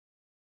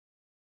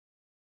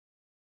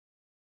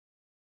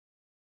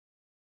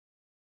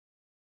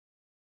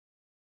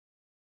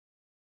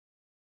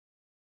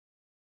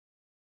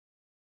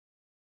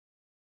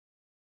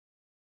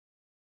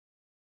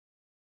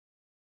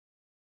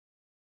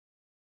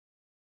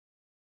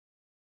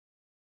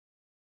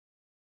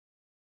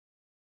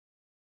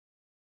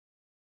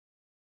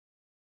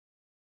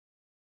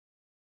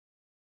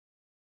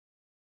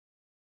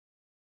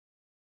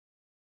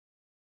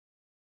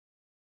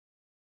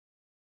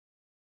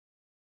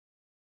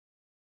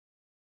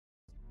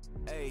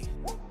Hey,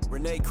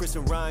 Renee, Chris,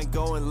 and Ryan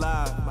going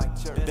live.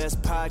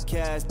 Best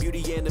podcast,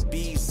 Beauty and the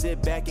Beast.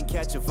 Sit back and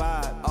catch a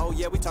vibe. Oh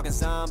yeah, we talking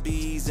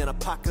zombies and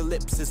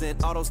apocalypses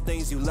and all those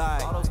things you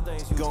like.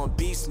 Going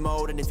beast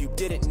mode, and if you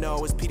didn't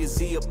know, it's Peter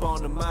Z up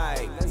on the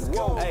mic.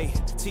 Hey,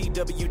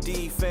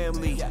 TWD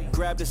family,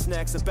 grab the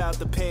snacks about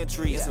the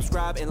pantry and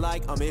subscribe and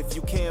like if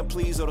you can,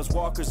 please. Or those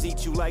walkers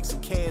eat you like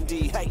some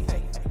candy. Hey,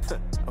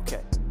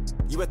 okay.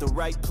 You at the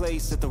right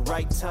place at the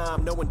right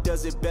time. No one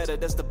does it better,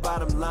 that's the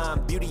bottom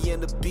line. Beauty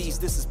and the Beast,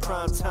 this is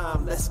prime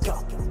time. Let's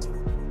go.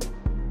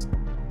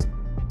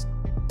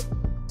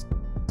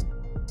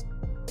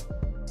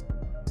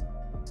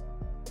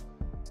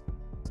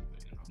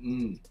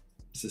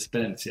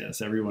 Suspense,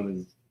 yes. Everyone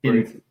is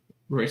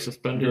very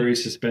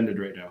suspended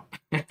right now.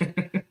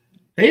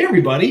 Hey,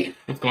 everybody.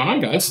 What's going on,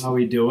 guys? How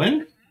we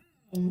doing?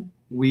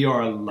 We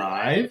are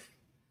live.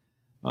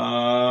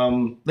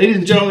 Ladies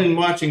and gentlemen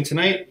watching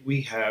tonight,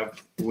 we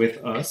have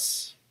with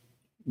us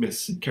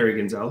Miss Carrie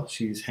Genzel.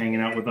 She's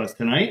hanging out with us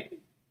tonight.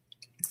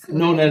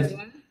 Known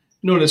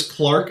as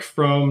Clark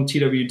from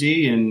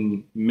TWD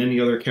and many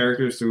other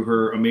characters through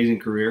her amazing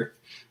career.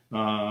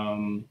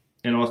 And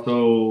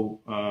also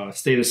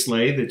State of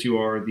Slay, that you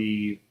are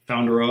the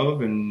founder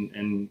of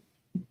and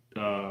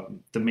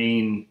the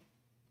main,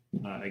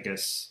 I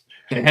guess,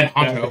 The head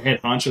honcho.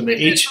 Head honcho. The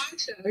H.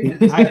 Yeah.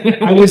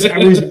 I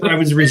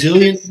was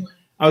resilient.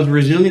 I was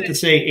resilient to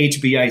say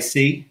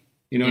HBIC.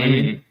 You know what I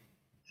mean?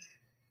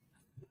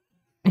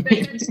 The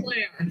head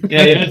slayer.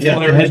 Yeah. Head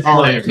Slayer.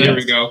 All right, There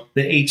we go.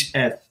 The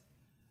HF.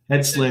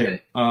 Head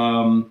Slayer.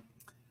 So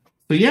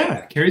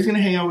yeah, Carrie's going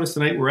to hang out with us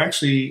tonight.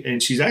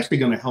 She's actually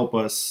going to help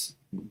us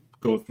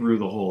go through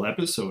the whole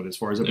episode as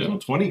far as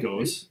episode 20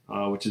 goes,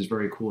 which is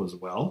very cool as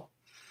well.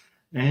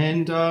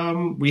 And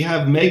we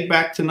have Meg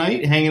back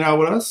tonight hanging out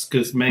with us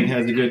because Meg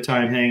has a good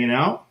time hanging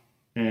out.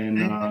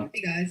 And I love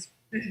you guys.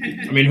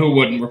 I mean, who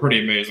wouldn't? We're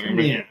pretty amazing. I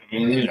mean,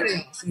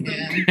 Pretty awesome,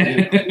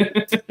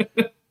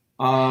 yeah.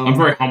 I'm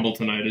very humble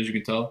tonight, as you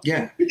can tell.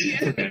 Yeah.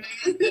 Okay.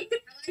 I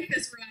like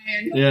this,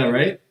 Ryan. Yeah,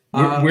 right?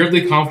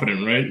 Weirdly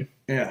confident, right?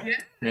 Yeah.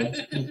 Yeah.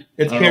 It's I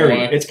don't know Carrie.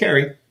 why. It's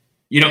Carrie.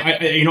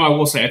 I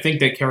will say, I think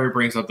that Carrie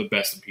brings out the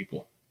best in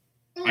people.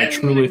 I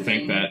truly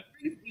think that.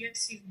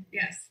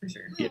 Yes, for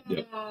sure.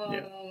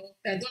 Oh,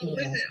 That's well,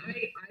 cool.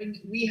 listen,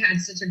 we had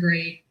such a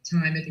great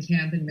time at the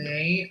camp in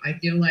May. I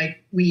feel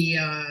like we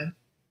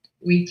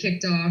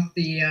kicked off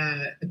the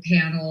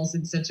panels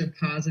in such a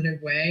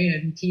positive way,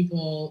 and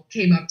people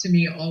came up to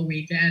me all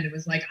weekend. It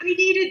was like, I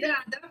needed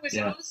that. That was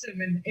awesome,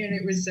 and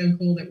it was so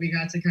cool that we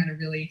got to kind of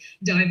really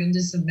dive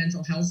into some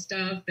mental health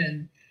stuff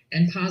and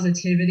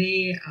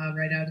positivity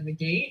right out of the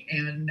gate,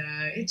 and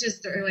it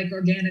just like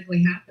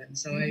organically happened.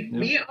 So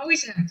we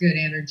always have good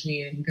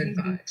energy and good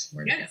vibes.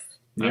 Yes.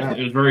 Yeah.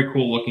 It was very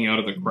cool looking out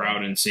of the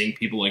crowd and seeing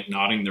people like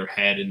nodding their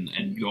head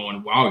and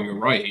going, "Wow, you're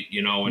right,"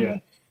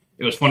 And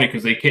it was funny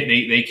because they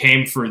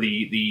came for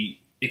the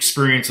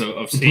experience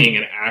of seeing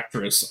an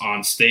actress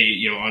on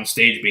stage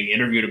being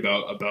interviewed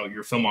about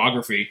your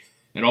filmography,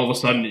 and all of a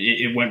sudden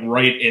it went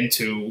right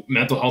into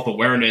mental health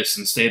awareness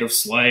and State of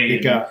Slay.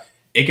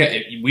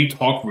 We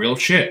talk real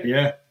shit.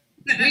 Yeah.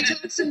 We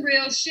talked some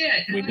real shit.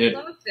 And We did.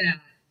 I love that.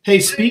 Hey,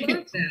 love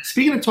speaking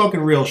that. of talking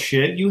real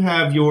shit, you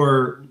have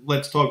your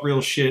Let's Talk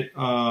Real Shit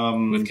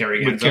With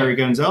Carrie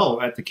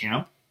Genzel at the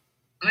camp.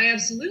 I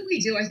absolutely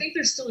do. I think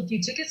there's still a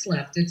few tickets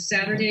left. It's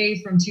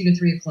Saturday from 2 to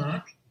 3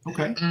 o'clock.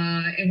 Okay.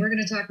 And we're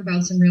going to talk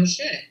about some real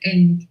shit.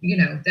 And,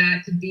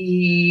 that could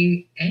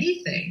be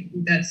anything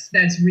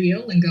that's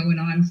real and going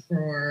on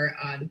for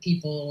the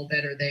people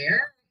that are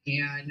there.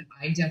 And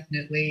I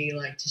definitely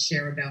like to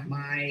share about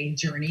my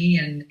journey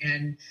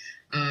and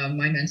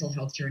my mental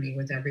health journey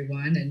with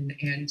everyone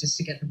and just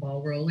to get the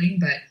ball rolling.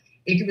 But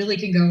it really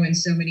can go in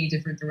so many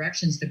different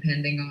directions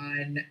depending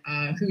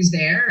on who's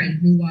there and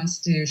who wants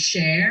to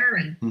share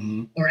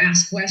and or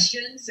ask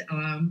questions.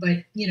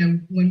 But,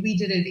 when we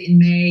did it in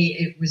May,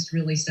 it was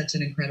really such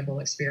an incredible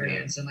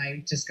experience. And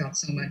I just got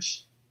so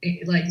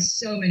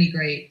many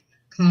great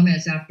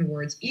comments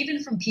afterwards,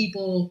 even from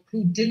people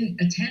who didn't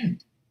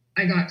attend.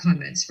 I got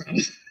comments from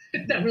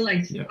that were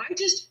like, I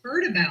just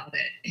heard about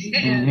it,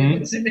 and it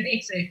was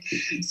amazing.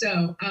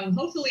 So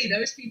hopefully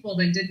those people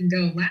that didn't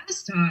go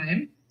last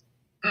time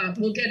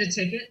will get a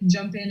ticket and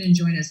jump in and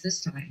join us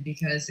this time,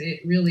 because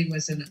it really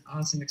was an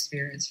awesome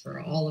experience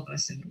for all of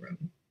us in the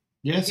room.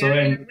 Yeah, so with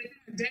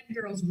our Dead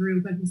Girls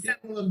group, and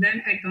several of them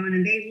had gone,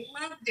 and they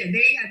loved it.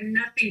 They had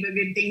nothing but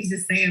good things to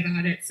say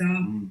about it. So,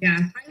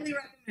 highly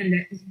recommend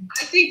it.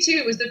 I think too,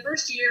 it was the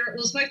first year. Well, it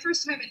was my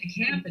first time at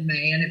the camp in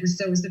May, and it was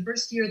the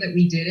first year that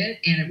we did it,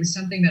 and it was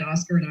something that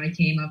Oscar and I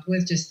came up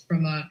with just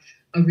from a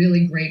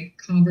really great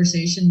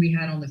conversation we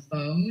had on the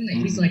phone.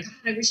 And he's like, God,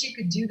 I wish you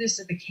could do this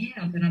at the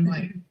camp, and I'm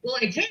like, well,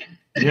 I can.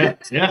 Yeah.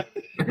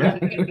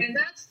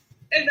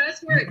 and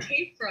that's where it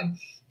came from.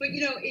 But,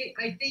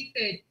 I think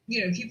that,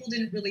 people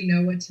didn't really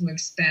know what to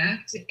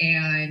expect.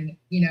 And,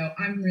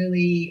 I'm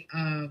really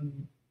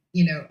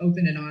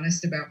open and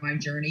honest about my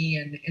journey.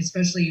 And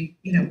especially,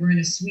 we're in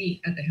a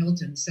suite at the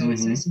Hilton. So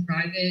it's nice and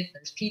private.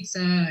 There's pizza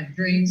and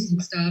drinks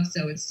and stuff.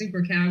 So it's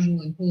super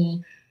casual and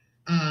cool.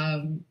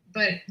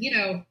 But,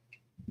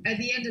 at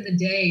the end of the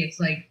day, it's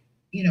like,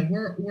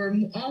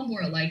 we're all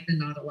more alike than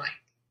not alike.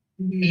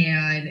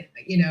 And,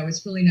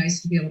 it's really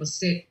nice to be able to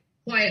sit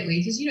quietly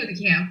because,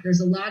 the camp,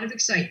 there's a lot of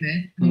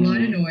excitement, a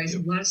lot of noise,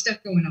 a lot of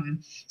stuff going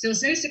on. So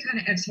it's nice to kind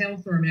of exhale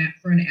for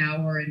an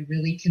hour and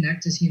really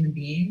connect as human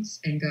beings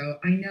and go,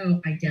 I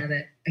know, I get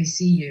it. I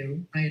see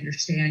you. I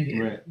understand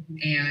you. Right.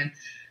 And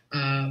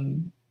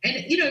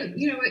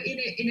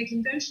in a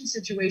convention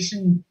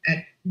situation,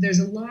 there's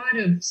a lot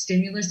of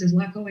stimulus. There's a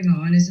lot going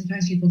on, and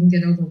sometimes people can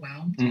get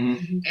overwhelmed.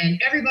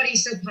 And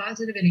everybody's so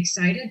positive and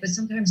excited, but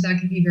sometimes that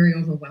can be very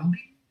overwhelming,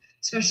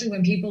 especially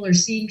when people are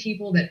seeing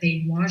people that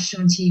they've watched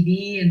on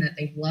TV and that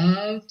they've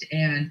loved,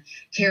 and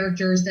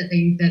characters that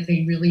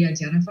they really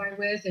identify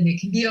with, and it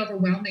can be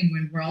overwhelming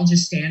when we're all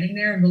just standing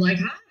there and we're like,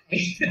 hi.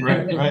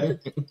 Right.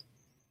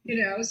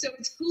 So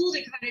it's cool to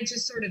kind of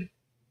just sort of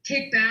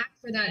kick back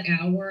for that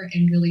hour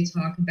and really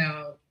talk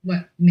about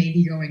what may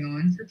be going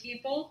on for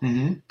people.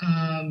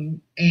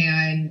 And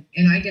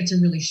I get to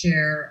really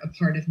share a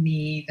part of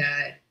me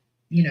that,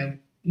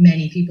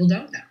 many people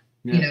don't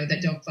know,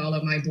 that don't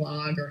follow my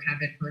blog or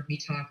haven't heard me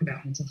talk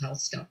about mental health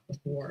stuff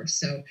before.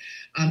 So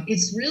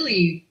it's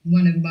really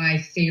one of my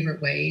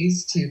favorite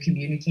ways to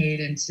communicate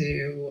and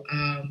to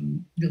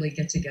really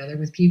get together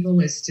with people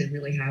is to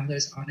really have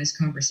those honest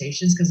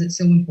conversations because it's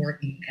so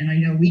important. And I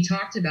know we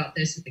talked about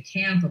this at the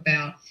camp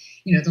about,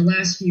 the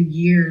last few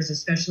years,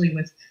 especially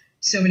with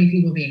so many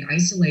people being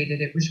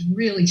isolated, it was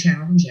really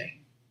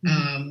challenging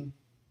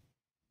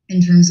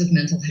in terms of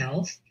mental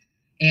health.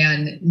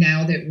 And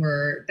now that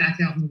we're back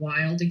out in the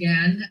wild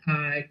again,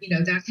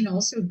 that can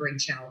also bring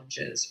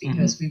challenges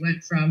because we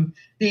went from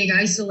being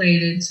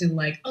isolated to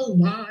like a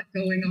lot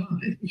going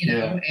on,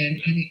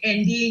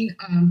 and being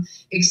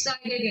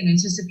excited and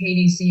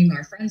anticipating seeing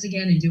our friends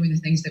again and doing the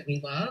things that we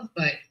love.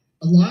 But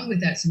along with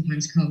that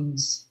sometimes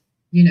comes,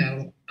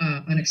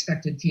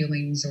 unexpected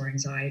feelings or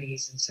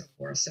anxieties and so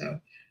forth. So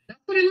that's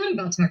what I love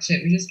about Talk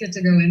Shit. We just get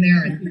to go in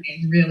there and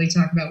really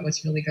talk about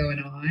what's really going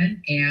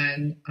on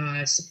and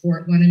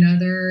support one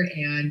another.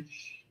 And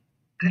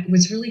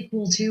what's really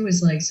cool too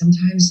is like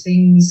sometimes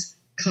things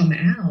come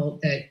out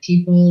that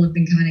people have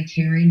been kind of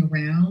carrying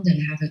around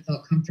and haven't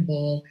felt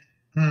comfortable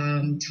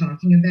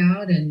talking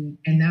about. And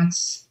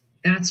that's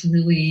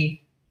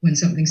really when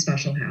something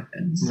special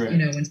happens. Right.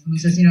 When someone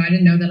says, I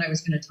didn't know that I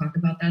was going to talk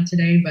about that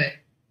today, but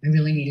I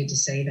really needed to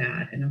say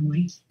that. And I'm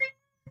like,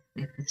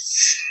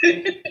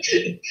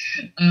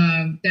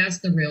 that's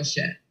the real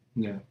shit.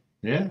 Yeah.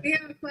 We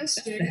have a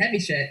question. The heavy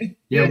shit.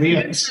 Yeah, we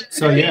are.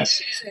 So, yeah.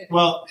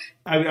 Well,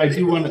 I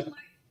do want to.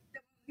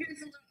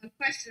 Here's a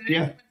question.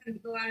 Yeah. I just wanted to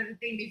go out of the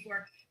thing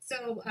before.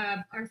 So,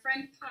 our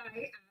friend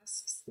Pi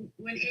asks,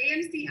 when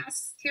AMC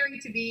asks Carrie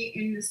to be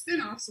in the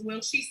spinoffs,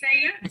 will she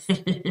say yes?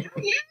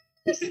 Oh,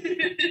 yes.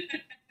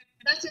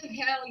 That's a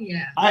hell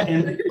yeah.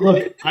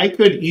 I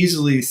could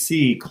easily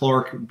see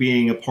Clark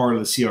being a part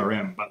of the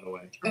CRM, by the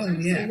way. Oh,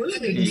 yeah.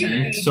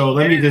 Absolutely. So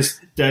let me just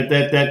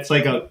that's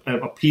like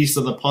a piece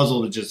of the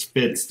puzzle that just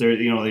fits.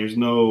 There's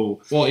no.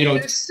 Well,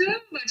 there's so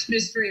much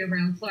mystery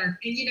around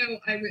Clark, and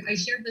I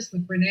shared this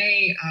with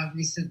Renee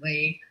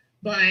recently,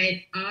 but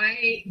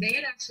they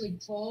had actually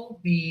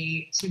called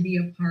me to be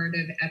a part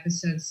of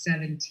episode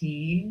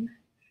 17,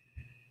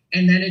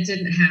 and then it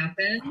didn't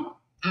happen.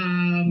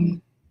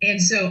 And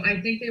so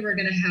I think they were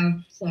going to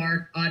have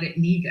Clark audit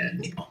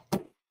Negan.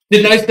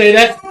 Didn't I say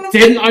that?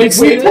 Didn't I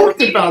say We that?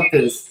 talked about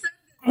this.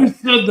 I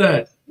said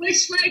that.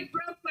 Which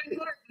broke my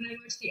heart when I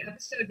watched the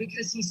episode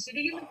because he's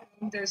sitting in the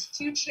room, there's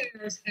two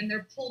chairs, and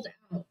they're pulled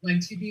out.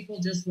 Like two people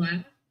just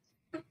left.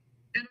 And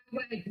I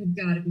went, you've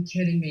got to be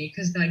kidding me.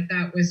 Because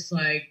that was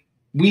like...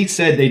 We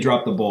said they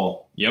dropped the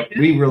ball. Yep.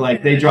 We were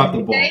like, they dropped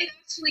the ball. They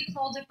actually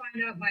called to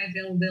find out my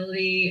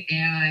availability,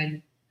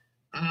 and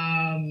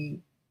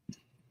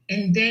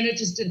then it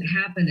just didn't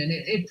happen. And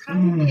it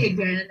probably,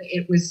 again,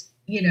 it was,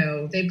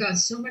 they've got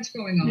so much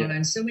going on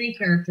and so many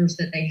characters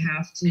that they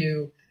have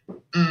to,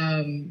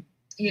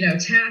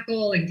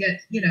 tackle and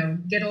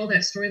get all that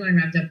storyline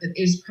wrapped up. That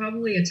is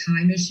probably a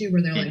time issue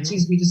where they're like,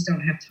 geez, we just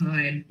don't have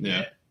time.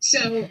 Yeah.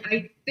 So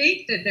I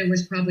think that there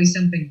was probably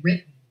something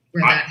written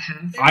where that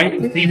happened.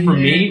 I think for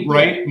me,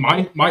 right,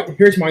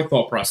 here's my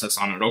thought process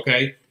on it,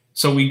 okay?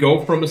 So we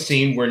go from a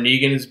scene where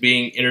Negan is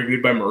being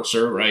interviewed by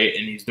Mercer, right,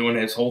 and he's doing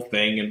his whole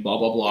thing and blah,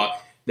 blah, blah.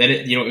 Then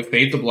it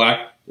fades to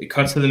black. It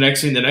cuts to the next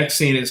scene. The next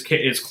scene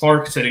is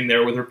Clark sitting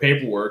there with her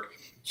paperwork.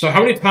 So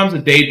how many times a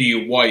day do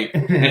you wipe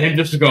and him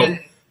just to go...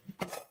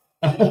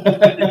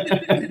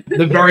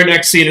 The very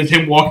next scene is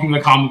him walking the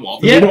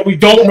Commonwealth. Yeah. We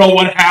don't know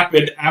what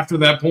happened after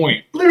that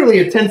point. Literally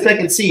a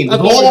 10-second scene. Is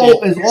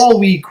all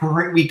we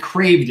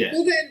craved it.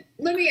 Well, then,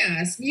 let me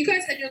ask. You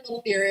guys had your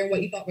little theory on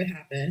what you thought would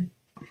happen.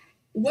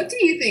 What do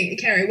you think,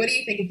 Carrie, what do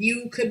you think if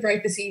you could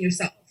write the scene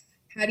yourself?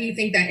 How do you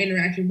think that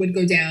interaction would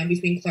go down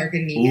between Clark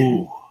and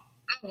Negan? Ooh.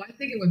 Oh, I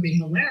think it would be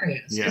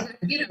hilarious. Yeah.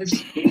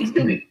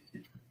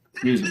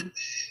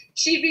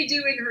 she'd be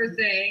doing her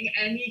thing,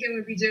 and Negan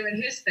would be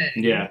doing his thing.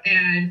 Yeah.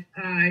 And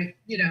I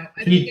don't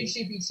think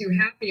she'd be too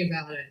happy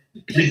about it.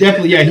 He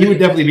would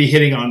definitely be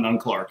hitting on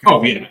Clark.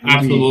 Oh yeah,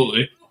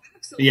 absolutely. Oh,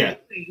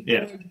 absolutely.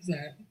 Yeah.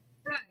 100%.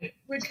 Right,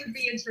 which would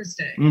be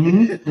interesting.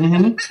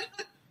 Mm-hmm.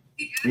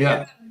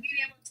 Yeah. Being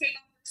able to take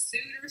off her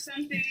suit or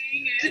something.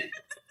 And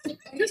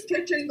I'm just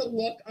picturing the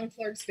look on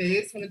Clark's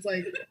face when it's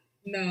like,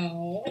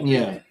 no.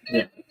 Yeah. I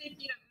think,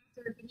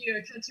 after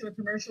cut to a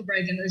commercial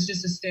break and there's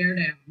just a stare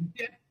down.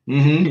 Yeah.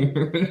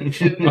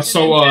 Mm-hmm.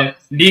 So,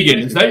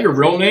 Negan, is that your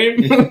real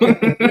name?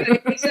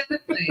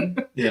 Exactly.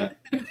 Yeah.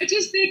 I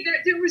just think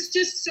that there was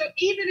just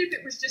even if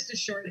it was just a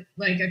short,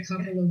 like a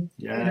couple of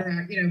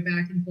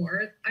back and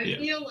forth, I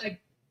feel like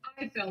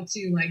I felt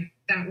too like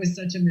that was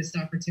such a missed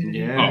opportunity.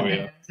 Yeah. Oh,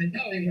 yeah. I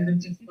thought they would have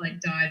just like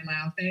died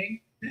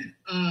laughing.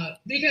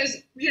 Because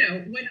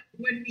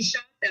when we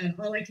shot that,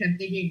 all I kept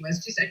thinking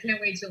was just I can't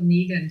wait till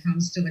Negan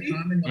comes to the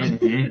Commonwealth.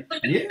 Mm-hmm.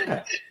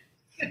 Yeah.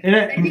 And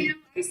I knew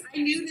this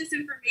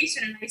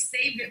information and I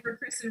saved it for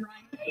Chris and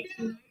Ryan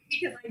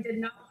because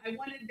I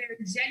wanted their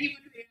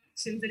genuine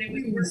reactions and it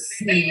was worth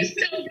it.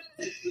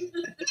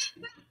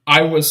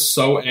 I was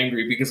so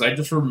angry because I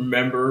just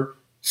remember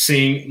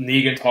seeing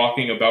Negan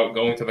talking about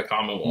going to the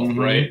Commonwealth,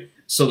 right?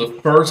 So the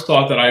first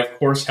thought that I, of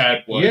course,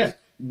 had was,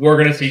 we're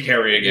going to see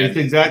Carrie again. It's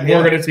exactly.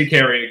 We're going to see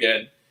Carrie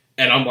again.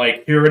 And I'm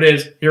like, here it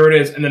is.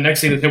 And the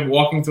next thing is him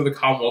walking through the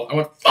Commonwealth. I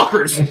went,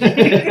 fuckers!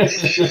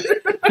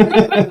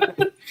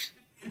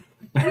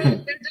 There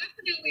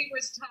definitely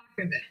was talk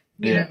of it,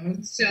 you know.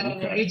 So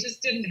it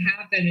just didn't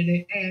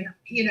happen,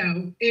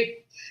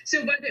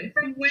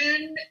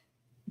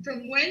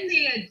 from when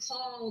they had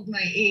called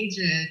my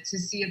agent to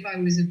see if I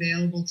was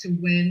available to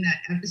when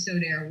that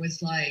episode air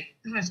was like,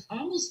 gosh,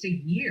 almost a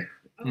year.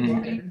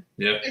 Mm-hmm.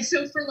 Yeah. And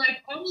so for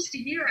like almost a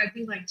year, I'd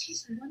be like,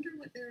 geez, I wonder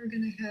what they're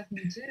going to have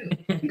me do.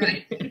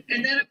 Right.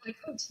 And then I'm like,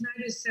 oh,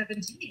 tonight is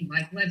 17.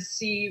 Like, let's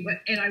see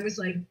what. And I was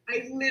like,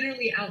 I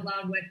literally out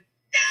loud went,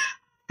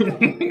 no!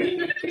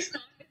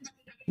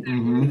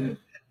 Mm-hmm. I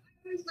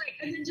was like,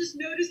 and then just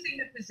noticing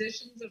the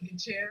positions of the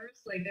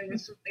chairs, like they were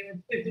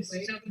put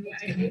shoved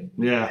away.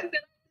 Yeah. And then I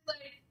was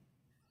like,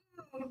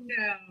 oh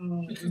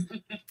no.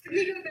 Can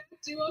we go back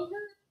to over?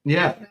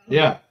 Yeah.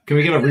 Can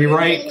we get a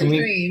rewrite? Can we?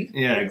 Green.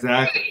 Yeah,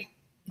 exactly.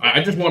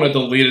 I just want a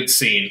deleted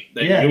scene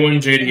that you and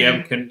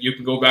JDM can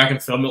go back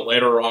and film it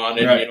later on,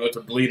 and it's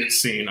a deleted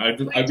scene.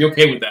 I'd be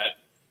okay with that.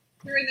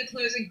 During the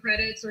closing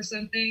credits or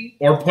something.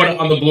 Or put it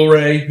on the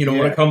Blu-ray,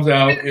 when it comes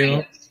out,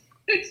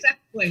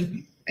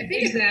 Exactly. I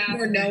think it's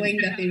more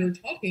knowing that they were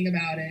talking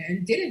about it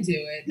and didn't do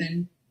it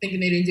than thinking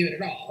they didn't do it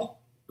at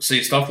all.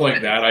 See, stuff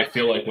like that, I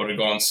feel like would have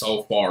gone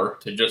so far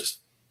to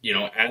just,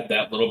 add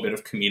that little bit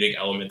of comedic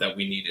element that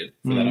we needed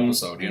for that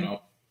episode, I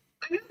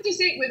have to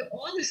say, with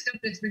all the stuff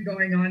that's been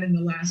going on in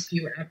the last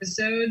few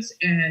episodes,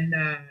 and,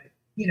 I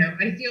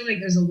feel like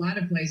there's a lot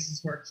of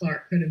places where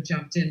Clark could have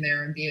jumped in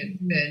there and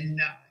been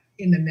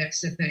in the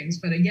mix of things.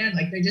 But again,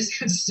 like, they just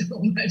have so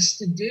much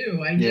to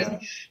do.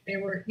 They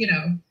were,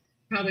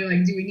 probably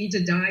like, do we need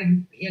to dive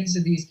into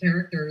these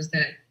characters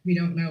that we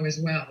don't know as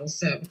well?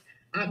 So,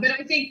 but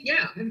I think,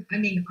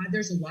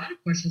 there's a lot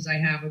of questions I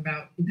have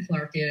about who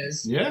Clark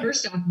is. Yeah.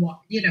 First off,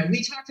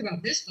 we talked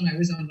about this when I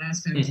was on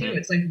last time too.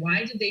 It's like,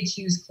 why did they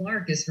choose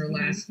Clark as her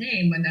last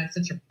name when that's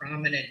such a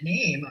prominent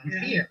name on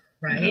Fear,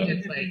 right? Yeah.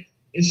 It's like,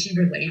 is she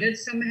related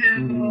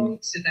somehow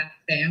to that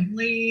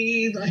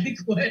family? Like,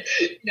 what?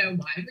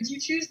 Why would you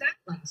choose that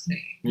last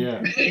name?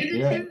 Yeah. Right?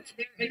 In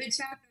the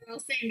chat, they're all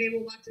saying they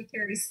will watch a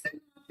Carrie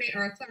spin-off. They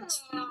will want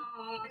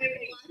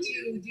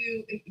to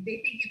do. If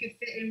they think you could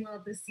fit in well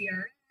at the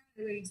CRM.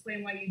 They would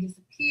explain why you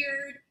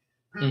disappeared.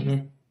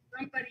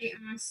 Somebody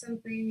asked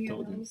something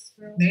else.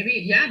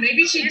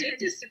 Maybe she did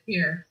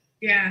disappear.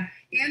 Yeah.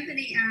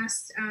 Anthony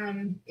asked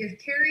if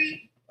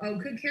Carrie. Oh,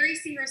 could Carrie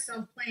see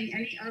herself playing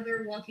any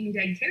other Walking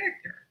Dead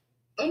character?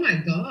 Oh my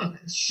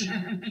gosh.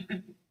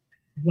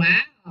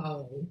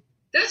 Wow.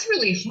 That's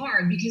really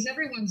hard because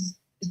everyone's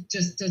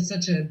just does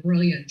such a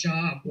brilliant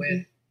job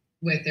with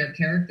their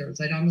characters.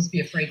 I'd almost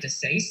be afraid to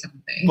say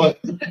something.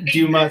 But do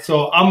you mind?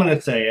 So I'm going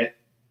to say it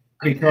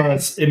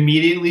because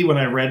immediately when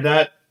I read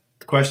that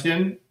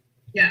question,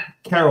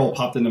 Carol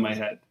popped into my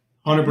head.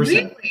 100%.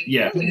 Really?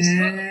 Yeah.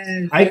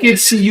 Yes. I could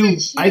see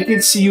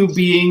you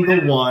being the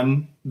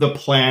one, the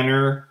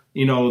planner,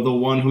 the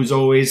one who's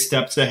always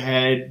steps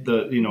ahead,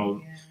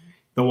 the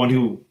one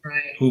who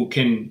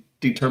can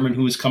determine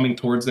who's coming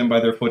towards them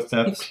by their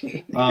footsteps.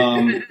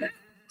 We'll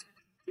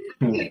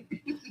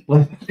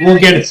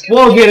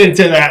get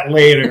into that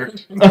later.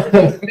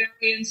 Very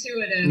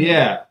intuitive.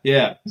 Yeah.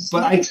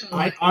 But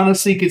I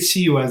honestly could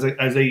see you as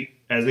a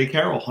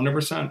Carol,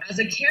 100%. As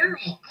a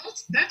Carol,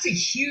 that's a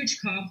huge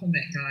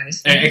compliment,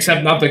 guys.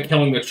 Except not the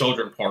killing the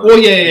children part. Well,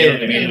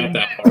 yeah. Not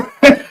that part.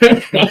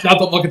 not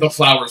the look at the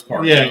flowers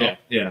part. Yeah.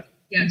 Yeah,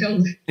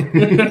 don't.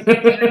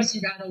 Sometimes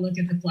you gotta look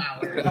at the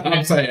flowers.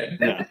 I'm saying.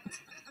 Yeah.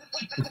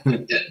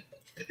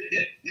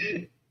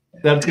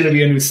 That's going to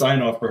be a new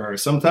sign off for her.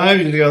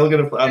 Sometimes you gotta look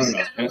at I don't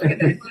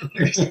know.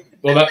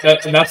 Well,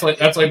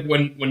 that's like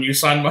when you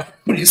sign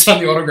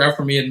the autograph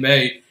for me in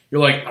May.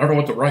 you're like, I don't know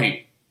what to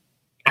write.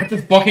 I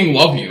just fucking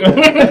love you.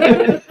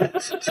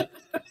 Because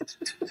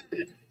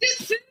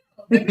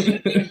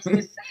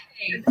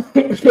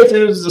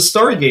it was the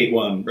Stargate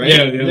one, right?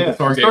 Yeah, the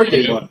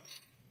Stargate one.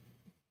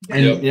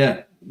 And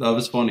yeah, that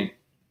was funny.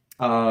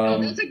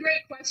 That's a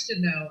great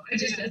question, though. I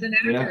just, as an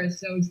actor,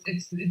 it's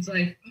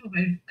like,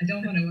 I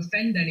don't want to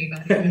offend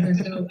anybody, but they're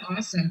so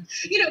awesome.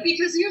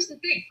 Because here's the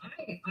thing,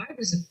 I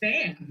was a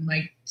fan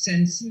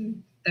since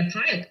the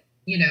pilot,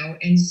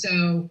 and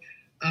so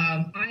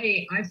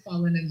I've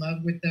fallen in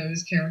love with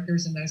those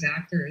characters and those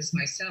actors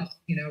myself.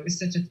 It was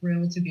such a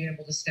thrill to be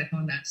able to step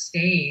on that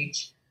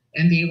stage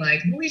and be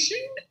like, holy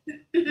shit,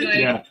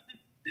 and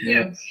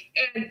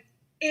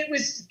it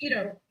was,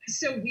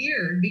 so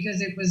weird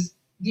because it was,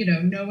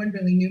 no one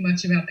really knew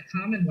much about the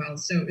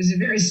Commonwealth. So it was a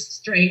very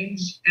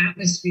strange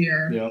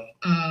atmosphere. Yep.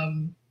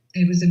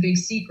 It was a big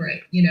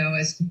secret,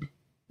 as to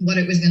what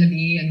it was going to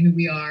be and who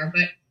we are.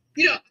 But,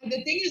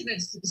 the thing is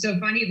that's so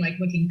funny,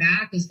 looking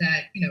back, is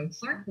that,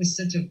 Clark was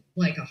such a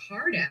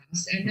hard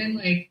ass. And then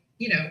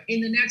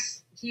in the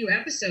next few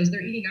episodes,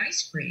 they're eating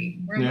ice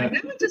cream. Where I'm like,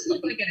 that one just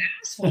looked like an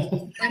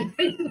asshole.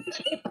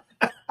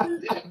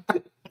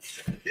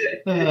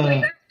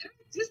 They're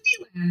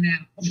Disneyland now.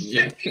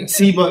 Yeah.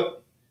 See,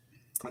 but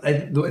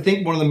I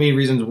think one of the main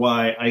reasons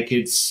why I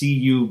could see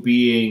you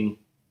being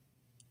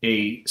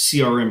a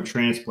CRM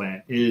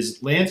transplant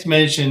is Lance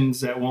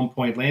mentions at one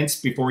point,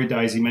 before he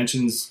dies, he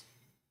mentions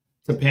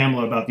to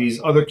Pamela about these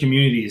other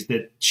communities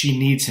that she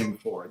needs him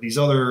for, these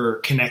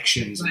other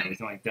connections and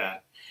everything like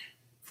that.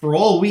 For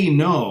all we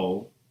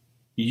know,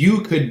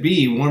 you could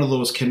be one of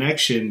those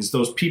connections,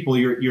 those people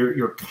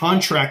you're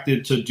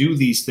contracted to do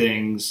these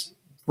things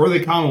for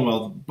the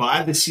Commonwealth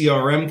by the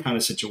CRM kind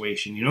of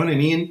situation. You know what I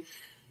mean?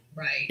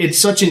 Right. It's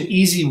such an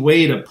easy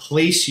way to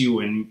place you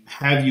and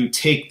have you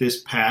take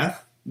this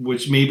path,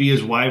 which maybe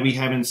is why we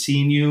haven't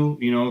seen you.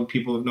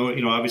 People know,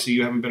 obviously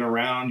you haven't been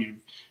around, you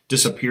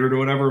disappeared or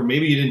whatever.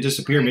 Maybe you didn't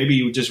disappear. Right. Maybe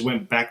you just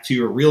went back to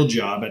your real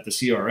job at the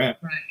CRM.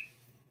 Right.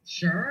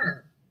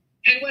 Sure.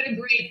 And what a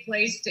great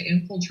place to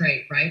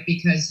infiltrate, right?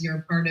 Because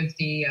you're part of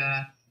the,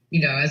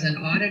 as an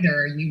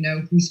auditor,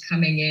 who's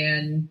coming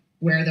in,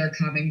 where they're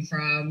coming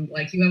from.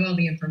 You have all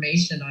the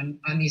information on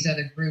these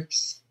other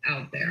groups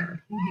out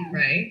there,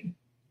 right?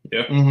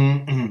 Yeah.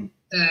 Mm-hmm, mm-hmm.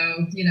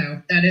 So,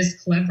 that is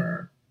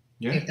clever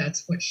if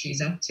that's what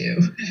she's up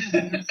to.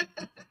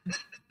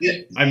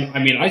 I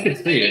mean, I could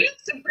see it.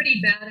 Some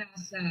pretty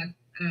badass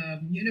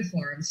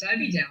uniforms, so I'd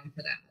be down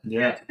for that.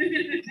 Yeah.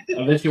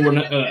 At least you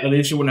wouldn't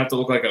have to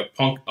look like a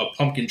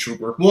pumpkin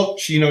trooper. Well,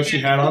 she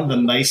had on the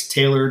nice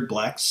tailored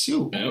black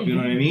suit. Yeah. You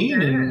know what I mean?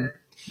 Sure. And,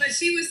 But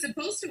she was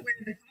supposed to wear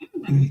the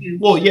Commonwealth uniform.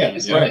 well, yeah, She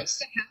was right. supposed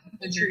to have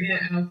the trooper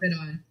outfit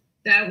on.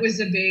 That was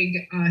a big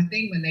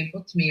thing when they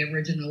booked me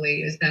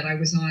originally, is that I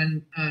was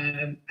on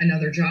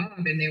another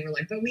job and they were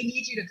like, but we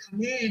need you to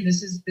come in.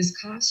 This is this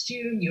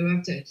costume. You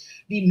have to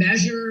be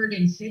measured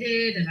and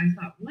fitted. And I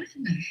thought, what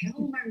in the hell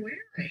am I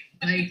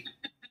wearing?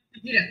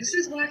 This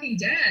is Walking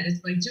Dead.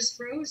 It's just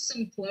throw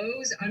some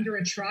clothes under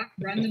a truck,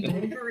 run them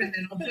over, and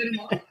then I'll put them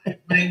on.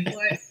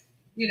 What?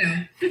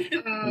 Anyway,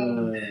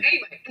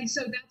 and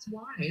so that's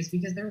why, is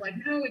because they're like,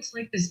 no, it's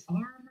like this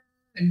armor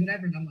and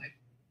whatever. And I'm like,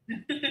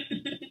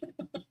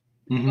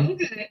 Mm-hmm.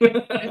 okay.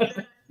 And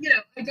then,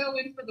 I go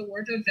in for the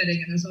wardrobe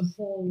fitting and there's a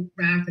full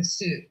rack of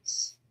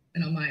suits.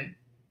 And I'm like,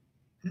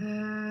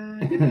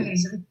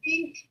 guys, I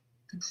think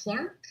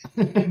Clark.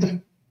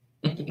 And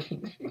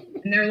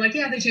they're like,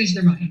 yeah, they changed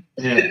their mind.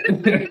 Yeah.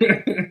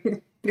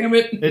 Damn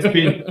it!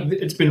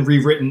 It's been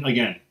rewritten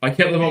again. I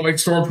can't live out my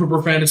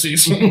stormtrooper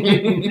fantasies.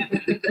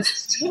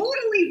 That's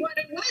totally what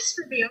it was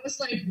for me. I was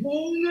like,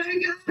 oh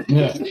my god.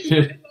 Yeah.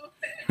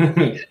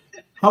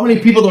 How many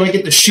people do I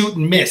get to shoot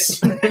and miss?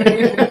 I get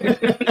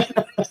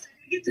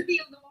to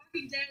be on The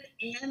Walking Dead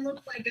and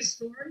look like a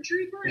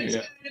stormtrooper. It's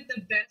kind of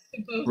the best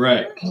of both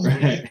worlds.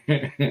 Right.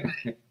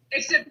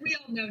 Except we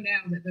all know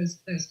now that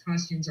those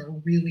costumes are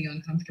really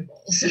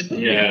uncomfortable. So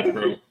Yeah,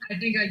 true. I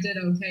think I did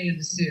okay in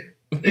the suit.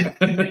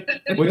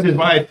 Which is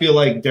why I feel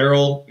like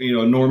Daryl,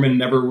 Norman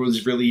never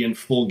was really in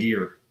full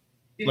gear.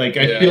 I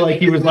feel like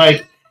he was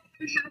like,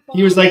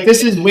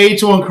 this is way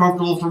too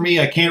uncomfortable for me.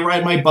 I can't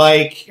ride my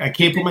bike. I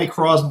can't put my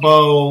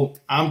crossbow.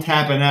 I'm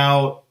tapping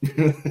out.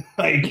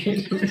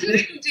 James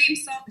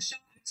Shaw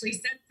actually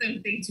said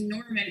something to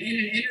Norman in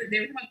an interview. They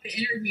were about the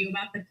interview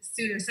about the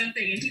suit or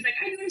something, and he's like,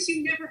 I noticed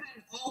you never had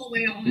it all the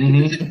way on.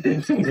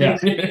 Mm-hmm. Yeah.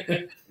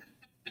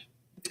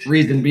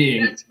 Reason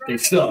being, That's right. they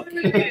suck.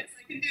 Yes, I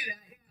can do that.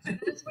 Yeah.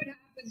 That's what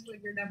happens when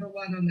you're number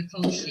one on the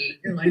call sheet.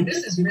 You're like,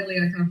 this is really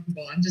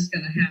uncomfortable. I'm just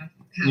going to have to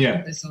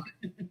put this on.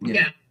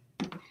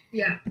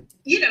 Yeah.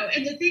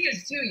 And the thing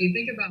is, too, you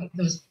think about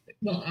those,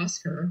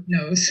 Oscar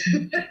knows.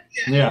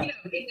 Yeah. In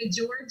the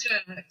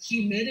Georgia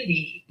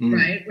humidity,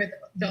 right, with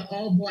the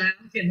all black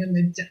and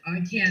then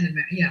I can't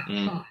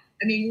imagine, hot.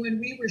 I mean, when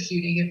we were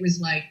shooting, it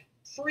was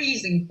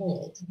freezing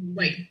cold,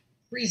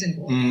 freezing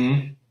cold.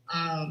 Mm-hmm.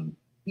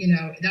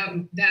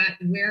 That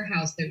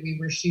warehouse that we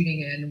were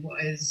shooting in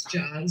was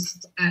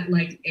just at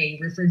a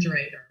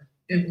refrigerator.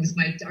 It was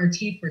our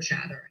teeth were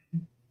chattering.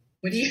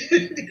 What do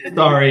you?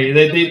 Sorry,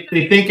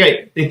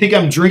 they think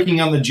I'm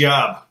drinking on the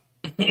job.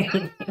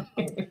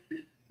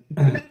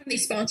 Not any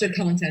sponsored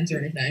content or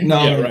anything.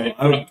 No, Yeah, no, right.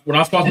 no. We're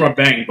not sponsored by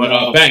Bang, but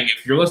No. Bang,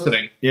 if you're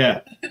listening.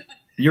 Yeah,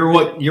 you're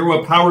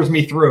what powers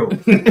me through.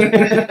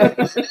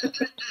 It's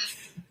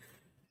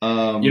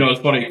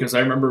funny because I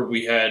remember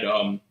we had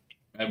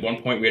at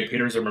one point we had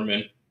Peter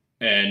Zimmerman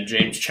and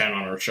James Chen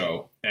on our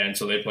show, and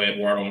so they play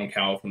Eduardo and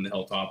Cal from the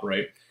Hilltop,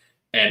 right?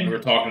 And we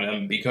were talking to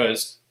them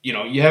because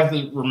you have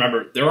to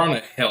remember they're on a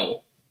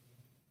hill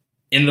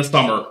in the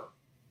summer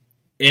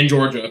in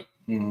Georgia.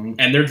 Mm-hmm.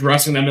 And they're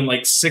dressing them in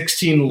like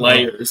 16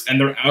 layers, and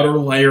their outer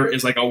layer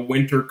is like a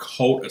winter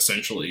coat,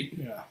 essentially.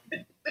 Yeah.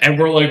 And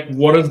we're like,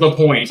 what is the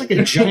point? It's like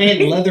a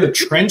giant leather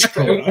trench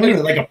coat. I don't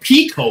know, like a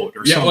pea coat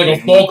or something. Yeah,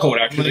 like a fall coat,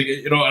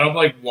 actually. And I'm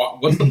like,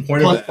 what's the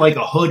point of that? Like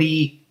a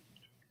hoodie.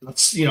 I'm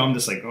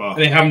just like, oh. And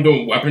they have them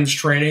doing weapons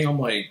training. I'm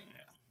like,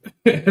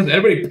 has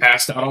anybody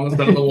passed out on the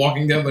set of The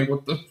Walking Dead? Like,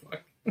 what the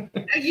fuck?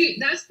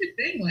 That's the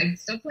thing, like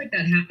stuff like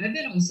that. I've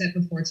been on set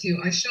before too.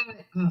 I shot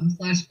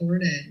Flash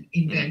Gordon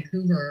in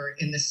Vancouver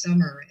in the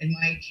summer, and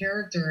my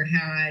character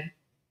had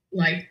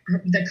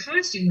the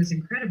costume was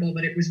incredible,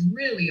 but it was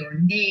really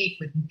ornate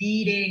with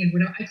beading and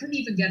whatever. I couldn't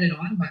even get it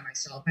on by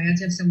myself. I had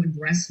to have someone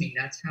dress me.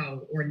 That's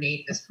how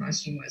ornate this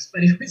costume was.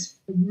 But it was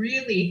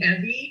really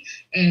heavy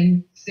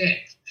and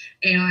thick.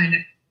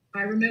 And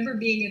I remember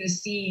being in a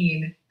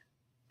scene.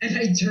 And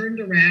I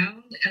turned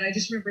around, and I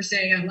just remember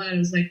saying out loud, I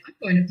was like, I'm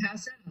going to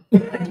pass out.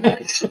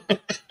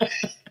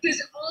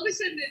 Because all of a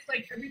sudden, it's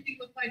like everything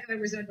looked like I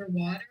was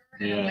underwater.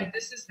 And I'm like,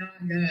 this is not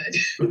good.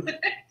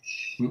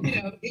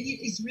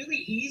 It's really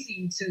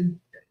easy to,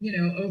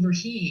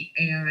 overheat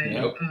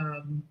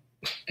and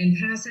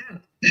pass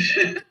out.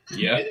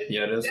 Yeah,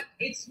 it is. Yeah,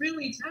 it's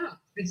really tough.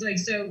 It's like,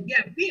 so,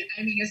 yeah,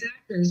 as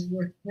actors,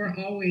 we're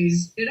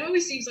always, it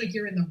always seems like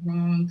you're in the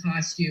wrong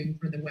costume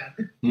for the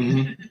weather.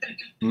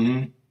 Mm-hmm.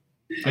 Mm-hmm.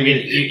 I mean,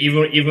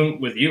 even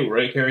with you,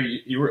 right,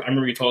 Carrie? I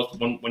remember you told us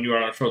when you were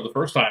on our show the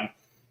first time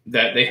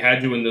that they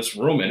had you in this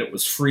room and it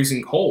was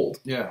freezing cold.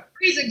 Yeah,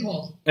 freezing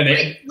cold. And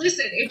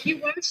listen, if you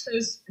watch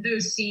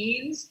those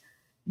scenes,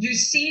 you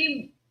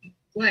seem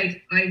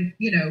like I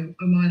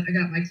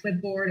got my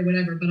clipboard or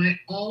whatever, but I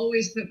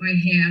always put my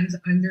hands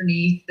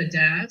underneath the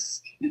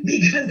desk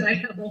because I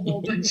have a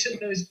whole bunch of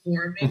those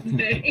forming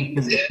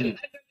things.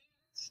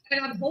 And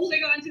I'm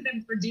holding on to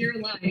them for dear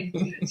life.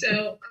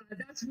 So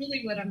that's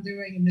really what I'm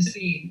doing in the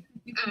scene.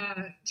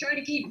 Trying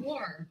to keep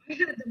warm. I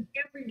had them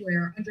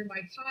everywhere under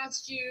my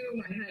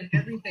costume. I had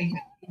everything.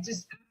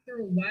 Just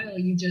after a while,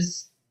 you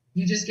just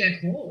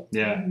get cold.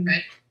 Yeah.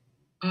 Right.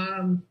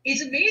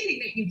 It's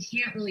amazing that you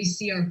can't really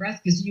see our breath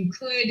because you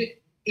could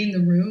in the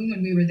room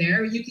when we were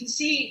there. You can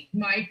see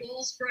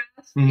Michael's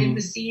breath in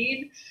the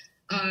scene.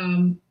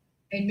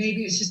 And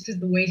maybe it's just because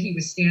the way he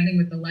was standing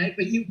with the light,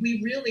 but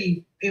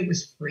it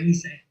was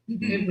freezing.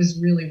 It was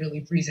really,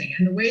 really freezing.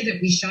 And the way that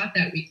we shot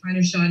that, we kind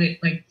of shot it,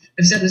 like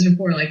I've said this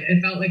before, like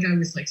it felt like I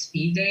was like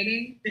speed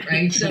dating,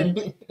 right? So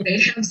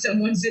they'd have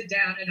someone sit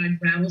down and I'd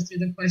rattle through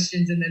the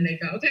questions and then they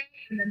go, okay.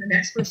 And then the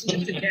next person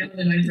would sit down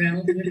and I'd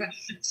rattle through the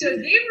questions. So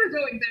they were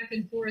going back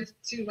and forth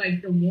to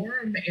like the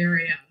warm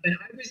area, but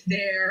I was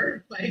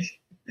there like,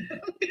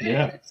 okay,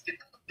 let's go.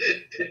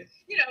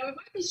 And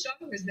Michael Shaw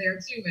was there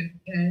too.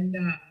 And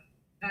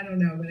I don't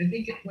know, but I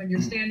think when you're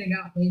standing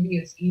up, maybe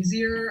it's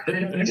easier. I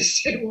don't know to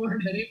stay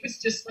warm, but it was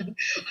just like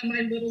on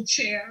my little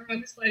chair. I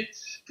was like,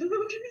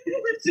 okay,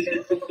 let's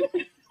go.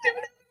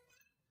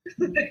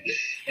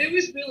 It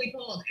was really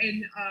cold,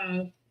 and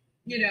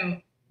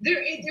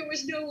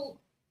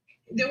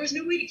there was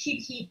no way to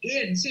keep heat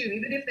in too.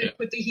 Even if they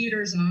put the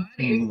heaters on,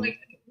 it was like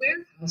a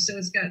warehouse, so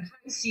it's got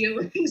high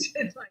ceilings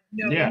and like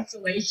no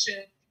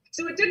insulation,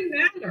 so it didn't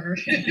matter.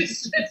 It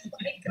was just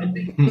like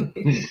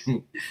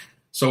going.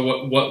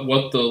 So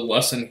what the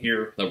lesson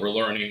here that we're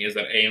learning is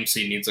that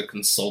AMC needs a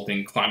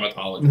consulting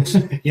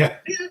climatologist. Yeah.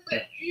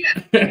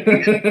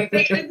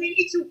 They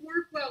need to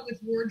work well with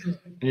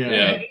wardrobe.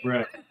 Yeah.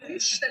 Right. I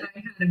wish that I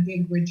had a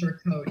big winter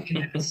coat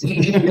in that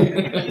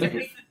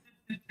scene.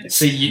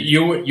 See,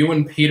 you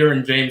and Peter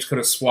and James could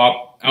have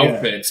swapped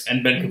outfits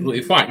and been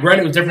completely fine.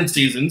 Granted, it was different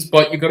seasons,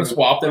 but you could have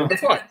swapped and it was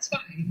fine. That's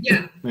fine.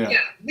 Yeah.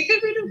 We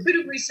could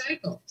have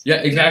recycled.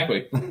 Yeah,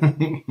 exactly.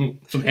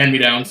 Some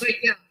hand-me-downs. But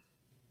yeah.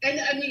 And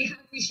I mean, had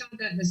we shot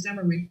that in the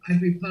summer, we'd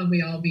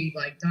probably all be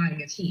like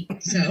dying of heat.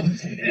 So,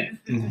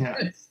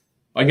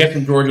 I guess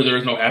in Georgia there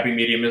is no happy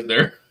medium, is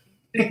there?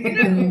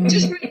 No,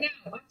 just right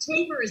now,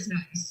 October is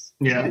nice.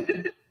 Yeah,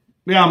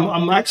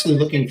 I'm actually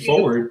looking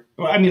forward.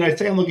 I mean, I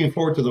say I'm looking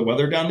forward to the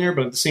weather down there,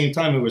 but at the same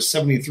time, it was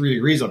 73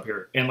 degrees up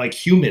here and like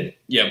humid.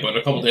 Yeah, but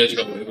a couple days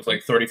ago it was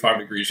like 35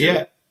 degrees.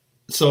 Yeah,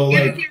 so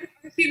like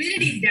our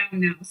humidity's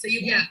down now, so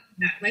you want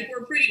that. Like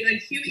we're pretty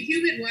like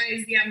humid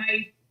wise. Yeah,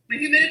 my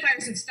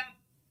humidifiers have stopped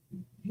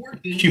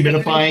working.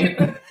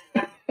 Humidifying.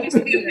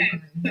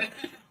 Okay.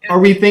 Are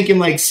we thinking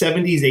like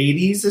 70s,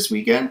 80s this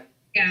weekend?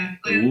 Yeah.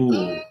 Ooh.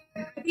 I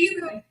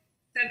thought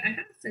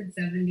it said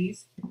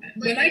 70s.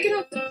 When I get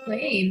off the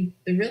plane,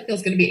 the real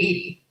feel's going to be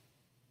 80.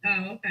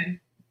 Oh, okay.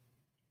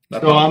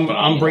 That So sounds I'm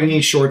phenomenal.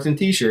 bringing shorts and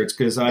t-shirts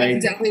because That's I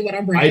exactly what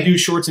I'm bringing. do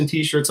shorts and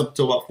t-shirts up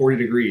to about 40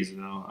 degrees.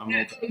 I'm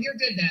Yeah, okay. you're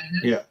good then.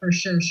 That's Yeah. for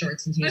sure.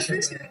 Shorts and t-shirts.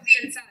 Especially on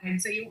the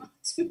inside, so you want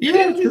to. Yeah,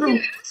 I was true. going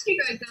to ask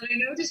you guys that.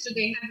 I noticed that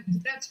they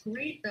have. That's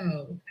great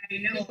though. I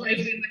know, It's like-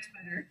 it'll be much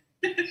better.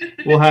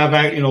 We'll have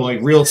like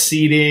real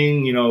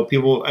seating.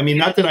 People. I mean,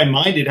 not that I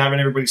minded having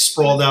everybody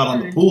sprawled out on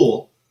the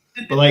pool,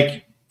 but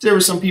like there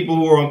were some people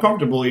who were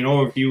uncomfortable.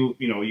 If you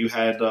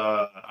had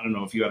I don't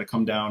know if you had to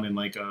come down in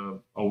like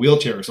a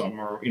wheelchair or something,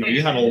 or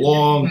you had a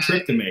long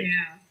trip to make.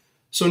 Yeah.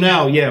 So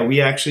now, we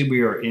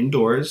are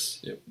indoors.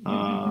 Yep.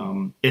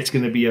 It's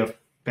going to be a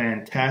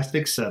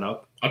fantastic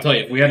setup. I'll tell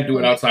you, if we had to do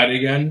it outside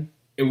again,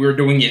 we were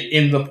doing it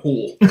in the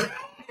pool.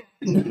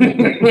 We were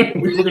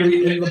going to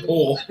be in the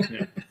pool.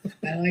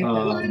 I like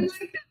Well, that.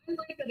 I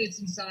like that it's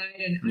inside,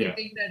 and Yeah. I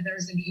think that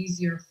there's an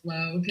easier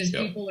flow because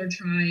Yep. people are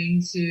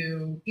trying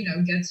to,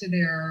 get to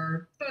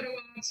their photo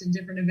ops and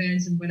different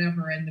events and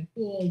whatever, and the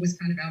pool was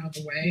kind of out of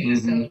the way. Mhm.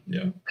 So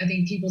Yeah. I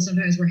think people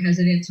sometimes were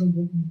hesitant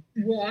to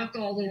walk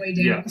all the way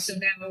down. Yes. So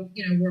now,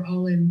 we're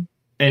all in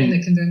the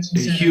And convention a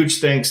center. huge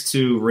thanks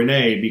to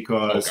Renee Oh,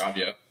 because God,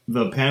 yeah.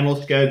 the panel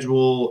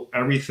schedule,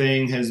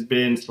 everything has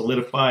been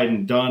solidified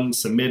and done,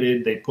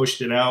 submitted. They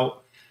pushed it out.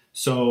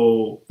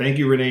 So thank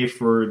you, Renee,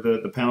 for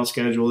the panel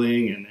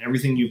scheduling and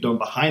everything you've done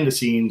behind the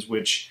scenes,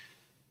 which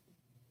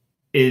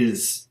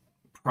is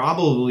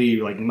probably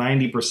like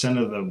 90%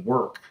 of the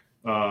work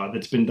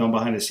that's been done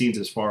behind the scenes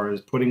as far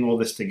as putting all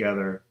this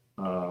together,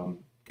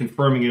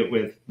 confirming it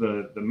with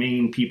the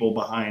main people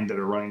behind that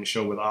are running the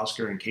show with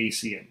Oscar and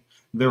Casey and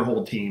their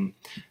whole team.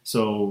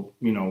 So,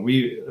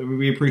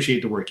 we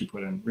appreciate the work you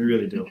put in. We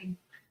really do.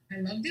 I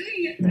love doing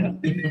it.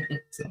 Yeah.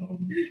 So,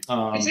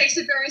 It takes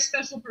a very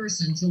special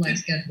person to like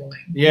scheduling.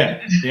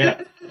 yeah.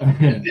 That's what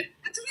I've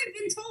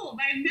been told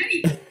by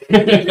many.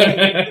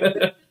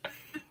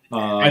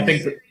 I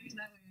think that-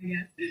 I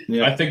guess.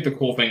 Yeah. I think the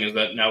cool thing is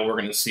that now we're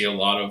going to see a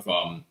lot of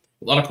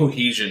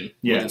cohesion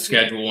Yeah. with the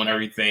schedule and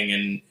everything,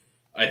 and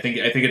I think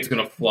it's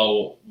going to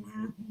flow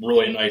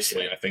really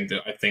nicely. I think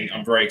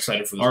I'm very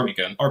excited for this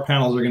weekend. Our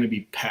panels are going to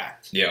be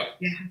packed. Yeah.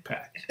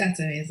 Packed. That's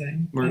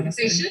amazing. We're-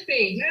 honestly. They should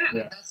be, yeah.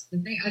 Yeah. That's the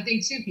thing. I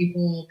think too,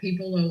 people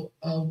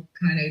will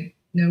kind of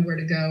know where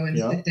to go and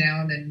Yeah. sit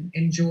down and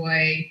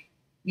enjoy,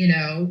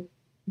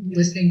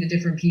 listening to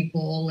different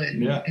people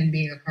and Yeah. and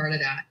being a part of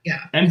that. Yeah.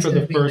 And It's for the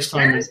gonna be first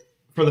like,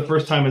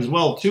 time, as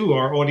well, too,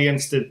 our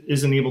audience that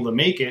isn't able to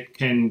make it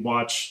can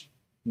watch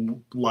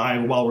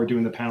live while we're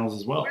doing the panels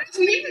as well. We're not sure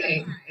we can do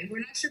it live. We're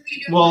not sure we can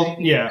do it Well, live.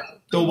 yeah,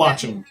 they'll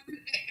watch We'll them. have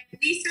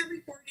at least have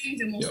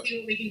recordings, and we'll Yep. see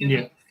what we can do. Yeah.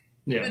 live.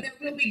 Yeah. But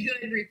there will be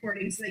good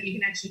recordings so that you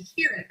can actually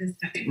hear it this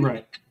time.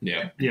 Right.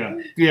 Yeah.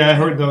 Yeah. I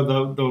heard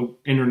the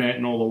internet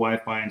and all the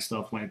Wi-Fi and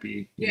stuff might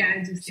be.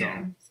 Yeah, just so.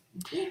 yeah.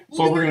 We'll But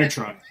do we're our gonna best.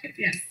 try.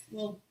 Yes.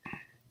 Well,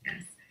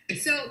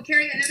 yes. So,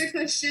 Carrie, another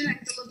question. I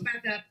have to look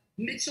back up.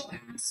 Mitchell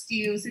asked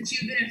you, since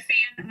you've been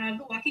a fan of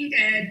The Walking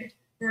Dead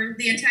for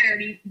the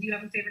entirety, do you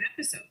have a favorite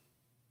episode?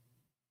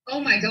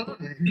 Oh my god.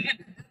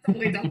 That's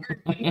always a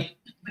hard one.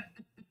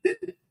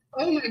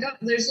 Oh my god.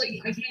 There's like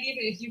I can't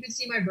even. If you could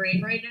see my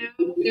brain right now,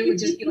 it would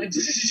just be like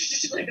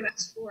like a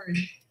fast forward.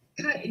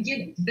 God,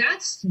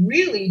 that's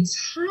really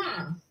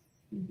tough.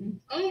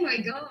 Oh my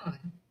god.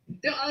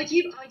 I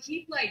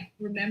keep like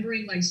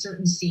remembering like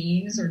certain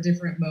scenes or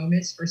different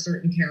moments for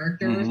certain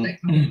characters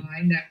that come to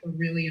mind that were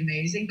really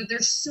amazing. But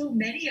there's so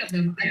many of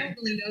them. I don't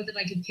really know that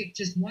I could pick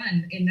just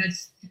one. And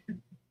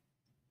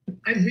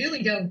I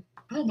really don't.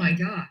 Oh my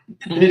god.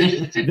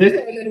 This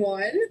More than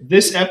one.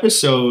 this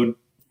episode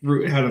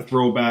had a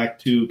throwback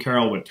to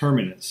Carol with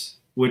Terminus,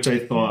 which I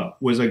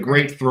thought was a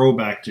great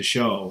throwback to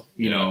show.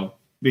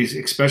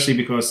 Especially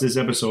because this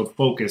episode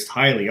focused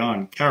highly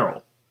on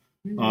Carol.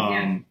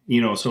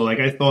 So like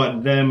I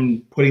thought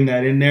them putting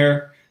that in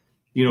there,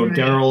 Right.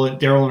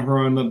 Daryl and her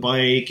on the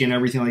bike and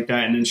everything like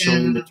that, and then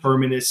showing the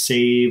Terminus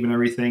save and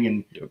everything,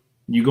 and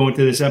you go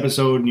into this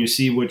episode and you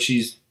see what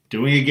she's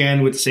doing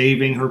again with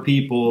saving her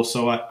people.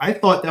 So I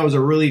thought that was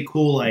a really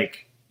cool,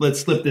 like, let's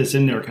slip this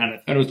in there kind of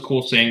thing. And it was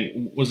cool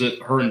saying, was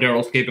it her and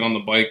Daryl escaping on the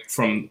bike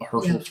from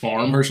Herschel's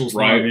farm? Herschel's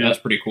right? farm, yeah. That's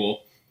pretty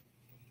cool.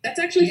 That's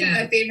actually one of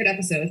my favorite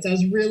episodes. So I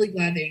was really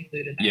glad they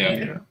included that.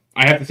 Yeah.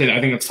 I have to say that I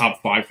think it's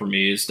top 5 for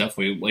me. Is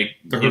definitely like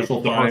The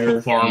Herschel farm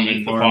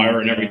and the fire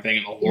and yeah. everything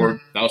and the horde.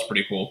 That was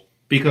pretty cool.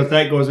 Because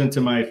that goes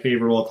into my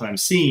favorite all-time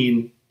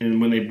scene,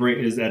 and when they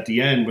is at the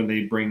end when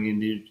they bring in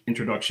the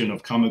introduction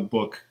of comic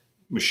book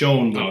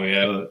Michonne with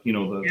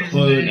the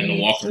hood And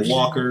the walkers,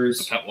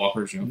 The pet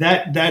walkers.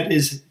 That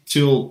is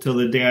till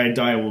the day I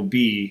die will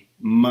be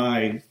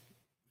my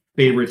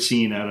favorite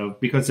scene out of,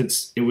 because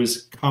it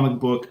was comic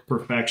book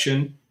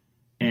perfection.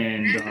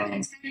 And that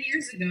happened 10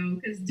 years ago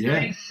because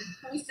I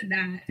posted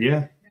that.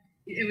 Yeah.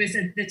 It was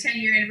the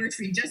 10-year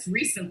anniversary just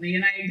recently,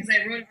 and because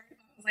I wrote an article,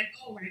 I was like,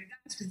 oh my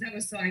gosh, because that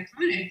was so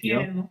iconic, you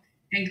know.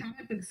 And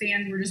comic book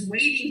fans were just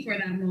waiting for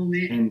that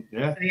moment. And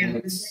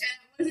it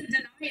wasn't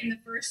denying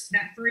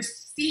that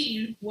first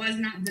scene was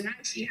not denied.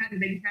 She hadn't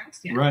been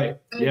cast yet. Right.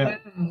 Oh, yeah.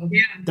 wow.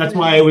 Yeah. That's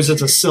why it was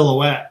just a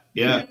silhouette.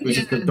 Yeah. It was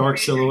just a dark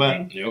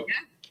silhouette. Yep.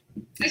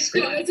 I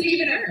squat. It's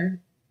even her.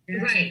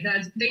 Yeah. Right,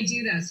 they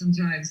do that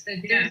sometimes.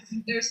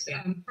 There's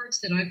parts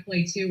that I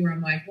play too where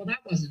I'm like, well, that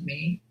wasn't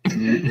me.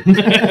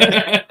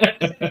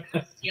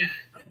 Yeah,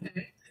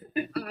 okay.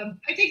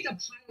 I think the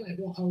pilot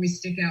will always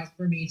stick out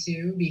for me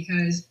too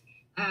because,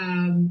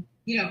 I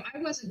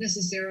wasn't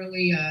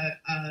necessarily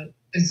a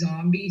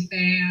zombie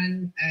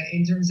fan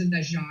in terms of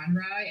the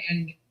genre,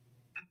 and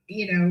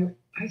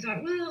I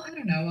thought, well, I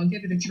don't know, I'll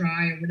give it a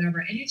try or whatever,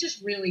 and it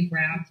just really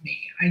grabbed me.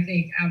 I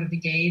think out of the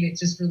gate, it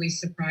just really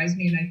surprised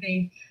me, and I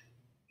think,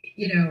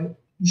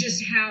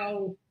 just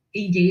how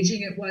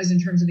engaging it was in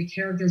terms of the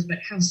characters, but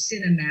how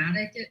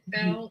cinematic it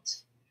felt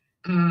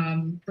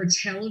for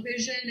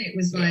television. It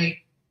was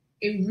like,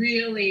 it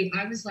really,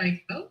 I was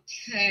like,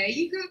 okay,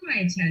 you got my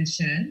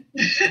attention.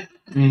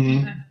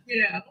 Mm-hmm.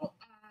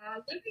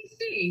 Let me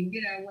see,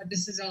 what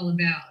this is all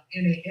about.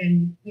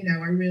 And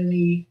I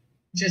really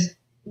just,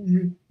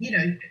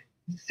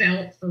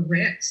 felt for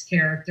Rick's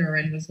character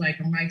and was like,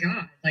 oh my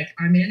God, like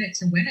I'm in it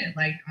to win it.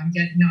 Like I'm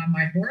getting on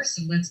my horse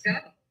and let's go.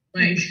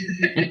 Like,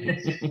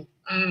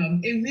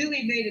 it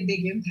really made a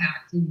big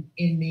impact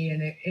in me,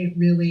 and it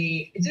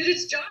really did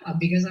its job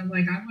because I'm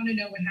like, I want to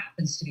know what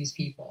happens to these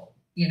people,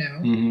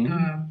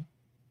 Mm-hmm.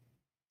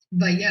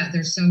 But yeah,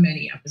 there's so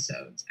many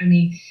episodes. I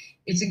mean,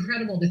 it's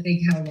incredible to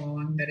think how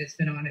long that it's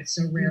been on. It's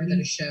so rare that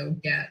a show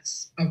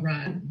gets a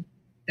run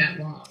that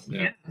long.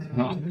 Yeah.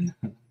 And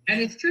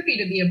it's trippy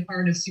to be a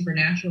part of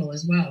Supernatural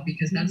as well,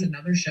 because that's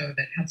another show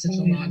that had such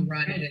a long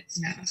run, and it's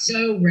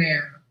so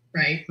rare,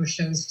 right, for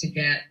shows to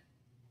get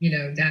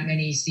that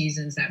many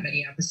seasons, that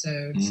many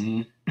episodes.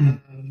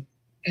 Mm-hmm.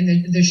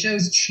 And the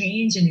shows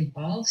change and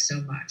evolve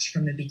so much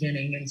from the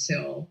beginning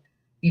until,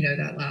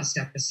 that last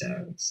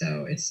episode.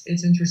 So it's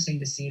interesting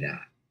to see that.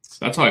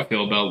 That's how I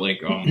feel about like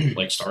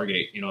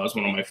Stargate. That's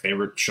one of my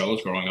favorite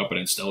shows growing up, and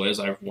it still is.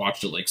 I've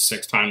watched it like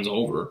 6 times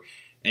over,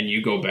 and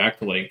you go back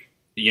to like,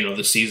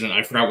 the season,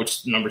 I forgot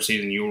which number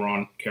season you were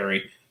on,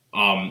 Carrie.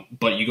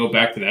 But you go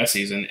back to that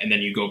season, and then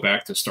you go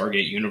back to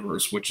Stargate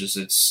Universe, which is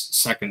its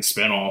second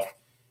spinoff.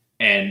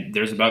 And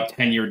there's about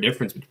 10-year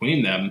difference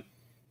between them.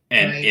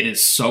 And It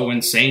is so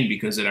insane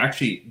because it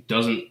actually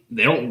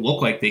they don't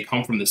look like they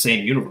come from the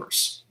same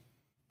universe.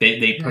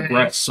 They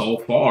progress so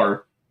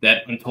far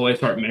that until they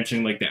start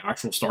mentioning like the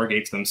actual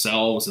Stargates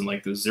themselves and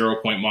like the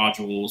 0-point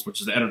modules,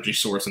 which is the energy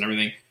source and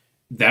everything,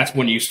 that's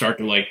when you start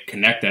to like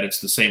connect that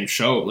it's the same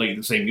show, like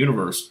the same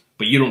universe.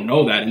 But you don't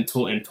know that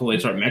until they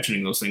start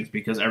mentioning those things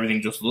because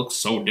everything just looks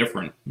so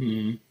different.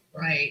 Mm-hmm.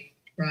 Right.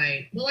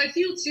 Well, I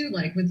feel too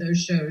like with those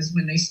shows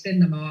when they spin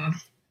them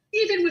off,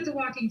 even with The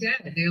Walking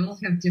Dead, they all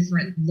have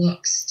different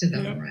looks to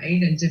them,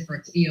 right? And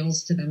different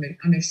feels to them.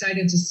 I'm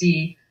excited to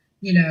see,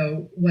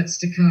 what's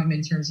to come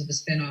in terms of the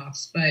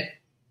spinoffs. But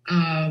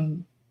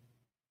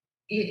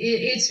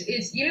it's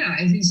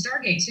I mean,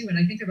 Stargate too, and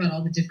I think about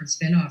all the different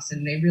spinoffs,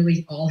 and they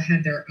really all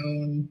had their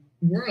own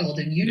world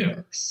and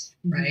universe,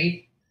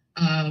 right?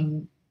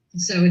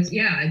 So it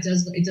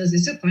does.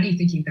 It's so funny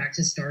thinking back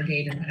to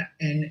Stargate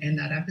and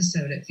that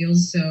episode. It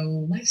feels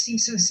life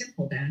seems so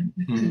simple then.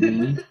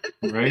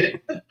 Mm-hmm. Right.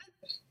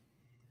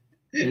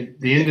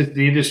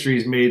 The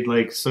industry's made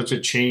like such a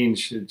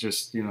change. It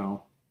just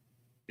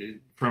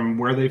from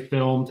where they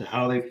film to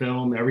how they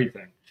film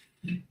everything.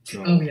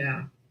 So, oh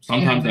yeah.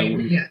 Sometimes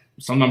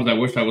I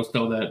wish I was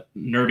still that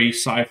nerdy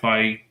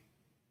sci-fi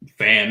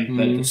fan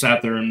that just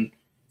sat there and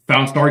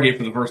found Stargate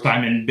for the first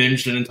time and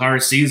binged an entire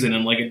season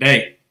in like a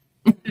day.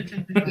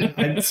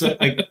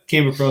 I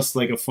came across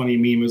like a funny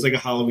meme. It was like a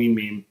Halloween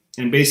meme,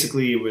 and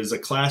basically it was a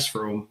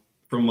classroom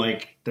from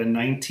like the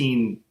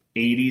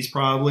 1980s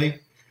probably,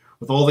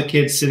 with all the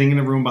kids sitting in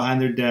a room behind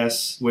their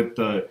desks with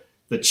the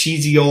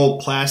cheesy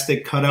old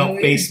plastic cutout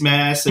face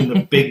mask and the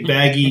big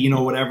baggy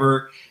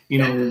whatever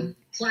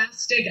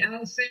plastic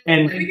outfit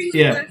and or whatever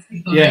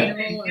it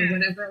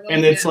was.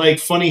 And it's like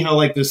funny how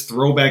like this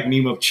throwback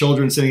meme of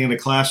children sitting in a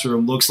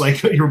classroom looks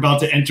like you're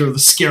about to enter the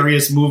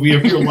scariest movie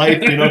of your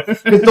life,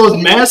 because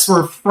those masks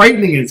were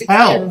frightening as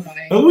hell,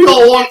 and we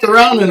all walked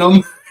around in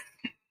them.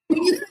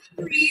 You couldn't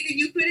breathe, and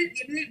you couldn't.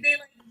 They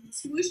like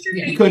smooshed your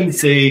face. You couldn't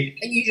see,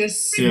 and you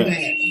just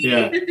sweat.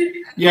 Yeah.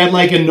 You had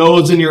like a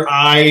nose in your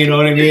eye. You know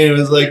what I mean? It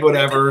was like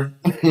whatever.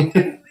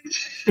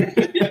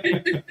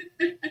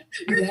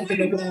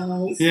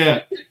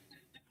 Yeah.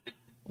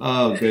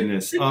 Oh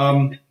goodness. See,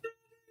 I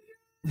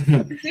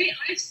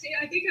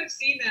think I've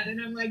seen that,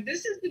 and I'm like,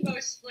 this is the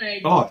most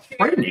like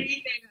frightening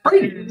thing I've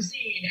ever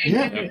seen. And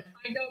if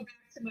I go back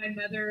to my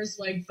mother's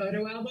like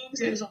photo albums,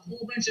 there's a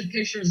whole bunch of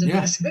pictures of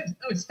us with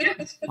those.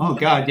 Oh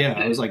God, yeah.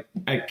 I was like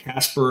at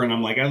Casper, and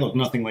I'm like, I look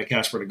nothing like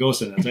Casper the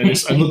Ghost in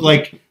this. I look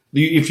like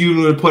if you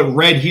were to put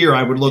red here,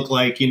 I would look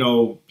like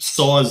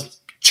Saw's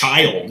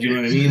child. You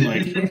know what I mean?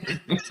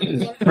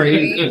 Like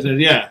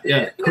crazy.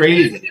 Yeah,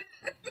 crazy.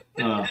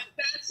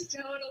 That's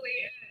totally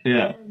it.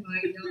 Yeah. Oh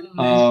my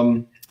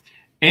God.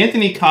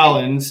 Anthony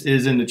Collins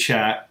is in the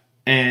chat,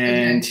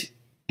 and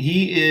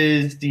he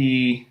is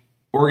the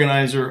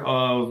organizer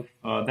of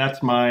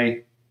That's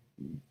My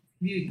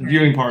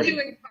Viewing Party.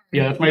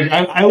 Yeah, that's my.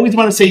 I always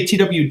want to say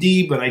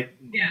TWD, but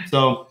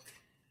so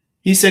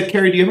He said,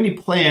 Carrie, do you have any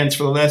plans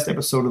for the last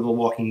episode of The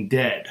Walking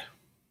Dead?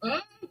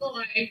 Oh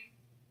boy.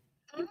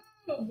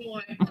 Oh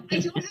boy. I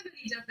don't have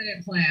any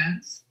definite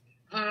plans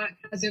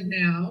as of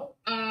now.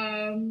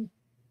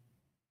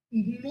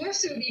 More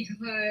so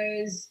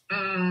because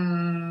Michael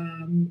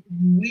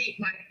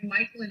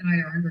and I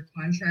are under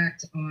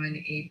contract on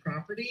a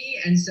property,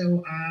 and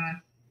so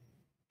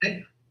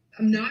I'm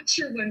not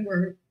sure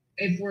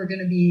if we're going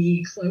to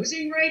be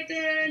closing right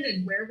then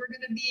and where we're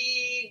going to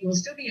be. We'll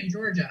still be in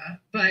Georgia,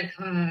 but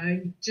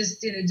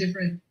just in a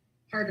different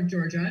part of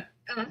Georgia.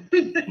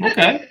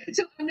 Okay.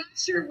 So I'm not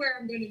sure where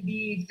I'm going to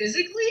be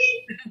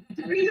physically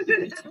during the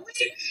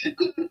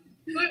finale.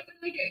 But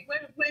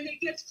when it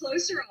gets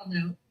closer, I'll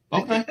know.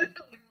 Okay.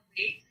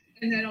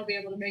 And then I'll be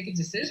able to make a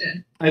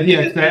decision.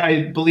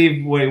 I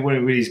believe what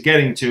he's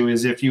getting to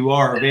is if you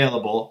are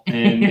available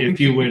and if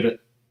you would,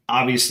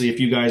 obviously, if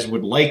you guys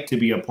would like to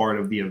be a part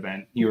of the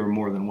event, you're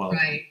more than welcome.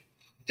 Right.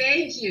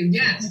 Thank you.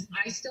 Yes,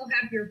 I still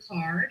have your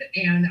card,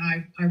 and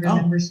I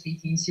remember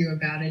speaking to you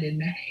about it in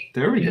May.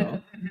 There we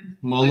go.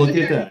 Well, look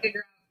at that. Figure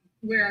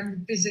out where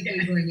I'm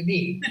physically going to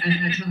be at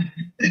that time.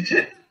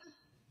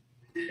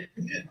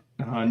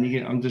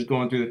 I'm just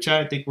going through the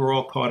chat. I think we're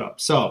all caught up.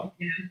 So,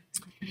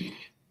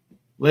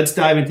 let's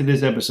dive into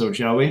this episode,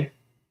 shall we?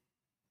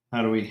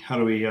 How do we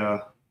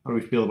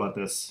feel about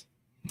this?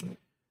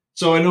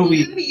 So I know How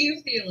do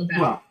you feel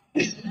about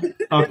it?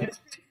 Okay.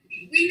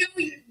 We know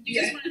you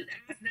just wanted to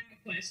ask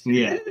that question.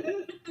 Yeah.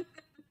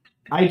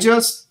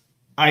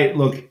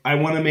 I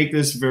want to make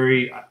this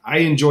I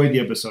enjoyed the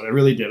episode. I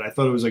really did. I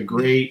thought it was a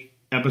great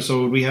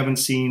episode. We haven't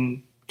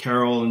seen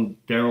Carol and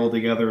Daryl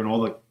together, and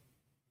all the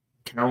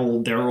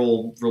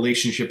Carol-Daryl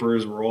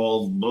relationshipers were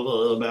all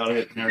blah about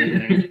it and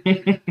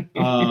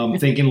everything.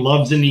 Thinking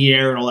love's in the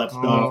air and all that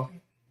stuff.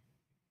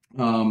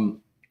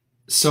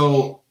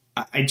 So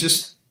I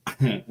just,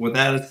 with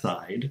that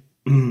aside,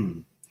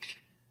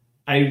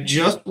 I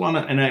just want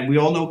to, and we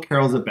all know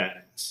Carol's a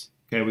badass.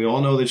 Okay, we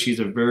all know that she's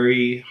a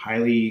very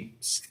highly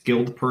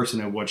skilled person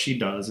at what she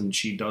does, and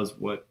she does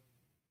what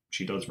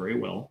she does very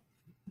well.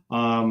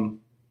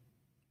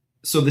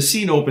 So the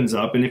scene opens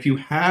up, and if you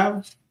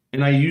have,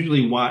 and I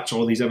usually watch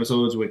all these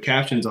episodes with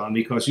captions on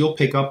because you'll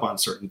pick up on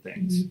certain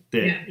things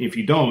that if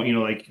you don't,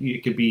 like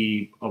it could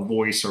be a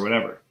voice or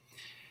whatever.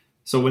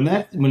 So when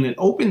it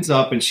opens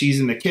up and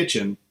she's in the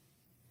kitchen,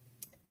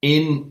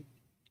 in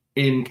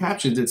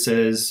captions it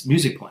says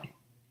music playing.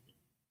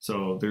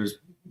 So there's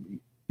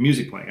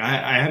music playing.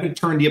 I haven't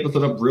turned the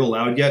episode up real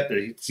loud yet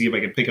to see if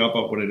I can pick up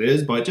on what it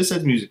is, but it just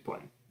says music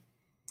playing.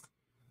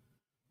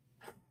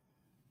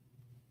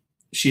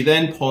 She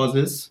then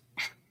pauses,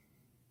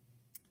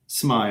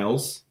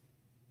 smiles,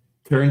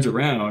 turns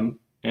around,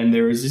 and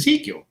there is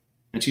Ezekiel.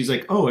 And she's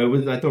like, oh,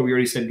 I thought we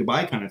already said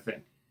goodbye kind of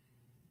thing.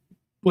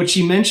 But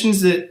she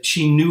mentions that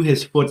she knew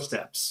his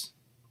footsteps.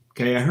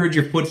 Okay, I heard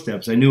your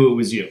footsteps. I knew it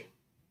was you.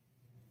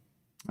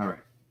 All right.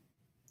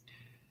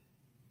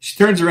 She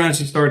turns around and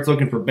she starts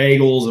looking for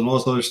bagels and all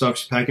this other stuff.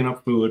 She's packing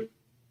up food.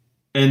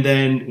 And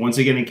then once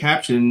again in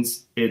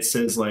captions, it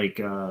says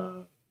like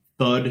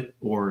thud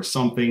or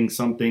something,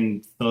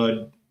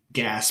 thud,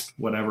 gasp,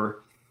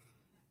 whatever.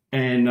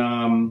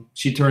 And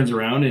she turns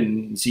around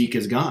and Zeke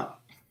is gone.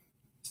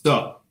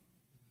 So,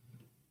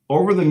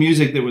 over the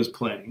music that was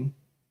playing,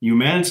 you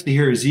managed to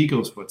hear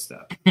Ezekiel's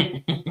footsteps.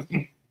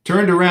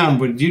 Turned around,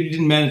 but you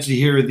didn't manage to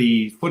hear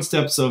the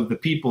footsteps of the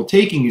people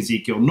taking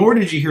Ezekiel, nor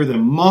did you hear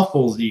them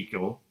muffle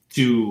Ezekiel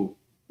to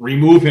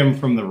remove him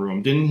from the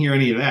room. Didn't hear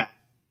any of that.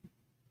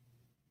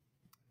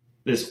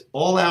 This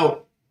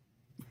all-out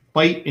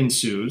fight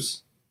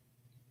ensues.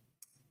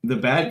 The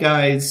bad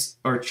guys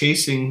are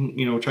chasing,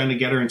 trying to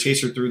get her and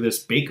chase her through this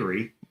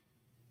bakery.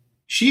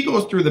 She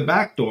goes through the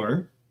back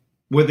door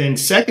within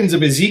seconds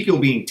of Ezekiel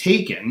being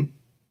taken,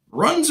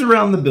 runs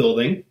around the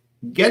building,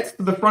 gets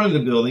to the front of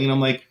the building, and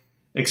I'm like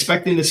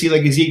expecting to see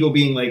like Ezekiel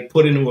being like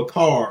put into a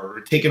car or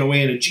taken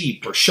away in a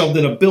Jeep or shoved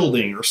in a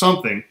building or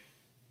something.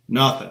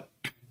 Nothing.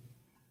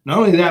 Not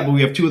only that, but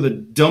we have two of the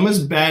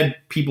dumbest bad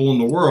people in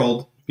the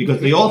world because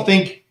they all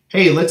think,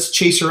 hey, let's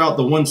chase her out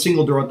the one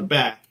single door out the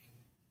back.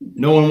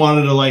 No one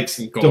wanted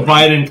to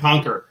divide and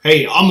conquer.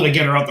 Hey, I'm going to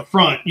get her out the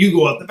front. You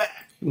go out the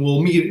back.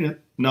 We'll meet.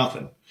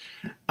 Nothing.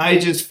 I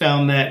just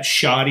found that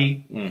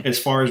shoddy as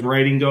far as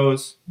writing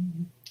goes.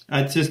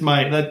 That's just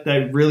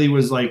that really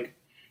was like,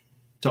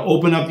 to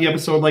open up the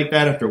episode like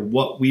that after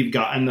what we've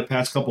gotten the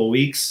past couple of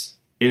weeks,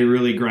 it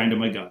really grinded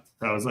my guts.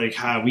 I was like,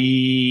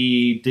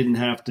 we didn't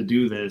have to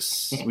do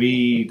this.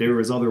 There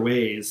was other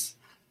ways.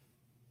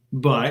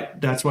 But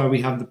that's why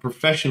we have the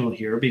professional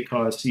here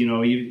because,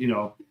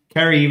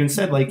 Carrie even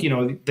said,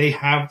 they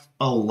have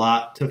a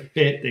lot to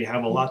fit. They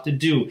have a lot to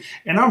do.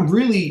 And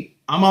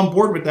I'm on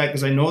board with that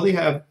because I know they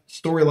have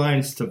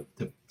storylines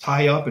to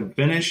tie up and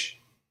finish.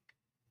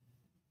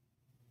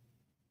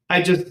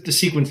 The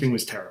sequencing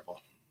was terrible.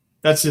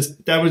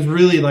 That was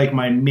really like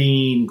my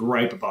main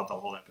gripe about the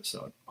whole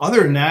episode.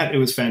 Other than that, it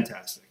was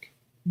fantastic.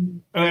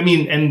 I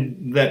mean,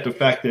 and that the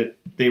fact that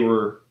they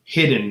were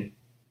hidden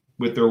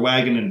with their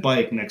wagon and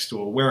bike next to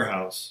a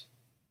warehouse,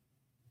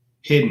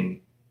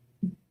 hidden.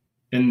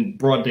 in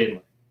broad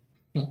daylight.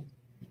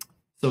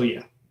 So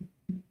yeah,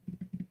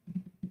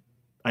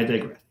 I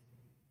digress.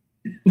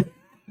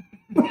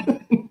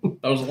 That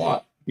was a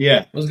lot.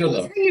 Yeah, It was good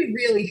That's though. how you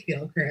really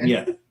feel, Chris.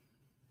 yeah.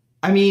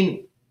 I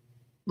mean,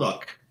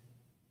 look,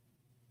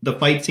 the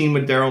fight scene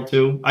with Daryl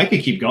too. I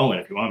could keep going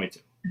if you want me to,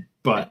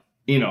 but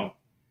you know,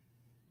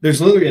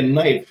 there's literally a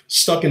knife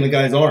stuck in the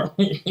guy's arm,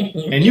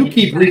 and you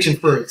keep reaching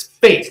for his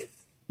face.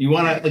 You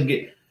want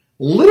to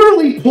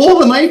literally pull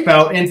the knife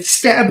out and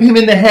stab him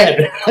in the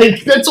head.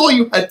 Like that's all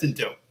you had to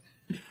do.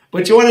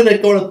 But you wanted to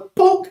go to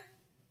poke.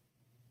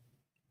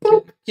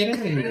 Get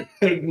out of here.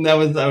 And I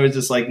was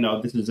just like,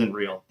 no, this isn't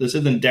real. This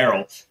isn't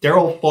Daryl.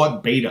 Daryl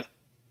fought Beta.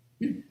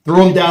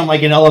 Threw him down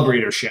like an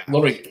elevator shaft.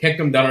 Literally kicked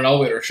him down an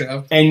elevator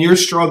shaft. And you're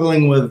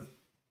struggling with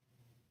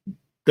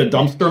the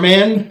dumpster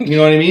man? You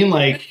know what I mean?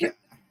 Like,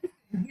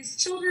 His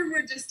children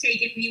were just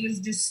taken. He was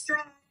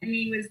distraught, and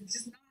he was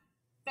just not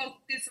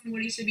focused on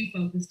what he should be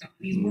focused on.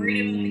 He's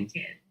worried about the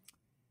kid.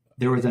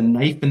 there was a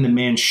knife in the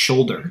man's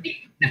shoulder.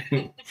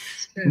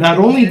 Not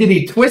only did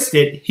he twist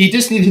it, he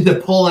just needed to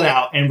pull it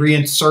out and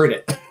reinsert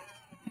it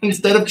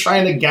instead of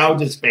trying to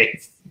gouge his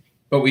face.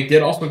 But we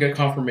did also get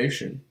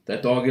confirmation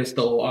that dog is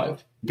still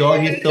alive.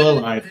 Dog is still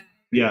alive.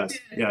 Yes,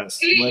 yes.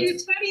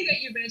 It's funny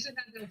that you mentioned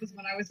that though, because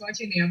when I was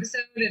watching the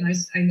episode and I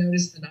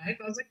noticed the knife,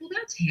 I was like, well,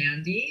 that's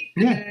handy.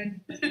 And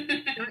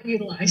not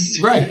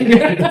utilized. Right.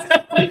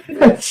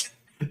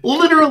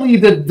 Literally,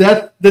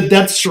 the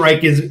death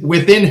strike is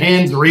within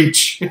hand's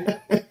reach.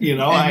 You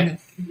know,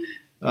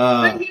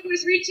 but he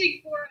was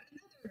reaching for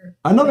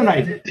another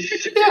knife.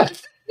 Yeah,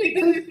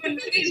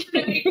 It's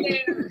right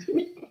there.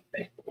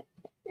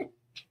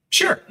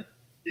 sure.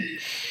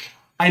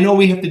 I know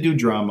we have to do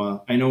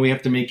drama. I know we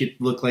have to make it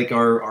look like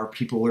our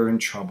people are in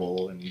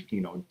trouble and,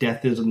 you know,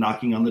 death is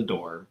knocking on the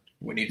door.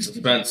 We need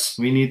suspense.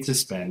 We need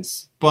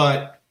suspense.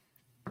 But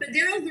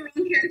Daryl's the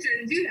wrong character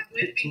to do that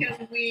with because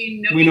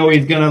we know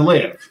he's going to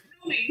live.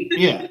 Going.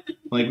 Yeah.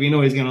 Like, we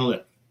know he's going to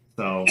live.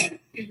 So,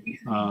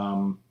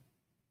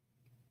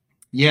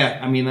 yeah,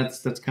 I mean,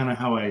 that's kind of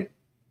how I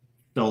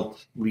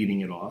felt leading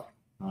it off.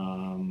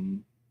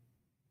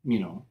 You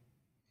know.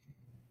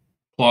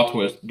 Plot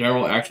twist: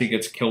 Daryl actually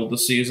gets killed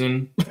this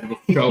season. The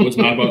show is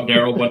not about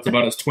Daryl, but it's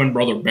about his twin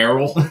brother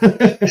Beryl.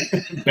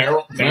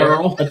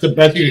 Beryl. That's the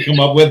best you can come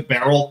up with,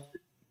 Beryl.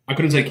 I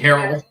couldn't say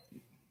Carol.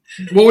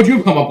 What would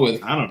you come up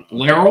with? I don't know.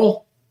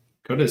 Laryl?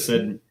 Could have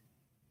said,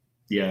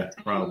 yeah,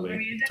 probably. I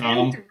mean, it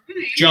Tom, doesn't have to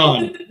rhyme.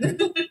 John.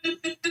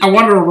 I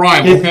wanted a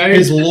rhyme, okay?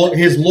 His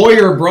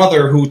lawyer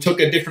brother who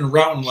took a different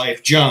route in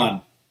life,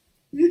 John.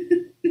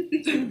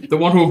 The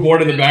one who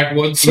avoided the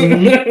backwoods.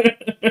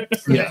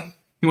 Yeah.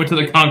 He went to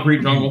the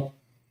concrete jungle.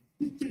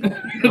 I figure out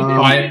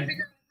how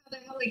the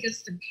hell he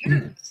gets to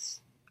Paris.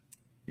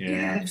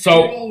 Yeah. We're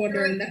So all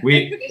wondering that.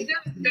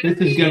 This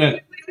is gonna.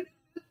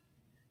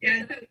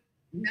 Yeah, so,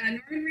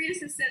 Norman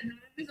Reedus has said not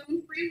of his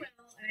own free will,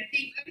 and I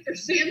think either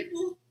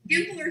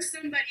Gimple or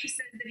somebody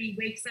said that he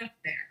wakes up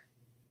there.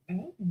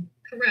 Oh,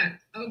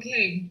 correct.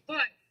 Okay,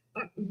 but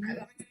I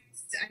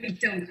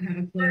don't have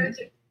a clue.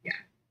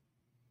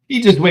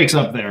 He just wakes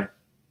up there.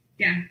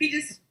 Yeah, he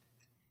just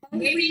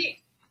maybe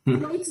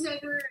floats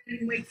over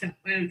and wakes up.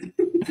 I don't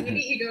know.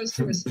 maybe he goes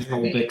to a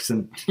Old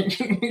Dixon.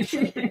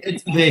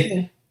 It's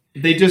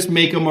They just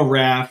make him a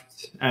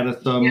raft out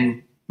of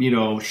some, you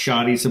know,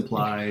 shoddy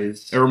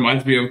supplies. it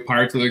reminds me of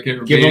Pirates of the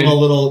Caribbean. Give him a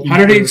little. How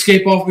did he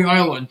escape off the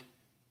island?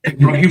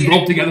 He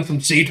roped together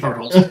some sea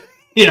turtles.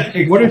 Yeah.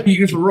 Hey, what did he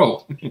use for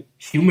rope?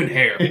 Human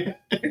hair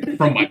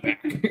from my back.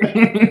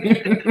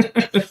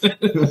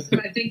 So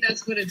I think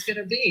that's what it's going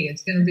to be.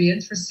 It's going to be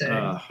interesting.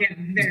 Yeah,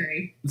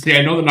 very. See,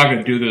 I know they're not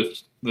going to do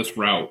this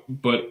route,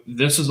 but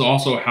this is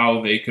also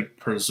how they could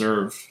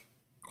preserve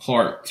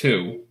Clark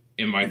too.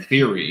 In my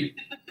theory,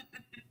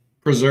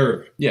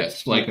 Preserve.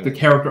 yes, like Okay. the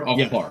character of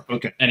Yeah. Clark.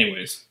 Okay.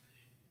 Anyways,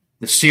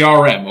 the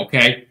CRM,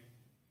 okay,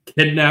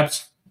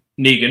 kidnaps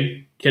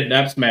Negan,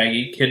 kidnaps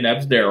Maggie,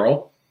 kidnaps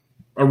Daryl.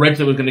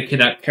 Originally was going to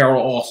kidnap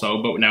Carol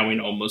also, but now we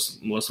know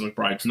Melissa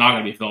McBride's not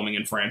going to be filming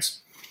in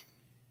France.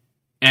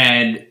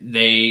 And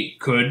they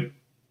could,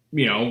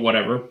 you know,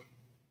 whatever.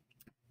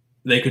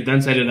 They could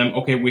then say to them,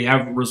 okay, we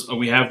have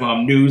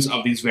news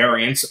of these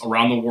variants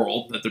around the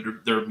world that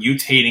they're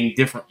mutating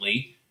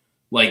differently.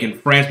 Like in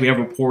France, we have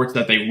reports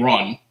that they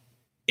run.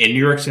 In New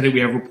York City, we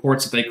have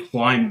reports that they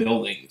climb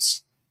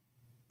buildings.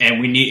 And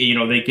we need, you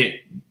know,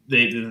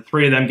 the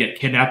three of them get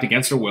kidnapped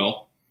against their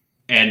will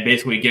and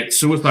basically get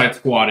suicide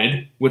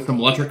squatted with some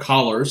electric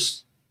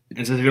collars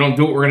and says, if you don't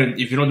do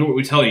what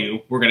we tell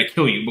you, we're gonna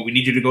kill you, but we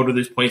need you to go to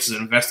these places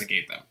and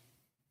investigate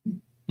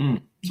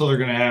them. So they're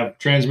gonna have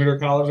transmitter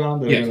collars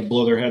on. They're Yes. gonna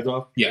blow their heads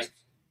off. Yes.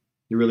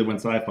 You really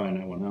went sci-fi in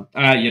that one,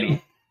 huh? You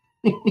know.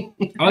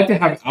 I like to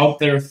have out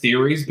there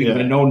theories because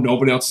Yeah. I know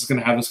nobody else is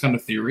gonna have this kind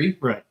of theory.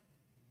 Right.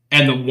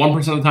 And the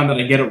 1% of the time that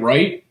I get it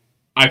right,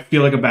 I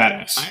feel like a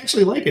badass. I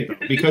actually like it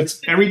though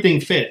because everything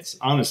fits.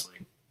 Honestly,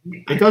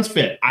 it does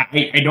fit.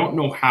 I don't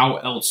know how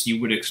else you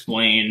would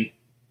explain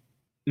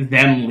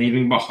them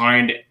leaving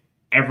behind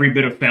every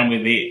bit of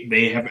family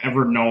they have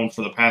ever known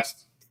for the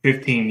past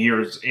 15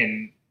 years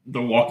in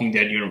the Walking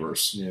Dead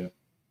universe. Yeah,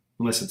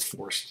 unless it's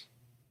forced.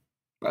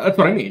 That's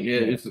what I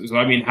mean. So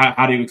I mean,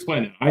 how do you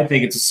explain it? I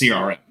think it's a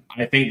CRM.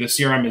 I think the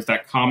CRM is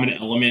that common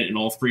element in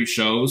all three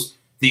shows,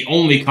 the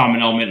only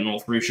common element in all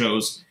three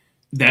shows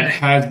that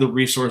has the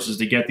resources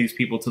to get these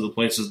people to the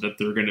places that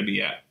they're going to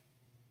be at.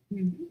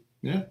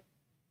 Yeah.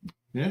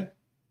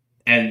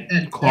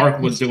 And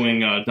Clark was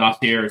doing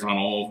dossiers on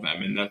all of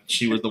them, and that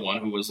she was the one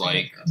who was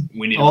like,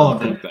 "We need all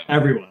to of them,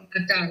 everyone."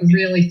 I've got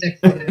really thick.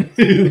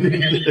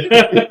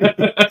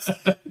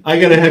 I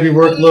got a heavy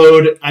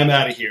workload. I'm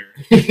out of here.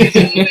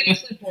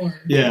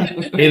 Yeah, Yeah.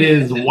 it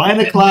is 1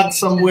 o'clock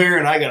somewhere,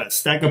 and I got a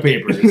stack of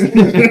papers. With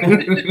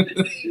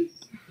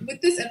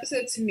this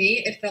episode, to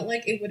me, it felt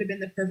like it would have been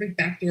the perfect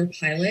backdoor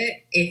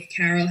pilot if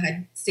Carol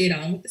had stayed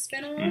on with the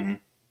spinoff.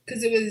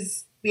 Because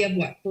we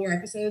have, 4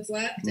 episodes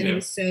left, and it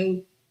was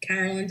so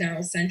Carol and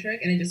Daryl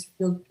centric, and it just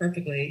worked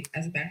perfectly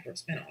as a backdoor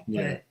spinoff.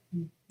 Yeah.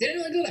 But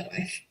didn't really go that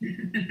way.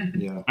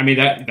 Yeah, I mean,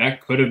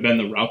 that could have been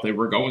the route they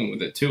were going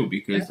with it, too,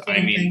 because, That's what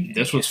I'm thinking.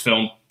 this was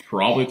filmed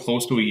probably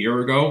close to a year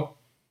ago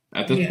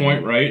at this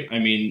point, right? I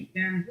mean...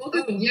 Yeah. Well,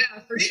 yeah,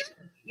 for sure.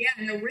 Yeah,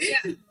 and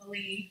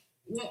originally,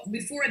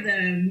 before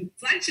the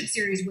flagship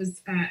series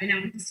was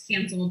announced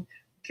canceled,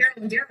 Carol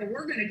and Daryl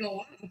were going to go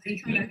off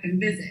and come back and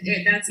visit.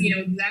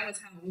 That was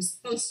how it was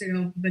supposed to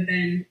go, but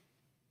then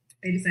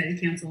they decided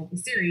to cancel the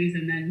series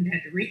and then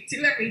had to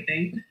redo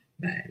everything.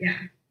 But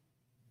yeah.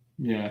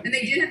 And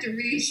they did have to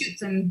reshoot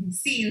some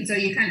scenes, so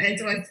you kind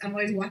of, I'm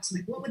always watching,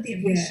 like, what would they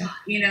have shot?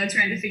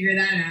 Trying to figure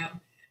that out.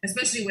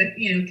 Especially with,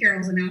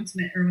 Carol's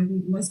announcement or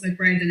Melissa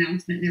McBride's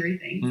announcement and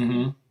everything.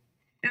 Mm-hmm.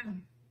 Yeah.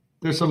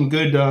 There's some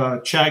good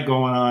chat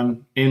going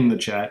on in the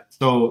chat.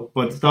 So,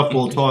 but stuff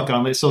we'll talk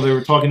on. So they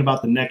were talking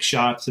about the neck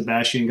shot.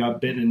 Sebastian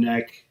got bit in the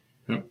neck.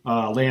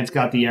 Lance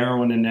got the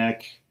arrow in the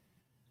neck.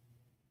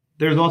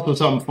 There's also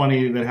something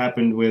funny that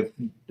happened with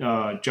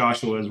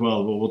Joshua as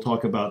well, but we'll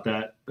talk about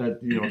that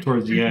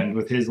towards the end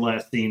with his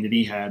last scene that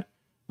he had.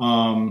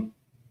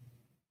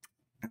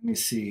 Let me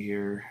see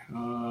here.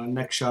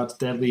 Neck shots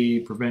deadly,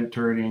 prevent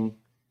turning.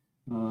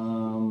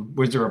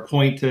 Was there a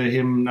point to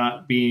him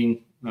not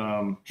being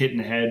hit in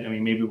the head? I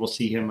mean, maybe we'll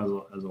see him as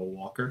a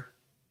walker.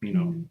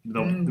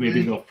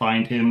 Maybe they'll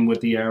find him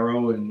with the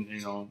arrow, and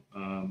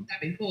that'd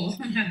be cool.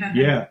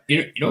 Yeah.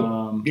 You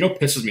know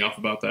what pisses me off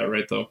about that,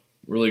 right? Though,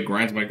 really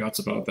grinds my guts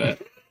about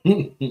that.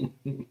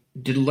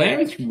 Did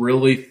Lance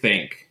really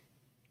think,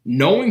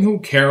 knowing who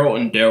Carol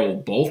and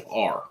Daryl both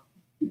are,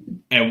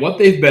 and what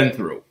they've been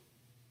through,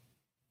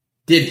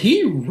 did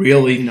he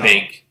really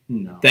think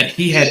that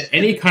he had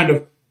any kind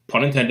of,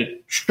 pun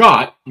intended,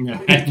 shot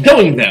at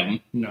killing them?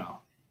 No.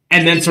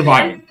 And then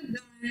surviving?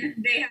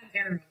 They have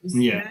arrows.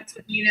 Yeah. That's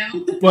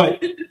what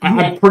But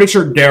I'm pretty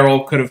sure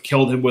Daryl could have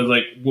killed him with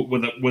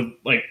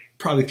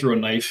probably through a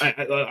knife.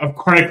 A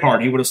credit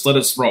card. He would have slit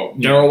his throat.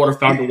 Daryl would have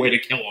found a way to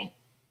kill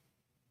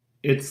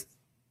him.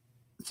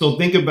 So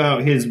think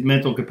about his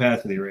mental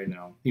capacity right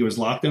now. He was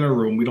locked in a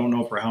room. We don't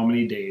know for how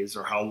many days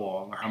or how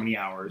long or how many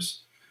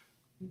hours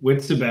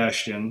with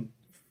Sebastian,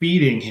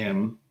 feeding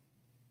him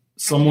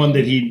someone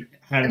that he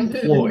had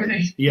employed.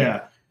 Right.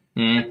 Yeah.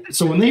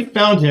 So when they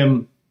found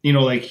him,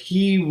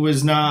 he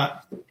was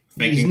not.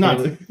 He's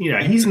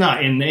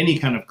not in any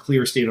kind of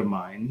clear state of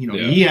mind.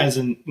 He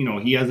hasn't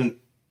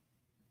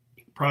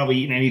probably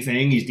eaten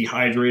anything. He's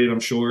dehydrated,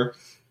 I'm sure.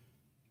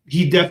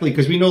 He definitely,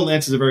 because we know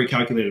Lance is a very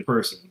calculated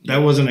person. That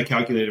wasn't a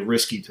calculated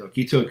risk he took.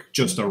 He took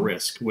just a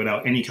risk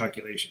without any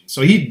calculation.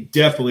 So he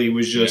definitely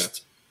was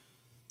just,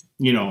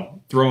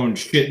 throwing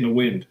shit in the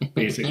wind,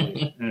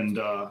 basically. And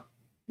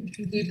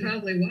he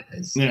probably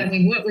was. Yeah. I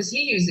mean, what was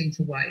he using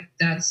to wipe?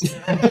 That's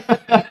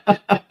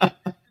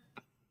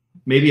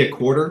maybe a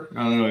quarter.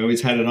 I don't know. He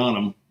always had it on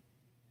him.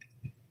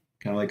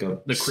 Kind of like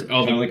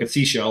a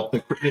seashell.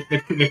 The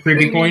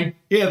creepy coin?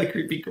 Yeah, the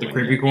creepy coin. The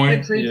creepy coin?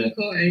 the creepy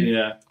coin.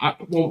 Yeah.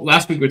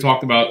 Last week we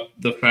talked about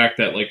the fact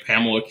that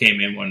Pamela came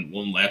in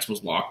when Lance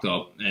was locked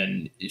up,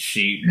 and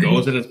she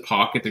goes in his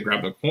pocket to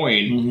grab the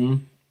coin. Mm-hmm.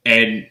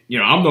 And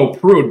I'm no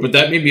prude, but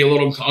that made me a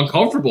little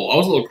uncomfortable. I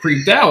was a little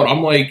creeped out.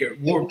 I'm like,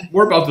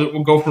 we're about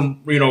to go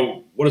from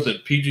what is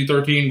it,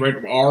 PG-13,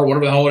 rated R,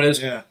 whatever the hell it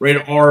is,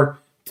 rated R,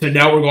 to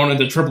now we're going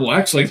into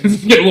XXX. Like, this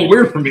is getting a little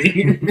weird for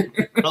me.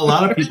 A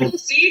lot of people. The whole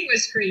scene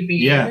was creepy.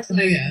 Yeah. I was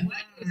like, what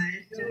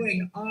is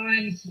going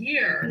on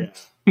here? Yeah.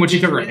 When she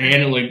took her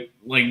hand and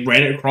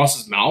ran it across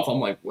his mouth, I'm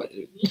like, what?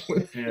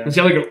 Yeah. Does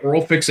he have an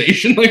oral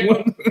fixation? Like,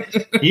 what?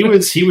 He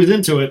was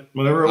into it,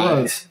 whatever it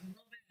was.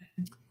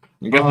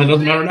 I guess it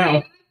doesn't matter now. I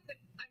got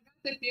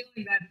the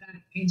feeling that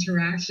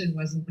interaction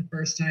wasn't the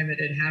first time it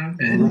had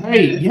happened.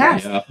 Right.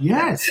 Yes. Yeah.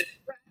 Yes.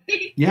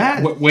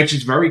 Yes. Which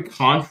is very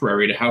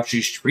contrary to how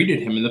she's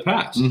treated him in the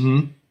past.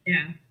 Mm-hmm.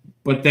 Yeah.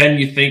 But then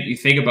you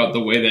think about the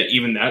way that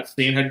even that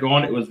scene had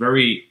gone. It was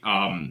very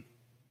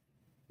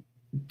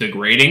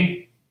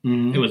degrading.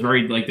 Mm-hmm. It was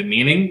very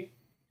demeaning.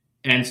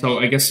 And so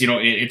I guess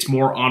it's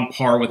more on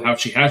par with how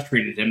she has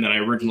treated him than I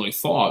originally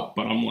thought.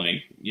 But I'm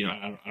like,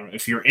 I don't,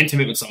 if you're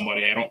intimate with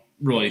somebody, I don't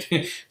really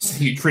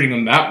see you treating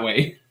them that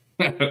way.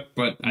 But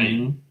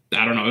I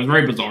don't know. It was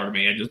very bizarre to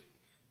me. I just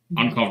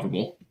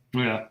uncomfortable.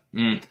 Yeah.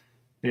 Mm.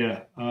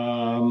 Yeah.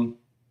 I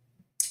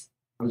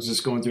was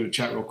just going through the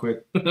chat real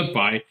quick.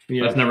 Bye.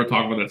 Yeah. Let's never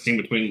talk about that scene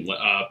between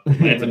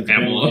Lance and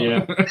Pamela.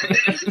 Yeah. We don't talk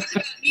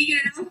about Negan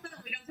and Alpha.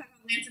 We don't talk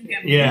about Lance and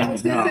Pamela. Yeah, I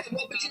was gonna no. say,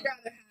 what would you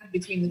rather have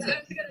between the two? I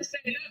was gonna say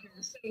no,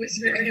 so it's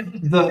very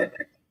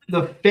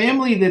The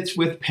family that's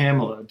with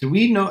Pamela, do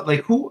we know,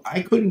 like, who?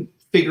 I couldn't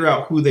figure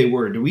out who they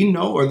were. Do we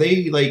know? Are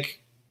they,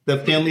 like, the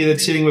family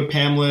that's sitting with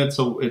Pamela? It's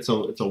a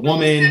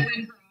woman. Yeah,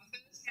 there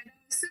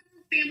were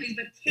several families,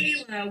 but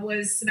Kayla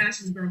was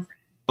Sebastian's girlfriend.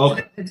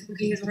 Okay.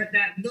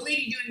 The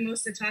lady doing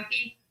most of the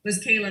talking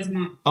was Kayla's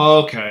mom.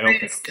 Okay.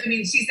 I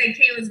mean, she said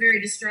Kayla's very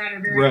distraught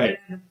or very Right.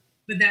 whatever,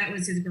 but that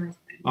was his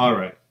girlfriend. All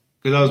right.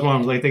 Because I was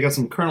wondering, like, they got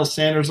some Colonel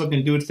Sanders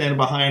looking dude standing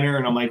behind her,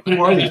 and I'm like,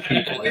 who are these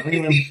people? I don't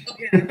even...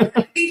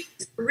 I think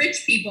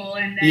rich people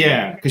and then,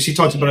 Yeah, because she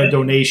talks about a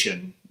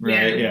donation,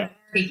 right? Yeah.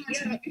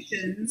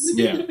 Contributions.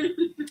 Yeah.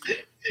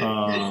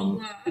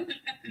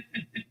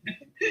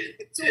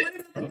 So what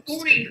about the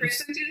coin,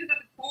 Chris? I did about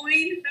the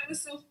coin. That was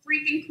so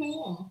freaking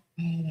cool.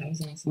 Oh, that was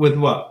awesome. With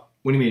what?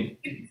 What do you mean?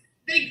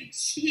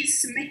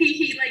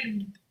 He like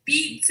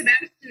beat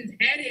Sebastian's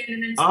head in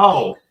and then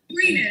Oh.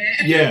 coin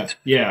it.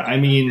 Yeah. I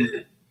mean,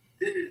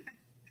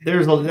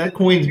 that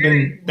coin's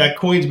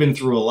been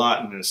through a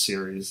lot in this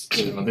series that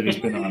he's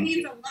been It on.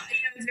 means a lot.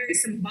 It's very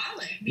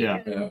symbolic. Yeah.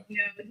 Because,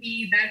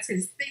 that's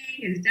his thing.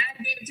 His dad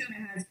gave it to him.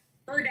 It has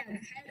her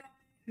dad's head on it.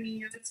 I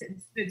mean,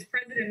 it's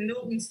President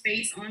Milton's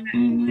face on that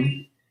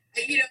coin.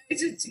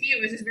 It's just, to me,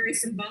 it was just very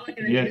symbolic.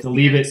 And Yeah, to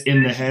leave it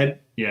in the head.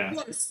 Yeah.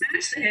 Well, to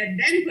smash the head,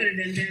 then put it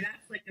in there.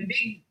 That's like a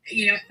big,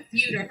 F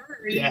you to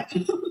her. Yeah.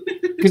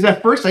 Because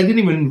at first I didn't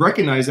even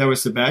recognize that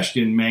was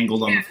Sebastian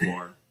mangled on the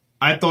floor.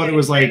 I thought it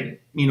was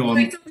like, Well,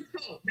 it's on the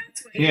coat.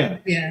 That's what. Yeah.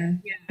 Yeah.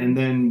 And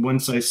then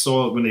once I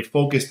saw it, when they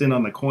focused in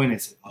on the coin, I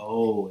said,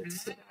 oh,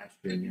 it's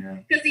Sebastian, yeah.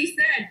 Because he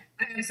said,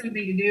 I have something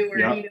to do, or,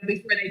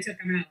 before they took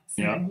him out.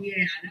 So, Yeah.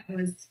 That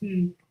was,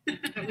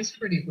 That was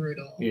pretty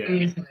brutal. Yeah.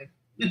 It was like,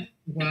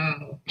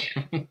 wow.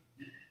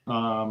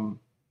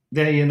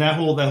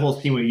 That whole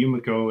scene with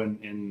Yumiko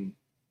and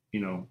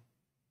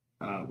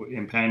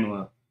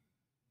Pamela,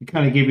 it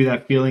kind of gave you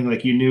that feeling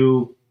like you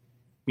knew,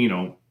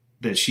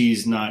 that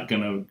she's not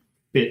gonna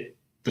fit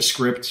the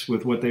script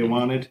with what they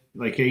wanted.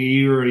 Like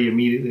you already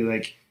immediately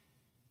like,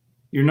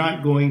 you're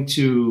not going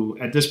to,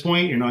 at this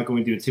point, you're not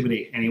going to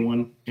intimidate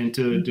anyone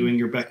into doing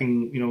your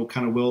becking,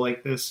 kind of will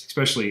like this,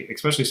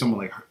 especially someone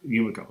like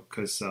Yumiko,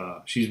 because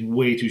she's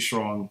way too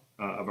strong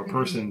of a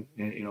person,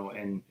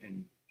 and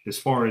as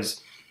far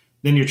as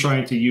then you're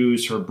trying to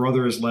use her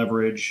brother's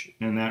leverage,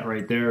 and that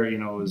right there,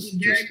 is She's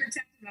very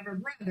protective of her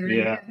brother.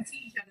 Yeah. They haven't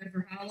seen each other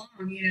for how long?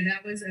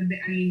 That was a bit.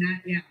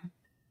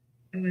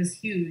 It was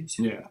huge.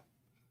 Yeah.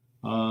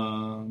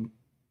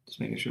 Just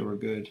making sure we're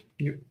good.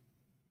 Yep.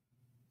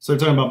 So they're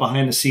talking about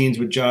behind the scenes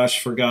with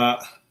Josh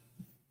forgot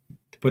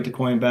to put the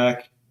coin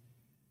back.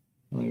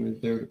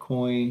 There the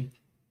coin.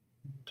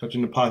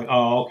 Touching the pocket.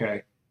 Oh,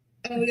 okay.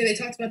 Oh, yeah, they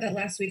talked about that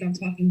last week on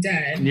Talking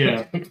Dead.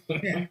 Yeah.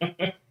 Yeah.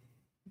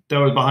 That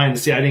was behind the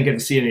scenes. I didn't get to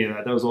see any of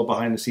that. That was all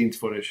behind the scenes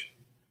footage.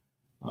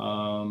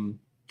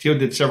 Tio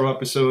did several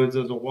episodes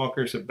as a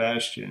Walker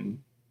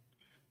Sebastian.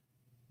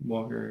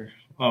 Walker.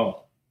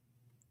 Oh.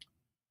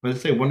 What did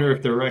it say? Wonder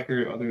if the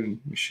record other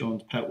than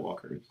Michonne's pet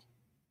walkers.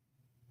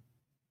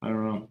 I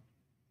don't know.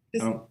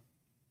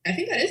 I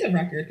think that is a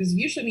record because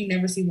usually we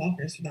never see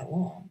walkers for that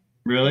long.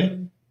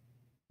 Really?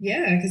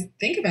 Yeah, because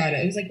think about it.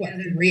 It was like, what,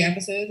 3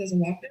 episodes as a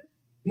walker?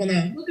 Well,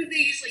 no. Well, because they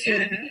usually Two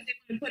and a because they want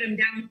to put him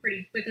down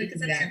pretty quickly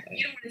because Exactly.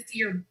 you don't want to see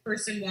your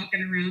person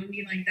walking around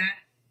being like that.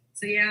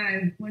 So yeah,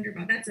 I wonder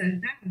about that's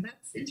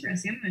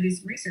interesting. I'm gonna do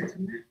some research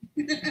on that.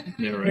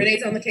 Yeah, right.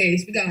 Renee's on the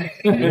case. We got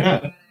it.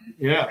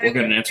 Yeah. We'll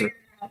get an answer.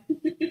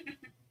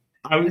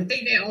 I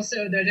think they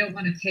don't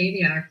want to pay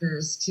the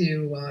actors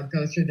to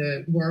go through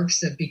the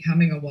works of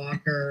becoming a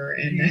walker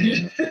and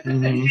then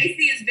Mhm. I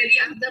see his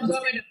video. them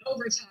going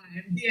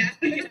overtime. Yeah,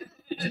 you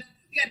gotta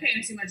pay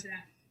him too much for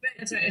that. But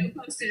That's right. Teo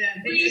posted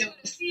a We just video.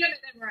 want to see them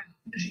and then we're out.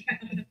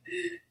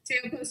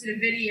 Teo posted a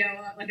video,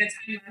 like a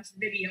time lapse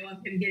video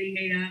of him getting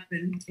made up,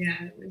 and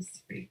yeah, it was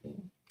pretty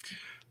cool.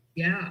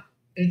 Yeah,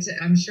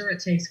 I'm sure it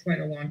takes quite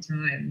a long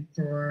time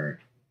for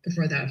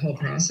that whole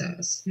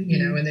process, and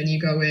then you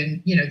go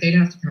in, they'd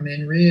have to come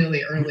in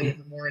really early in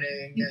the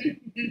morning,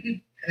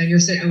 and then you're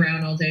sitting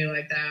around all day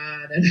like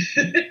that, and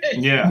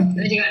Yeah.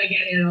 then you got to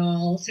get it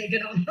all, take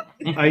it all.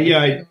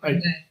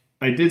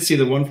 I did see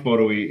the one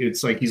photo.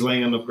 It's like he's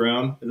laying on the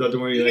ground. Is that the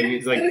one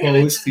he's like Yeah.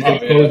 posed? He's like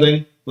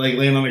posing, like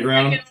laying on the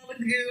ground. Get all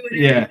the goo and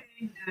Yeah.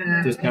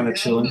 everything. Just kind of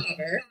chilling.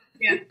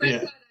 Yeah.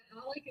 Yeah.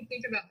 All I can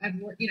think about,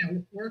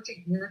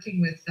 working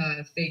with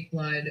fake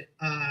blood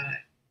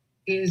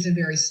is a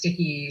very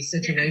sticky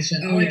situation.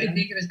 Yeah. All Oh, I yeah. can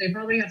think of is they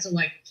probably had to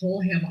like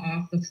pull him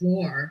off the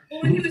floor.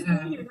 Well, when he was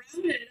rolling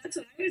around it, that's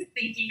what I was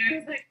thinking. I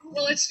was like, oh,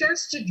 Well, it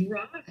starts to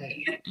dry,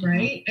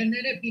 right? And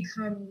then it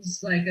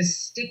becomes like a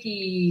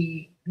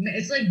sticky,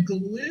 it's like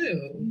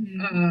glue.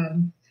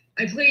 Mhm.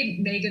 I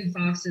played Megan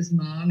Fox's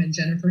mom in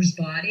Jennifer's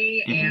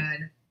Body,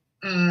 and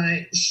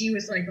she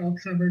was like all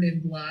covered in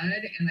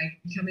blood, and I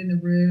come in the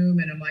room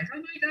and I'm like, oh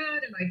my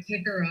God, and I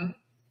pick her up.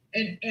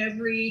 And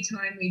every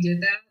time we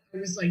did that, I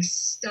was like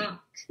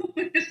stuck to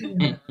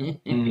her,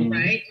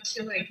 right?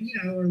 She like,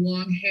 her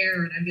long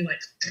hair, and I'd be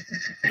like,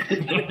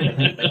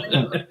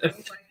 I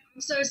was like,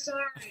 I'm so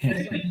sorry. I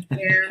was like,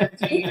 there,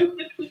 it's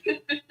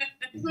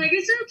like,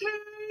 it's okay.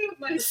 I'm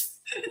like,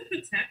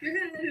 tap your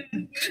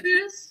head.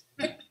 This,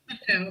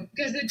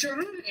 because it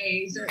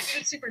dries, or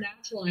it's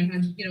supernatural. I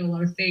had, a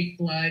lot of fake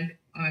blood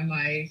on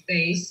my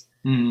face,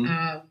 in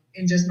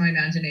just my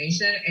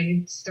imagination,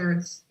 and it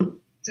starts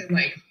to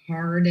like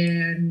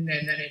harden,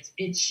 and then it's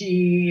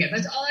itchy, and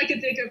that's all I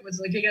could think of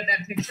was looking at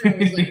that picture. I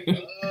was like,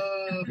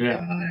 oh God,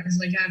 I was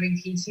like having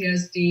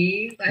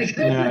PTSD. Like,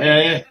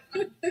 Anthony,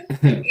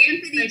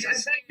 like, I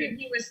bet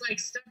he was like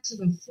stuck to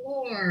the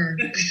floor.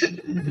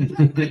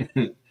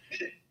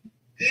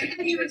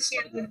 Anthony was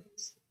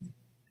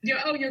your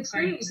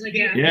clothes, like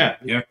yeah.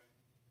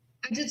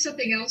 I did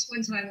something else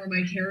one time where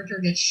my character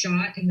gets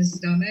shot in the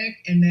stomach,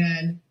 and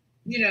then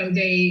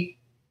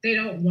they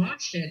don't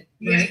wash it,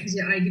 right? Because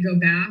I had to go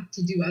back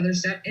to do other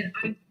stuff,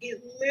 and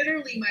it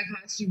literally, my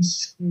costume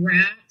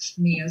scratched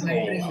me as I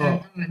put it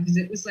back on, because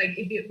it was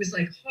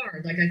like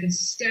hard, like I could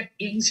step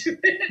into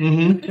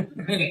it.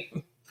 Right?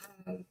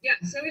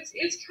 So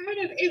it's kind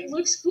of, it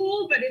looks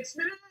cool, but it's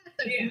not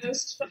the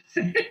most fun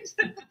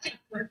to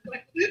work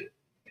with.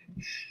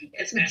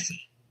 It's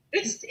messy.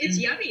 It's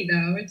yummy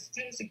though. It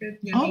tastes good.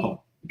 Yummy.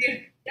 Oh. Yeah.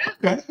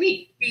 Okay.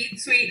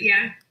 Sweet.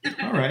 Yeah.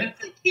 All right.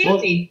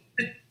 Candy.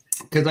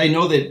 Because I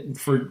know that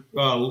for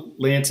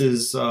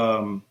Lance's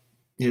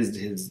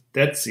his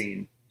death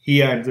scene, he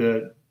had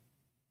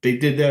they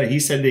did that.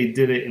 He said they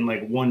did it in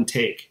like one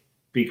take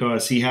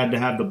because he had to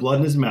have the blood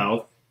in his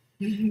mouth,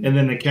 and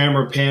then the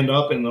camera panned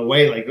up and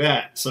away like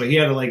that. So he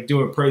had to like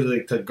do a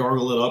project to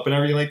gargle it up and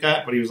everything like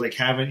that. But he was like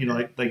having,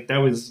 like that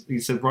was, he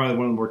said probably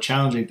one of the more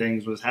challenging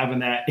things was having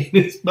that in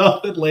his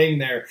mouth and laying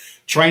there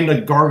trying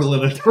to gargle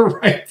it at the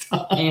right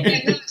time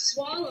and not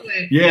swallow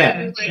it.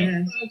 Yeah. Like,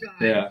 oh God.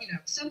 Yeah.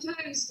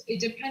 Sometimes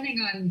depending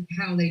on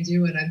how they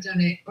do it, I've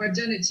done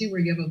it too, where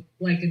you have a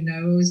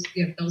nose.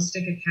 They'll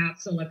stick a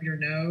capsule up your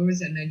nose,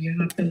 and then you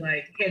have to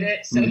like hit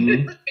it. So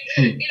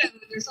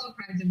there's all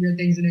kinds of weird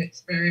things, and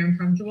it's very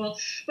uncomfortable.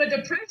 But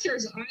the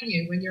pressure's on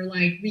you when you're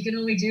like, we can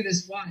only do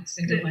this once,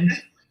 and you're like,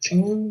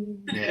 oh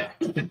yeah.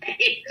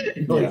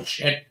 Oh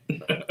shit.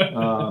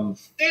 And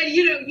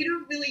you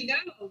don't really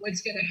know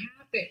what's going to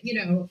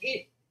happen.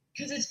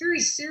 Because it's very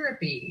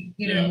syrupy.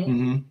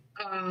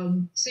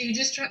 So you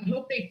just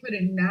hope they put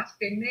enough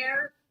in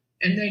there,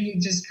 and then you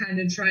just kind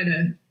of try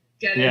to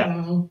get it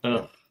all.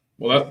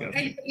 Well, that's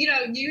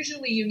and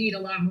usually you need a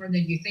lot more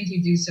than you think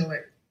you do, so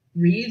it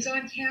reads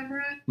on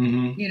camera.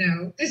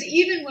 Because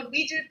even when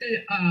we did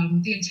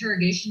the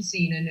interrogation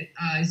scene and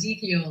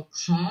Ezekiel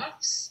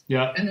coughs,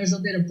 and there's a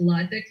bit of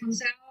blood that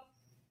comes out,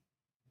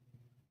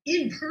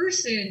 in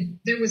person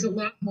there was a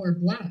lot more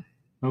blood,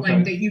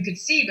 like that you could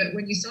see, but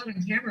when you saw it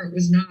on camera, it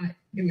was not.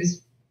 It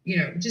was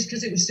just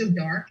because it was so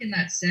dark in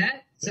that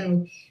set,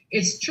 so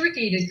it's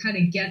tricky to kind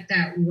of get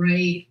that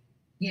right,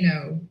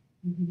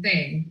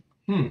 thing.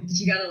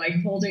 You gotta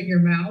like hold it in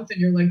your mouth,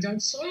 and you're like,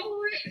 don't swallow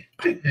it.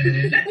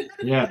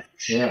 Yeah.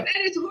 And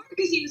it's hard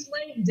because he was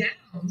laying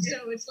down,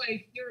 so it's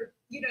like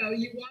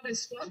you want to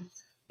swallow,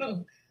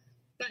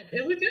 but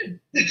it looked good.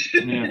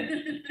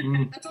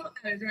 That's all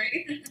that is,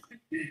 right?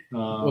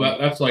 Well,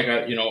 that's like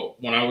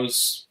when I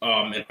was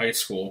in high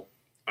school,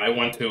 I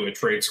went to a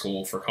trade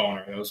school for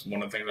culinary. That was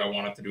one of the things I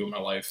wanted to do in my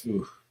life.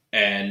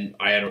 And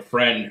I had a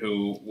friend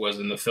who was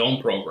in the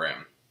film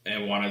program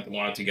and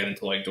wanted to get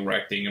into like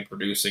directing and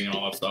producing and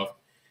all that stuff.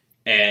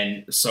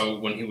 And so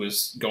when he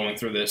was going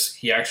through this,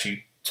 he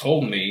actually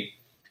told me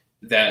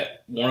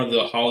that one of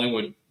the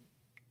Hollywood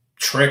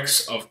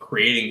tricks of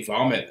creating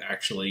vomit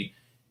actually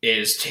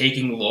is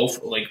taking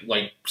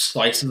like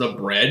slices of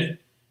bread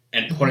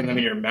and putting them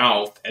in your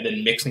mouth and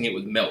then mixing it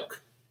with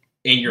milk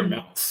in your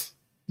mouth.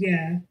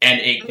 Yeah. And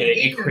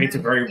it creates a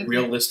very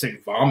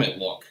realistic vomit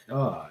look.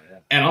 Oh, yeah.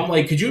 And I'm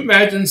like, could you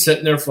imagine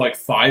sitting there for like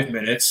 5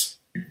 minutes,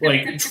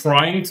 like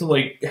trying to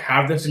like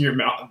have this in your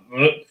mouth?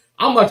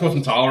 I'm lactose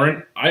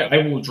intolerant. I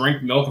will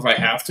drink milk if I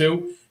have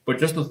to, but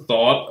just the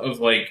thought of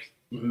like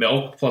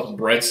milk plus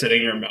bread sitting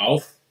in your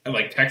mouth and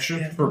like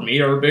textures for me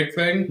are a big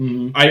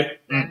thing.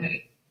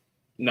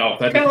 No,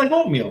 that's kind of like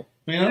oatmeal.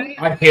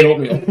 I hate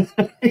oatmeal.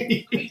 I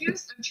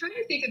guess I'm trying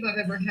to think if I've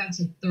ever had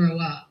to throw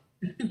up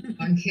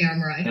on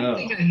camera. I don't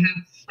think I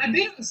have. I've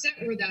been on set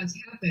where that's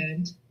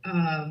happened,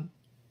 and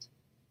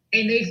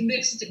they've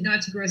mixed,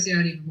 not to gross it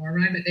out even more,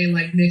 right? But they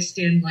like mixed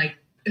in like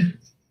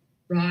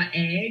raw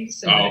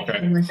eggs. So like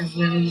a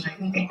really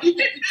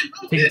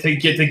like to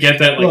get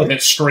that like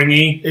that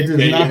stringy. It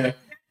does not.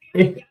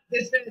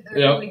 It's a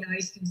really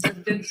nice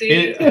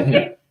consistency.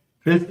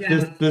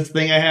 This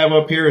thing I have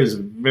up here is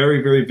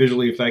very, very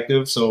visually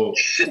effective. So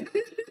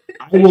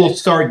I will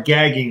start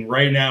gagging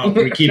right now if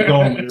we keep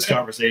going with this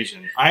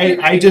conversation.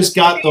 I just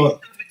got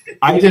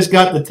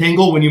the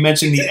tingle when you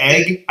mentioned the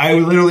egg. I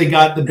literally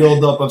got the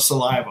buildup of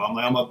saliva. I'm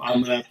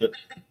gonna have to.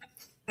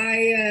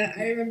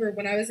 I remember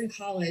when I was in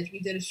college, we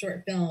did a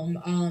short film,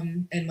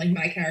 and like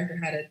my character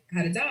had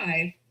to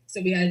die,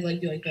 so we had to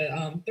like do like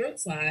the throat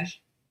slash.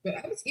 But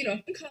I was, in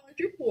college,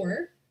 you're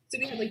poor, so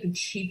we had like the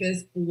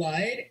cheapest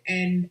blood,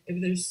 and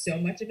there's so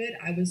much of it,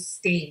 I was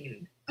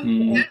stained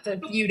for a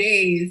few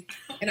days,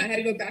 and I had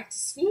to go back to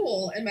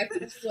school, and my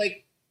parents were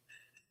like,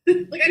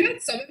 like I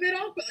got some of it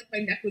off, but like my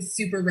neck was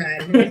super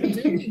red. And it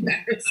was really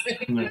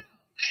embarrassing.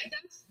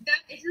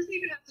 It doesn't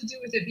even have to do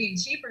with it being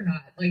cheap or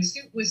not. Like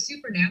with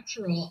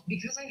Supernatural,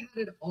 because I had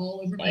it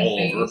all over my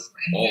face,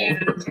 my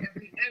hands,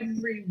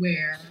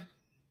 everywhere.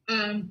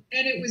 And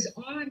it was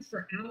on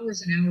for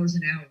hours and hours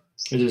and hours.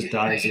 It just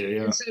dies you,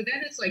 yeah. And so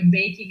then it's like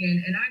baking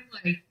in, and I'm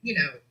like,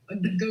 a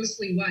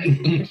ghostly white.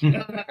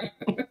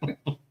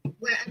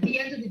 Well, at the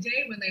end of the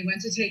day, when they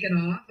went to take it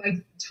off,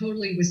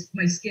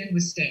 my skin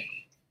was stained.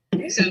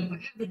 So I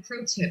have a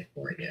pro tip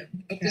for you,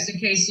 just in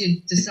case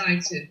you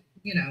decide to,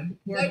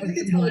 work with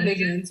the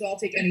television, so I'll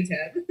take any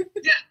tip.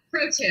 Yeah,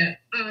 pro tip.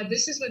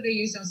 This is what they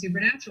used on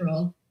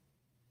Supernatural: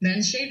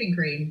 men's shaving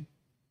cream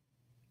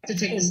to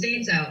take the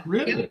stains out.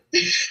 Really?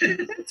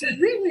 Yep. That's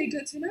really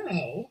good to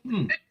know.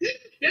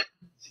 Yeah.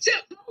 So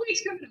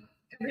Halloween's coming up,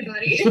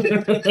 everybody.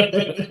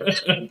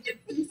 Get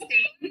some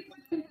stains.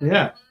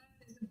 Yeah.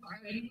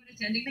 Anyone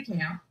attending the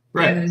camp.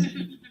 Right.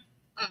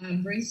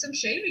 Bring some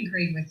shaving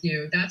cream with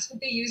you. That's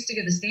what they use to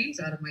get the stains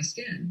out of my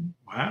skin.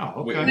 Wow.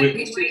 Okay.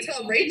 We should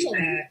tell Rachel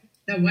that.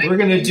 We're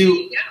gonna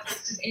do. Yeah,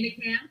 in a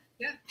can.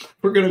 Yeah.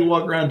 We're gonna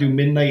walk around, do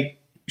midnight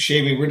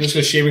shaving. We're just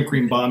gonna shaving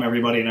cream bomb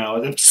everybody now.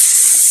 I'm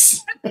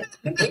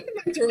keeping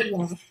my door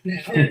locked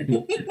now.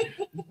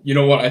 You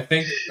know what? I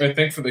think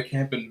for the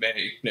camp in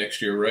May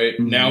next year, right?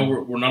 Mm-hmm. Now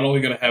we're not only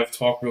going to have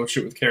talk real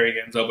shit with Carrie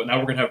Genzel, but now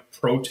we're going to have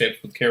pro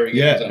tips with Carrie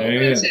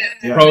Genzel.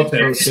 Yeah. Pro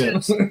tips.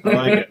 I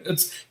like it.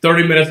 It's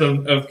 30 minutes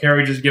of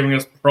Carrie just giving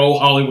us pro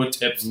Hollywood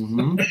tips.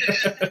 Mm-hmm.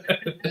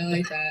 I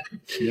like that.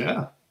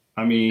 Yeah.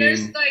 I mean,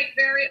 there's like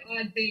very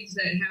odd things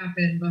that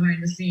happen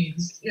behind the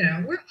scenes.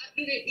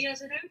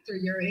 As an actor,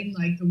 you're in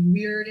like the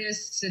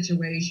weirdest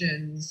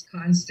situations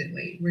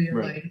constantly, where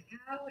you're like,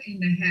 how in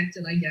the heck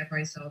did I get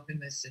myself in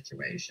this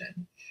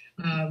situation?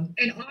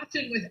 And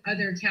often with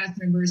other cast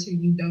members who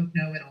you don't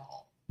know at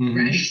all,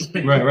 right?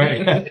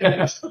 Right.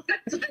 That's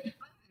like,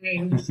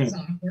 hey, this is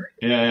awkward.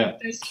 Yeah.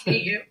 Nice to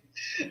meet you.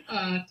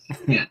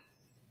 Yeah.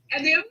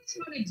 And they always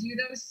want to do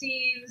those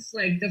scenes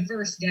like the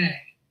first day,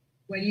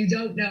 when you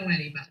don't know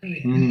anybody,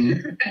 right?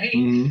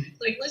 Mm-hmm.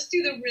 Like, let's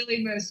do the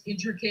really most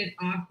intricate,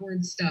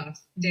 awkward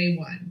stuff day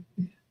one.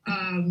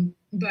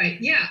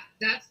 But yeah,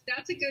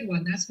 that's a good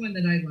one. That's one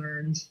that I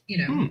learned,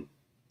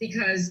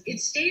 because it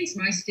stains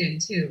my skin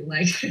too.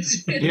 Like,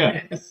 it's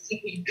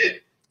nasty.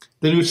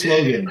 The new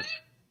slogan: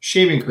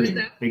 shaving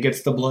cream. It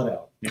gets the blood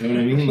out. You know what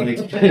I mean? Like,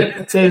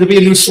 so it'll be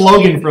a new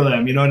slogan for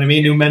them. You know what I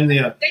mean? New men.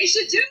 They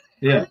should do it.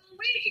 Yeah.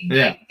 Halloween.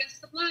 Yeah. It gets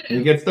the blood out.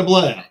 It gets the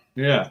blood out.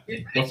 Yeah.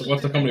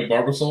 What's the company?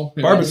 Barbasol?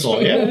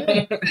 Barbasol,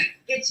 yeah.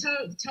 It's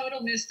a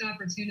total missed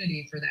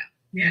opportunity for them.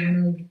 Yeah. I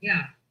don't know.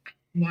 Yeah.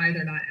 Why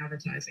they're not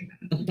advertising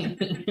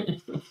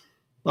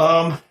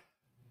that.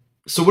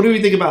 So what do we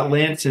think about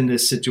Lance in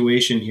this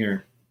situation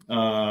here?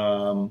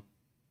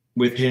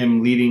 With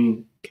him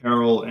leading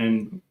Carol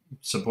and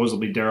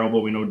supposedly Daryl, but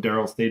we know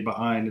Daryl stayed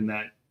behind in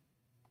that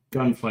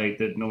gunfight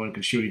that no one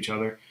could shoot each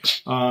other.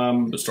 The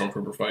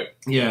Stormtrooper fight.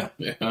 Yeah.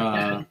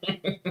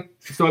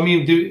 So I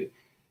mean,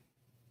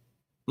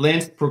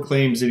 Lance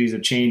proclaims that he's a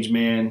changed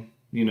man.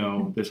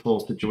 This whole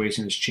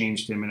situation has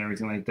changed him and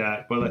everything like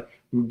that. But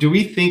do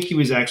we think he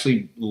was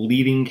actually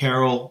leading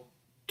Carol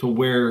to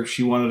where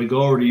she wanted to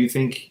go, or do you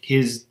think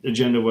his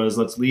agenda was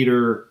let's lead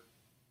her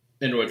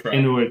into a trap?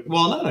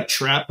 Well, not a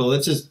trap, but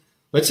let's just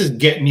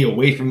get me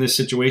away from this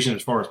situation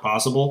as far as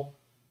possible,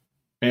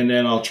 and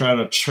then I'll try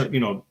to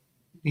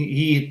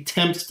he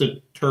attempts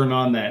to turn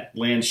on that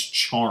Lance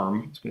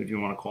charm, if you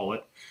want to call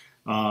it.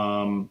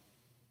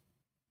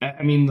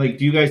 I mean, like,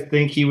 do you guys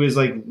think he was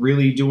like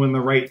really doing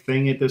the right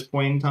thing at this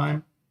point in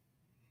time?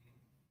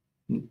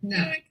 No,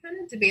 I kind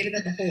of debated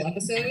that the whole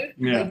episode.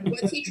 Yeah. Like,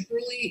 did he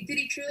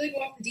truly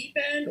go off the deep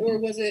end, or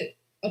was it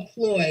a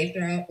ploy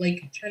throughout,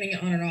 like turning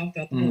it on and off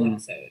throughout the whole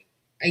episode?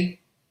 I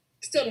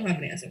still don't have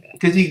an answer for that.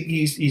 Because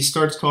he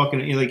starts talking,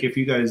 like, if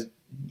you guys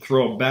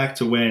throw it back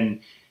to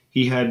when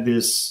he had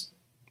this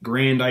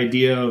grand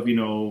idea of,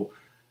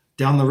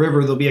 down the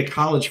river there'll be a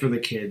college for the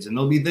kids, and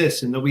there'll be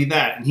this and there'll be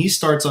that, and he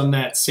starts on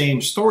that same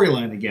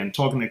storyline again,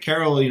 talking to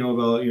Carol,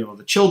 about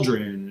the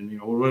children,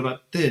 and what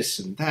about this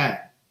and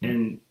that,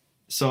 and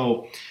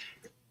so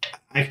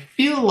I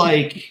feel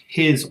like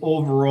his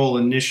overall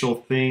initial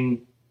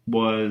thing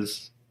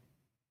was,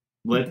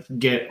 let's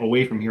get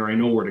away from here. I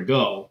know where to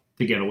go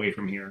to get away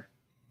from here,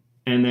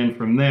 and then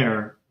from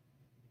there,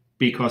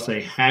 because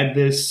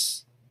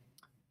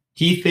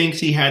he thinks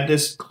he had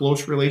this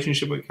close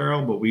relationship with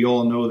Carol, but we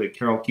all know that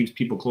Carol keeps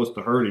people close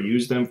to her to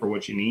use them for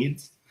what she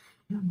needs.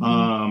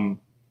 Mm-hmm.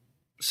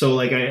 So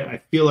like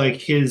I feel like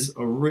his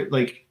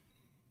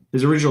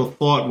original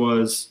thought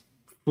was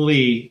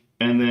flee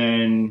and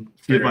then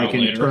see if I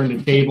can turn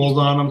the tables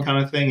on them,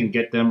 kind of thing, and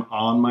get them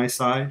on my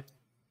side.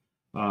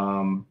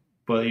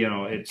 But But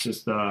it's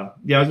just I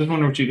was just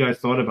wondering what you guys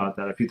thought about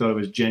that. If you thought it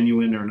was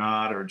genuine or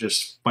not, or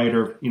just fight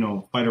or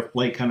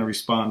flight kind of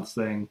response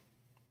thing.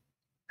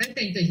 I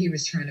think that he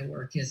was trying to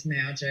work his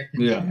magic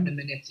and trying to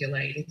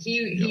manipulate it.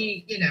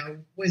 He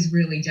was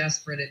really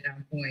desperate at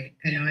that point,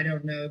 and I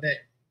don't know that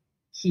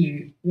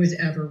he was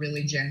ever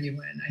really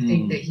genuine. I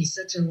think that he's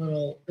such a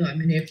little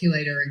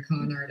manipulator and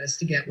con artist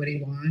to get what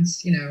he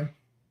wants. He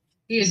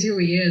is who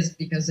he is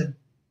because of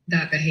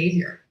that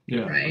behavior.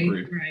 Yeah, right.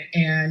 Agreed. Right.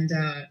 And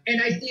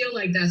I feel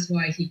like that's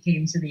why he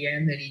came to the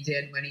end that he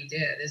did when he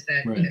did, is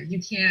that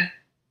you can't.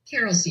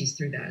 Carol sees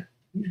through that.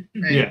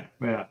 Right?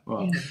 Yeah.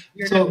 Well,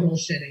 you're not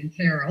bullshitting,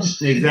 Carol.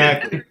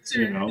 Exactly.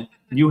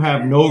 You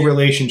have no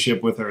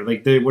relationship with her.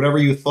 Like whatever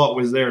you thought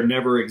was there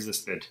never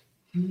existed.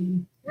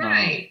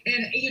 Right.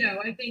 And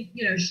I think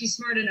she's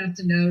smart enough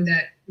to know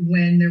that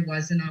when there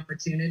was an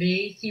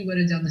opportunity, he would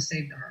have done the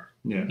same to her.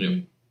 Yeah.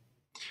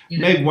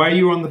 Meg, why are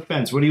you on the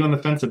fence? What are you on the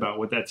fence about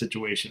with that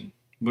situation?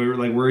 Where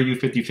are you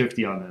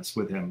 50-50 on this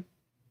with him?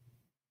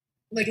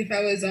 Like if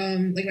I was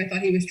if I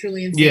thought he was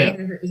truly insane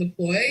or if it was a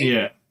ploy.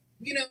 Yeah.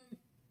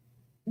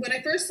 When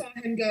I first saw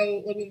him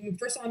go, when we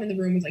first saw him in the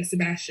room with like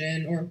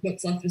Sebastian or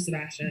what's left of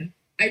Sebastian,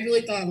 I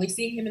really thought like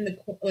seeing him in the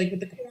with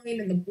the coin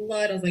and the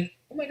blood, I was like,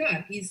 oh my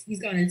god, he's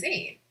gone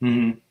insane.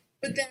 Mm-hmm.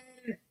 But then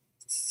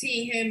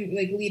seeing him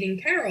like leading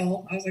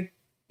Carol, I was like,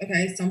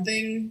 okay,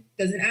 something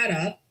doesn't add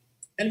up.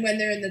 And when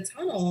they're in the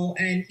tunnel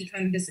and he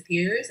kind of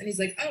disappears and he's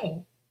like,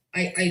 oh,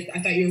 I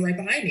thought you were right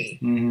behind me.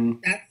 Mm-hmm.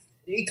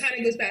 It kind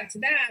of goes back to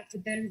that.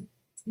 But then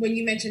when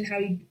you mentioned how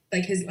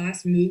his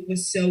last move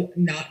was so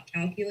not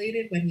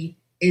calculated when he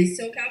is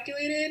so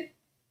calculated,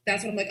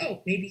 that's when I'm like,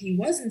 oh, maybe he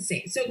was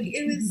insane. So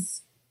it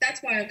was.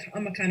 That's why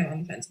I'm kind of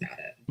on the fence about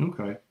it.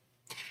 Okay.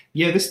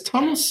 Yeah, this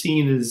tunnel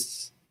scene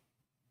is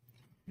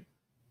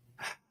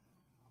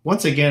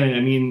once again. I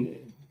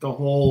mean, the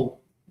whole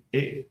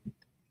it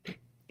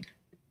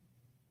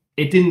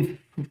didn't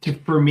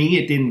for me.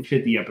 It didn't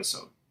fit the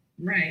episode.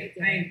 Right,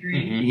 I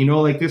agree.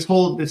 Like this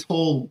whole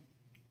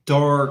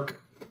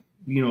dark,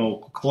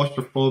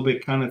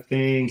 claustrophobic kind of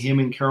thing. Him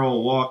and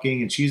Carol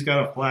walking, and she's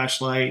got a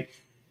flashlight.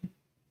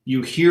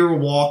 You hear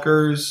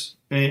walkers,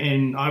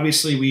 and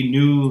obviously we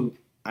knew.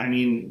 I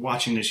mean,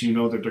 watching this,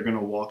 that they're going to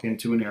walk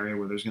into an area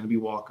where there's going to be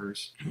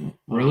walkers.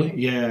 Really?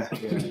 Yeah.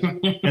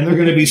 And they're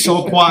going to be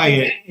so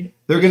quiet.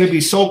 They're going to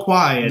be so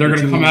quiet. They're going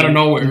to come out of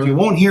nowhere. You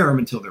won't hear them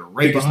until they're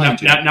right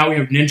behind you. Now we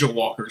have ninja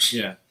walkers.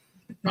 Yeah.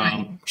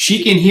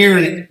 She can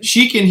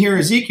hear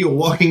Ezekiel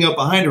walking up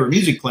behind her with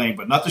music playing,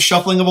 but not the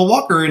shuffling of a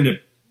walker into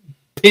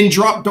pin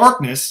drop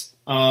darkness.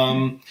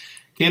 Can't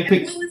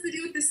pick. What was to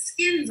do with the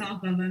skins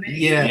off of them?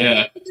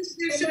 Yeah. It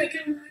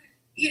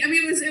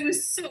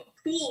was so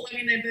cool. I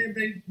mean,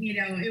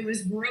 it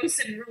was gross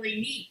and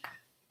really neat.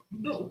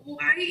 But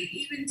why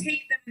even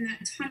take them in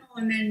that tunnel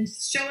and then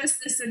show us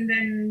this and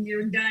then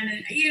you're done?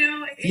 And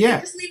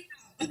just leave it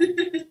out.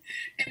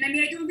 And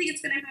I don't think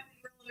it's going to have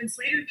any relevance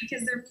later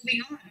because they're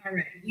moving on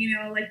already.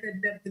 Like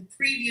the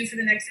preview for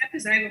the next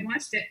episode. I haven't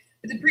watched it,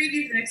 but the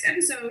preview for the next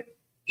episode,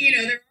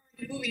 they're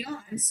already moving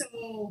on.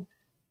 So.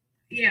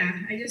 Yeah,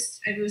 I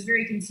was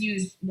very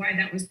confused why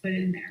that was put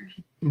in there.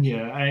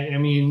 Yeah,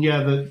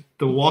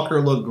 the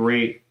walker looked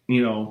great,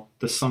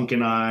 the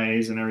sunken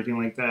eyes and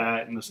everything like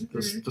that, and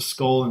the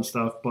skull and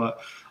stuff. But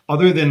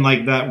other than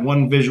like that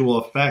one visual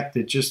effect,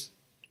 it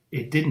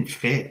didn't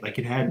fit. Like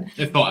it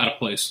felt out of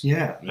place.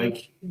 Yeah,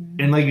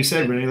 and like you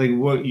said, Renee, like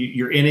what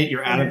you're in it,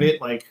 you're out of it.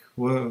 Like,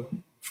 whoa.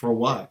 For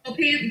what? Well,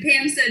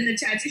 Pam said in the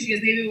chat too, she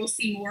goes, maybe we'll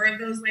see more of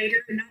those later.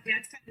 And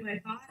that's kind of what I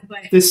thought.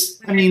 But they're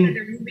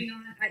moving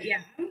on. I don't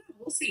know.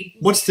 We'll see.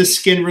 What's the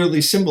skin really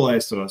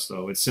symbolize to us,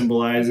 though? It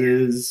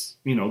symbolizes,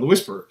 the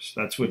Whisperers.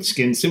 That's what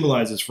skin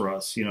symbolizes for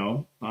us,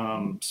 So,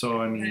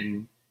 I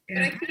mean...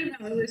 But I couldn't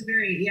know. It was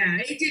very... Yeah,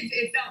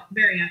 it felt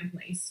very out of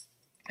place.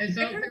 It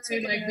felt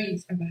very like we...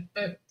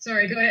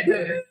 sorry, go ahead.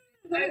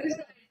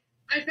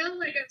 I felt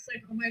like I was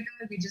like, oh my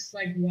god, we just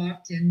like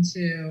walked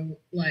into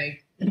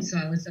like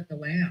Silence of the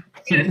Lambs.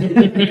 I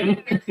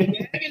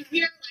can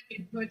hear like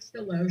it puts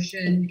the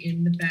lotion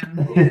in the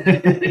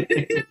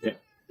bathroom.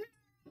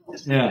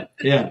 Yeah.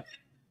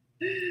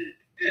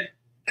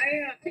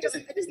 I just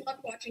love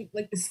watching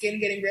like the skin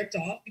getting ripped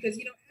off because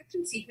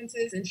action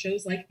sequences and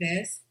shows like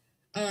this,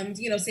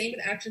 same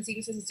with action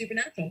sequences in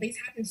Supernatural. Things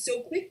happen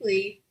so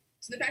quickly.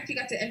 So the fact you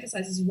got to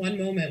emphasize this one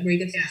moment where you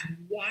get to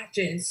watch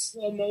it in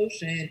slow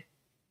motion.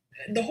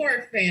 The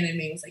horror fan in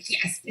me was like,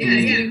 yes,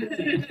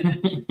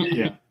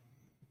 yeah.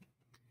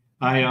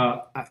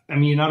 I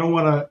mean, I don't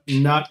want to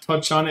not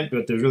touch on it,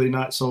 but there's really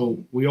not.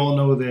 So we all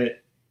know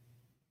that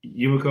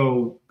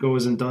Yumiko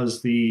goes and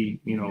does the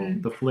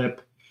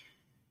flip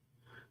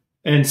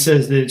and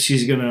says that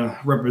she's gonna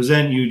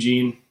represent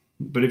Eugene.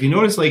 But if you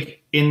notice,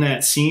 like in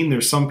that scene,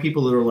 there's some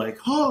people that are like,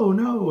 "Oh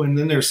no," and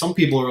then there's some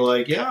people who are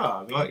like,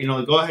 "Yeah,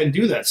 go ahead and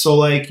do that." So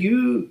like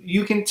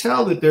you can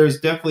tell that there's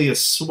definitely a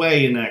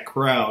sway in that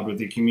crowd with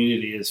the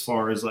community as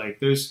far as like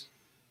there's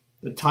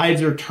the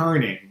tides are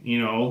turning,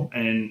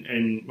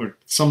 and or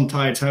some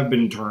tides have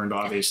been turned,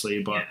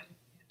 obviously, but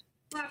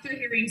Well, after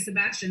hearing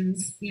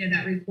Sebastian's,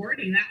 that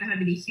recording, that had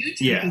to be huge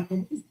for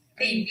people.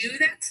 They knew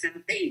that stuff.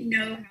 They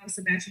know how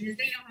Sebastian is.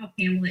 They know how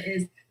Pamela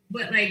is.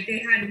 But, like, they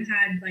hadn't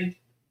had, like,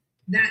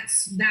 that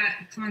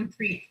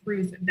concrete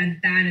proof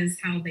that is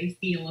how they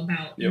feel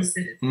about the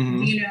citizens,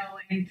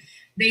 and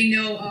they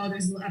know,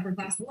 there's the upper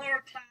class, the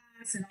lower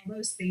class, and all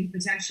those things.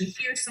 But to actually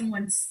hear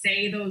someone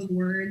say those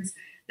words,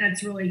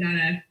 that's really got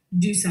to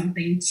do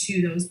something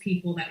to those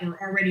people that were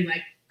already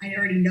like, I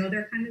already know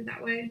they're kind of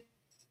that way.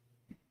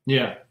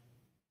 Yeah.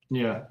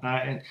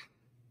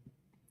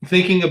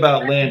 Thinking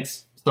about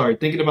Lance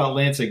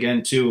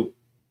again too,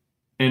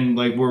 and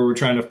like where we're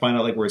trying to find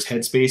out like where his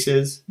headspace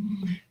is.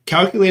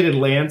 Calculated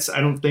Lance,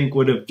 I don't think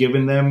would have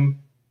given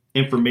them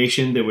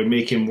information that would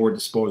make him more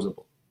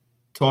disposable.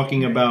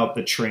 Talking about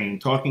the train,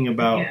 talking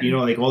about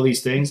like all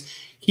these things,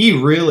 he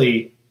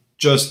really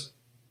just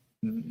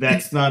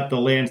that's not the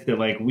Lance that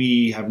like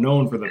we have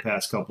known for the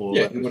past couple.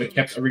 Yeah, he would have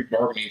kept every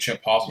bargaining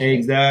chip possible.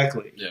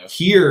 Exactly. Yeah.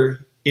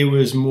 Here it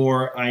was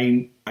more.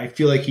 I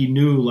feel like he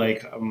knew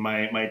like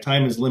my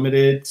time is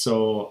limited,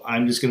 so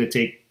I'm just going to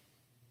take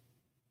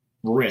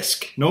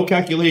risk, no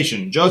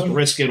calculation, just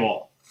risk it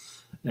all.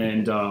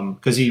 And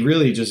because he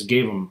really just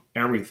gave him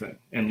everything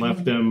and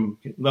left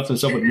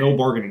himself with no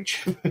bargaining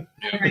chip. Right.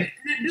 And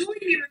that building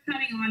they were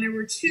coming on, there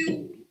were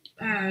two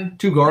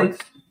guards.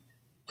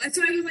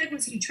 So I was like,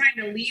 was he trying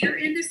to lead her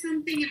into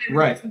something? And there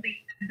right. was something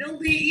in the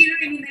building, you know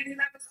what I mean? Maybe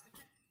that was,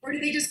 or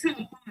did they just come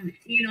upon it?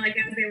 Like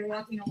as they were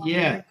walking along.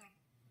 Yeah.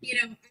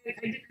 Like,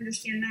 I didn't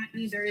understand that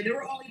either. There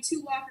were only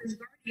two walkers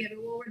guarding it,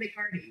 but what were they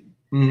guarding?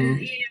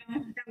 Mm-hmm.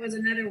 And, that was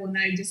another one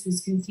that I just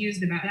was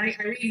confused about. I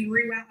really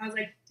rewound. I was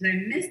like, did I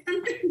miss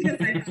something?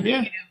 Because I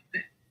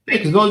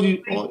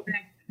thought,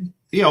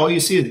 all you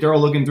see is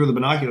Daryl looking through the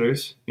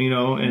binoculars,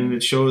 and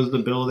it shows the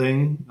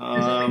building.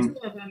 There's only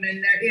two of them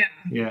in there,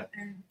 yeah.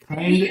 And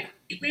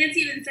Lance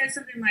even said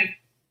something like,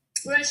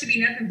 "Well, that should be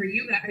nothing for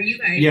you guys."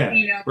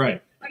 Yeah,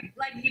 right.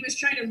 Like he was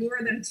trying to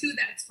lure them to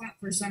that spot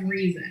for some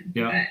reason.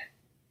 Yeah. But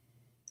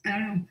I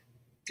don't know.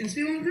 Guess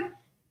we won't know.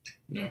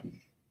 Yeah.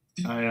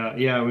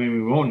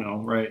 We won't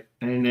know, right?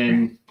 And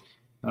then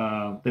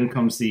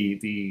comes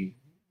the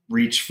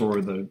reach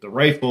for the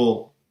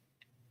rifle.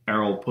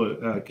 Errol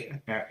put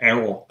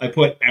Errol. I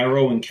put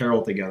Arrow and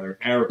Carol together.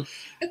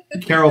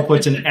 Carol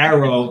puts an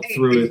arrow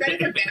through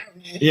it.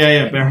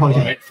 Yeah, barrel.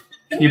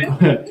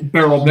 Yeah.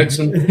 Barrel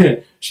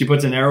Nixon. She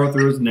puts an arrow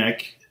through his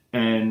neck,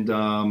 and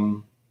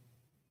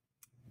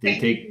they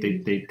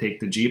take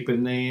the Jeep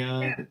and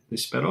they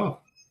sped off.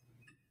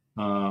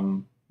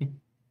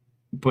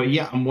 But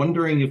yeah, I'm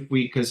wondering if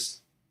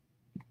because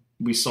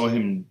we saw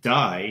him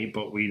die,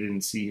 but we didn't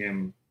see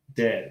him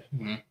dead.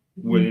 Mm-hmm.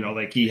 Well,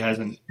 like he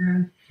hasn't.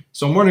 Yeah.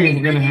 So I'm wondering if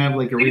we're gonna have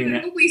like a reenactment.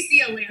 I hope we see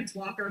a Lance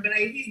Walker, but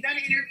he's done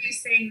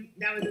interviews saying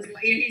that was his.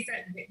 He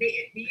said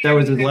that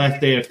was his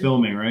last day of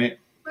filming, right?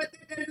 But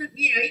that doesn't.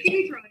 He could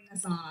be throwing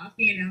us off.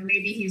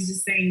 Maybe he's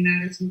just saying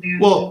that or something.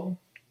 Well,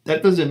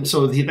 that doesn't.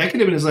 So that could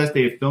have been his last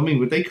day of filming,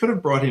 but they could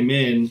have brought him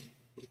in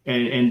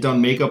and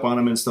done makeup on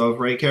him and stuff,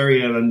 right?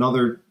 Carrie had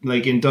another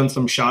and done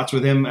some shots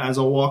with him as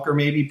a walker,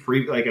 maybe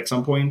at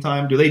some point in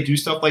time. Do they do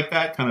stuff like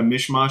that? Kind of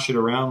mishmash it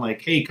around,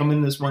 like, hey, come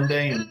in this one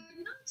day and. Not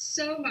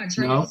so much,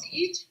 right? No?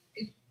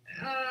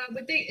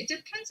 But it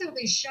depends how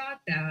they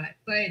shot that.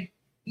 But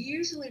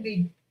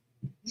usually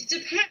it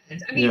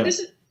depends. I mean, this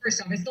is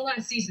first off, it's the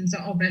last season, so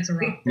all bets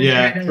are off.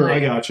 Yeah, sure,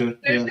 I gotcha.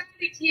 They're trying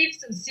to keep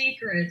some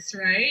secrets,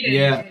 right?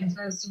 And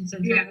throw some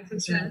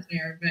surprises out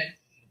there. But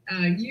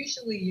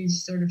usually you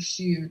sort of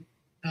shoot,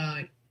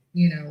 an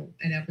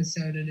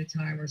episode at a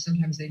time, or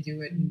sometimes they do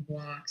it in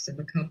blocks of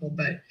a couple.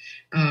 But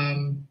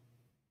who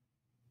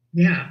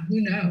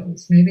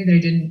knows? Maybe they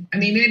didn't. I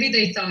mean, maybe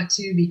they thought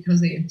too,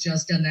 because they had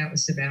just done that with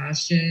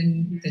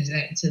Sebastian,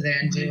 to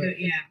then do it.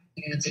 Yeah,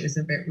 it was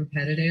a bit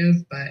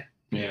repetitive, but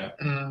who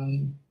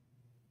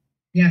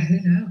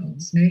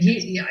knows?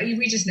 Maybe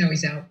we just know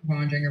he's out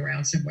wandering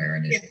around somewhere,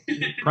 and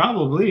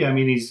probably. I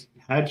mean, he's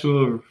had to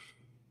have,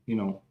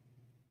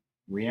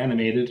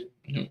 reanimated.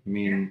 I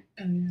mean,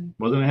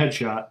 wasn't a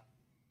headshot.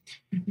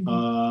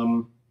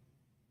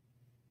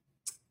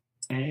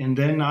 And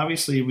then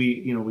obviously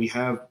we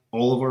have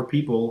all of our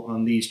people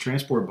on these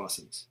transport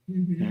buses.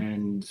 Mm-hmm.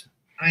 And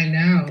I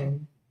know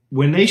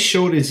when they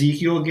showed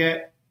Ezekiel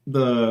get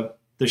the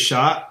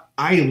shot,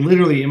 I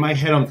literally in my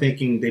head I'm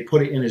thinking they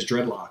put it in his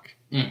dreadlock,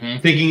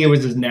 thinking it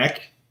was his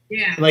neck.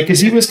 Yeah, because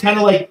he was kind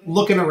of like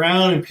looking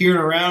around and peering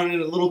around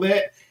in it a little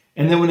bit.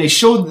 And then when they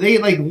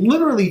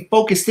literally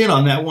focused in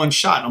on that one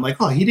shot, and I'm like,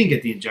 oh, he didn't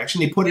get the injection.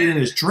 They put it in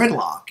his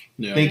dreadlock,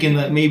 thinking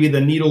that maybe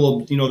the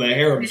needle, the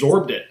hair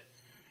absorbed it.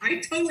 I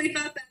totally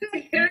thought that the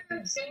hair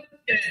absorbed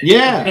it.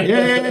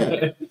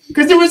 Yeah.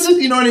 Because there was,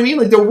 you know what I mean?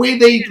 Like the way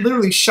they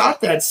literally shot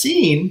that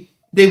scene,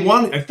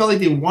 I felt like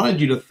they wanted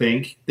you to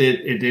think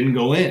that it didn't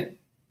go in.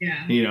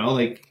 Yeah.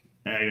 Like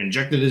I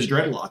injected his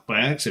dreadlock by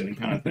accident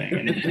kind of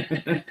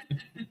thing.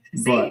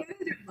 But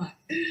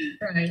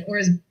right, or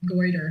his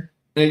goiter.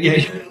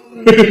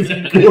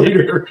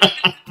 Goiter.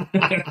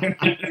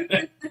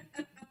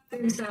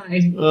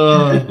 Inside.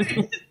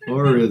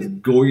 Or his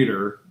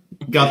goiter.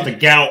 got the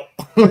gout.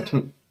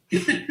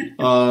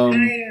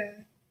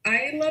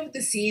 I love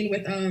the scene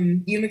with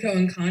Yumiko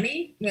and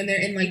Connie when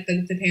they're in like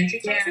the pantry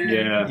closet.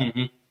 Yeah.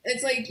 Mm-hmm.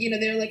 It's like,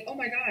 they're like, oh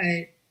my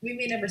god, we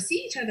may never see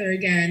each other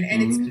again,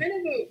 and it's kind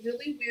of a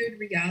really weird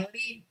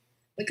reality,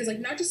 because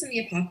like not just in the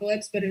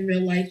apocalypse but in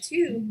real life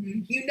too.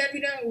 You never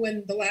know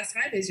when the last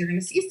time is you're going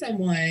to see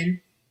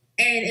someone,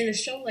 and in a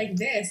show like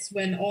this,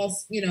 when all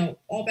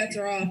bets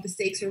are off, the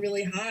stakes are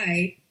really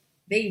high,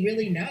 they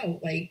really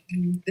know like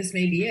this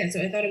may be it.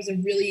 So I thought it was a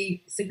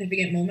really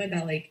significant moment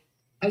that like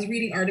I was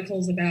reading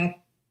articles about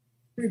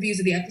reviews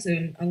of the episode,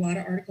 and a lot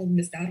of articles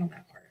missed out on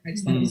that part. I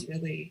just thought it was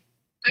really.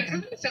 I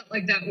kind of felt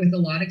like that with a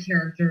lot of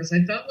characters.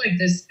 I felt like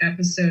this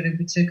episode in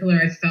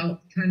particular, I felt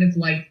kind of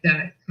like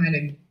that kind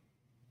of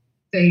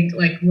thing,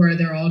 like where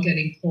they're all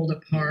getting pulled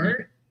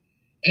apart.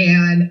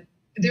 And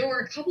there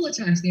were a couple of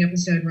times in the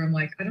episode where I'm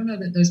like, I don't know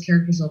that those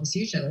characters will ever see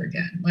each other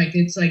again. Like,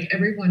 it's like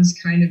everyone's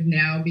kind of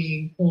now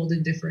being pulled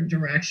in different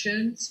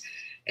directions.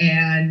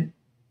 And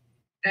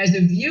as a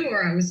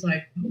viewer, I was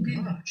like,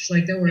 oh gosh,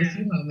 like there were a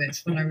few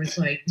moments when I was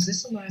like, is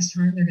this the last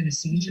time they're going to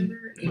see each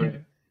other?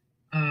 Right.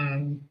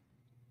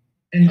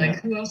 And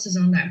like, who else is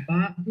on that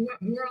bot? Who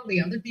are all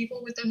the other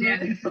people with the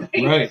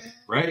hug?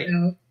 Right.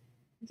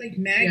 It's like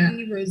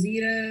Maggie,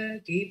 Rosita,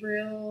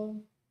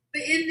 Gabriel.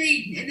 But in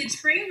the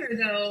trailer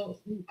though,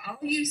 all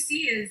you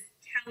see is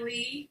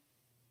Kelly,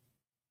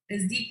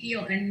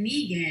 Ezekiel, and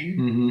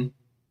Negan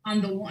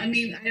on the one. I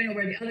mean, I don't know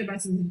where the other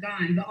buses have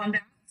gone, but on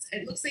that,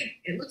 it looks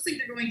like they're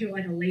going through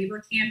like a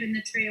labor camp in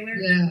the trailer.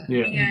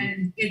 Yeah.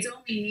 And it's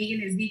only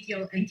Negan,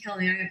 Ezekiel, and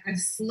Kelly. I've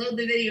slowed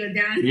the video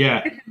down.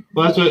 Yeah.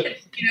 Well, that's what.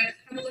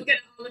 I'm looking at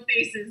all the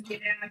faces,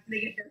 after they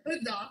get their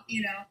hoods off,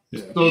 Yeah.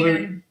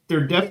 So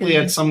they're definitely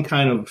at some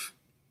kind of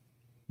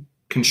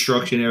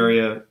construction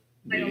area.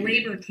 Like a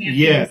labor camp.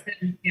 Yeah.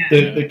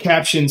 The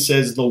caption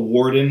says the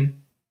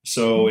warden.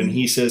 So, and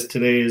he says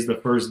today is the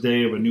first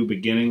day of a new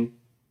beginning.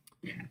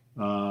 Yeah.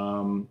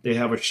 They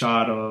have a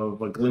shot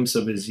of a glimpse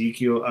of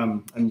Ezekiel.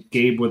 And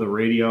Gabe with a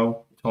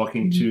radio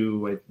talking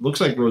to, it looks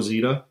like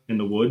Rosita in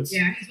the woods.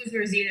 Yeah, he's with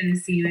Rosita in the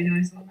scene. I know,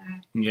 I saw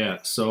that. Yeah.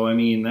 So, I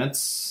mean,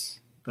 that's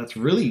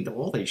really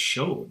all they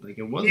showed. Like,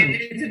 it wasn't. Yeah,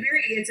 it's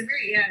a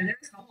very, there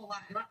was a whole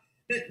lot.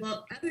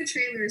 But other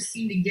trailers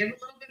seem to give a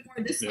little bit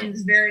more. This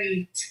one's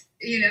very,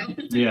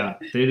 Yeah,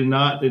 they did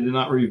not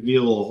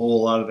reveal a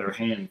whole lot of their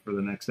hand for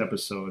the next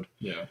episode.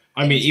 Yeah.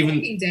 I mean, even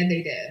Walking Dead,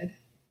 they did.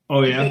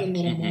 Oh, They yeah? showed a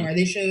little more.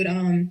 They showed,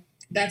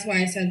 that's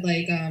why I said,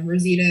 like,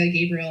 Rosita,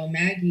 Gabriel,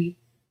 Maggie,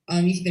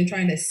 you see them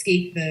trying to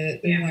escape the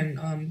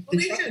one, the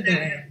they truck showed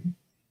they're in.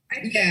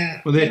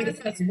 that. Well,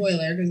 That's not a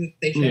spoiler, because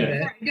they showed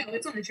it. Right, no,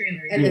 it's on the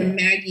trailer. And then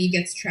Maggie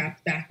gets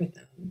trapped back with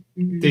them.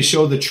 They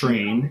show the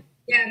train.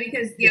 Yeah,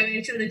 because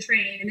they show the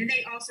train, and then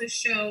they also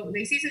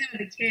they see something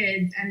with the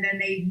kids, and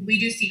then we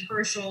do see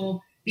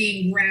Herschel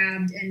being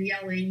grabbed and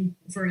yelling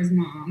for his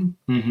mom.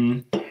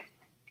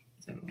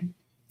 So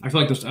I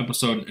feel like this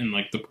episode in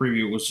like the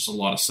preview was just a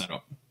lot of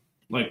setup.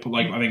 Like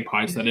I think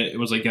Pi said it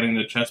was like getting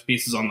the chess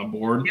pieces on the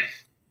board. Yep.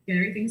 Yeah,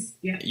 everything's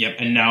Yep,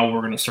 and now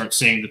we're gonna start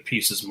seeing the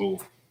pieces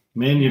move.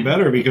 Man, you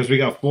better, because we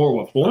got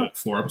four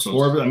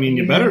episodes. I mean,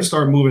 you better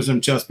start moving some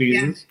chess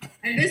pieces. Yeah.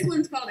 And this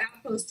one's called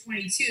Outpost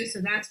 22,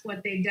 so that's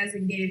what they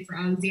designated for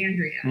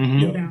Alexandria.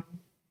 So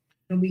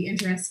it'll be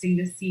interesting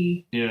to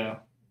see. Yeah.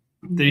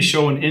 They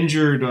show an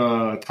injured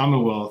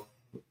Commonwealth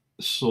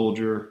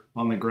soldier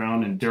on the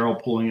ground and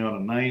Daryl pulling out a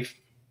knife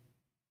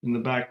in the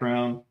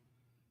background.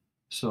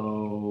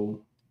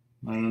 So,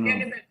 I don't know. Yeah,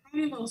 because that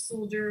Commonwealth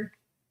soldier,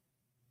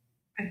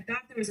 I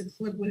thought there was a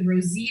clip with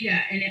Rosita,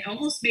 and it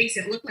almost makes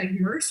it look like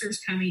Mercer's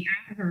coming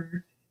at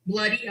her.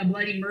 A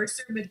bloody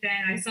Mercer, but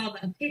then I saw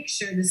a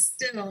picture, the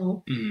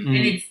still, and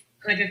it's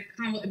like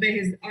but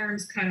his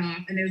arm's cut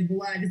off, and there's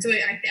blood. So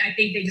I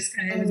think they just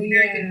kind of, it was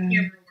very good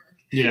camera work.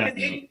 Yeah. And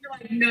you're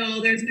like,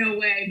 no, there's no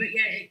way. But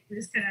yeah, it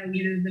just kind of,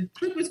 the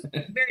clip was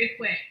very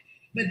quick.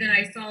 But then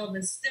I saw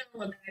the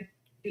still, and then I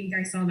think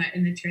I saw that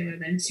in the trailer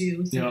then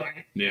too. So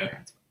Yeah,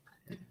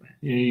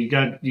 you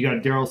got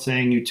Daryl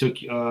saying you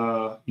took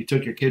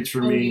your kids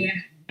for me,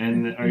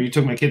 or you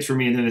took my kids for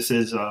me, and then it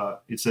says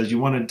you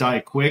want to die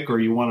quick or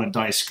you want to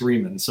die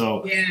screaming.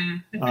 So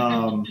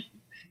not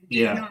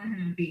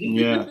happy.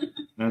 Yeah,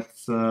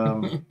 that's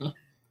and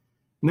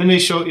then they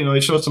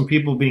show some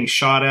people being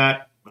shot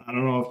at. I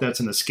don't know if that's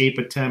an escape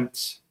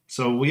attempt.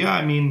 So yeah,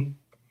 I mean,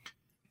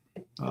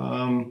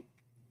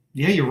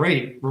 yeah, you're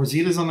right.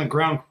 Rosita's on the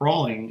ground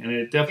crawling, and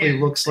it definitely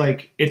looks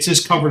like it's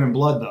just covered in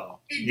blood, though.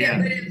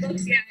 But it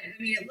looks, I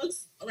mean, it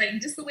looks like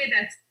just the way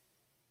that's,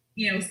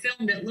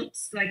 filmed, it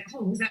looks like,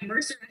 oh, was that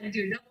Mercer? I had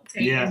to do a double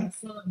take and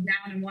slow it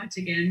down and watch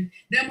again.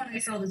 Then when I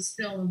saw the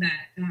still of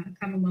that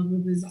Commonwealth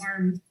with his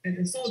arm,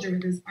 the soldier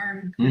with his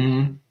arm,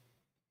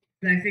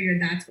 I figured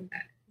that's what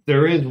that is.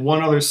 There is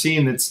one other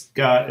scene that's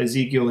got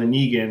Ezekiel and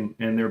Negan,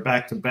 and they're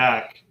back to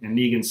back, and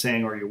Negan's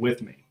saying, "Are you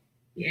with me?"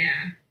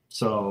 Yeah.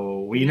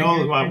 So we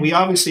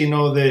obviously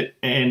know that,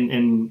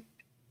 and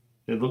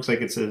it looks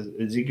like it says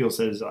Ezekiel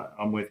says,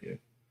 "I'm with you."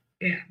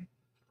 Yeah.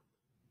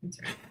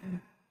 That's right.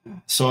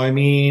 So I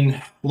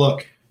mean,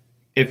 look,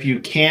 if you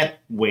can't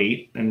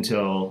wait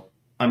until,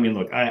 I mean,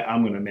 look,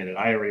 I'm going to admit it.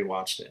 I already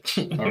watched it.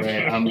 All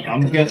right, I'm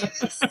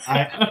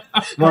gonna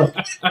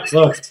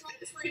look.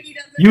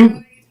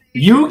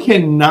 You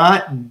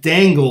cannot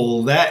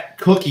dangle that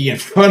cookie in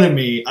front of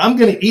me. I'm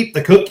going to eat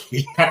the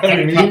cookie.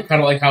 Kind of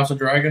like House of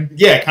Dragon.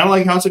 Yeah, kind of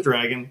like House of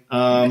Dragon.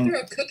 I threw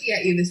a cookie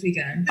at you this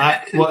weekend.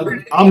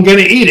 I'm going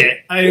to eat it,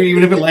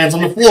 even if it lands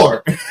on the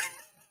floor.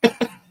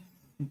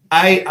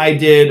 I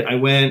did. I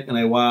went and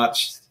I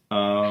watched.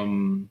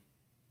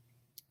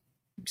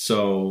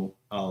 So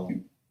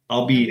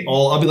I'll be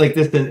like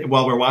this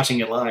while we're watching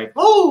it live.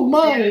 Oh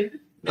my!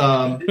 But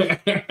I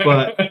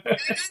gotta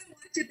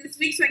watch it this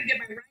week so I can get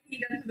my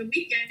writing done for the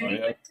weekend.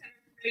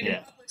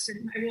 Published,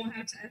 and I won't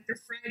have to after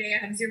Friday.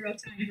 I have zero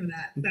time for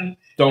that. So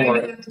don't I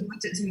worry. have to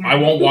watch it tomorrow. I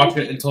won't watch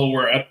it until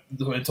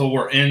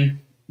we're in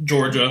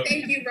Georgia.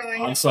 Thank you,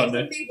 Ryan. On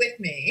Sunday. Be with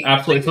me.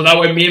 Absolutely. So that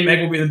way, me and Meg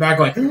will be in the back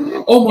like,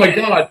 oh my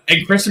god,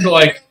 and Chris will be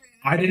like,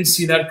 I didn't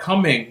see that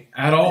coming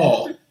at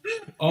all.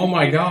 Oh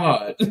my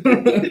god. I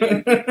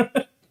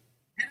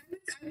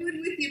would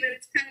with you, but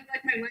it's kind of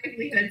like my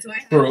livelihood, so I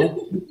have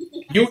True.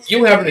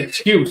 You have an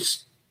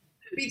excuse.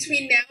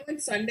 Between now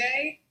and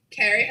Sunday,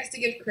 Carrie has to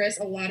give Chris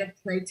a lot of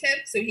pro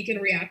tips so he can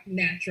react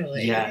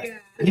naturally. yes,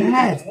 Yeah.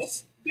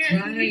 yes,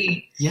 Yeah.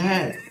 Right.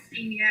 yes.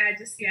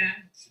 Yeah.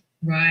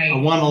 Right. I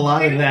want a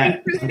lot of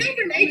that. Chris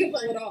never make it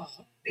at all.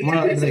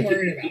 Well, That's what like- I'm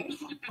worried about.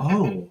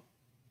 Oh,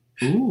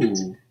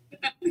 ooh.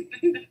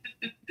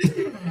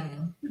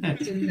 I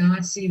did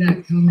not see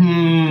that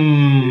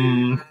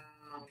coming. Hmm.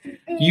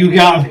 You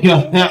got me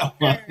on that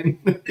one.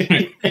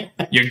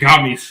 You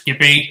got me,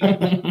 Skippy.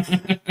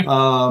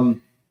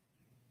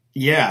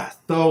 Yeah.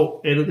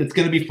 So it's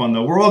going to be fun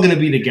though. We're all going to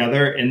be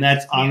together, and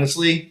that's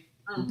honestly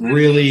I'm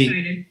really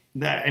excited.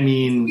 that. I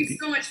mean, It's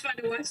so much fun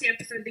to watch the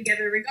episode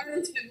together,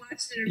 regardless if we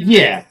watched it or not.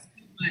 Yeah. It's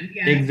fun.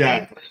 Yeah.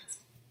 Exactly.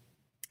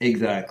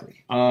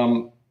 exactly.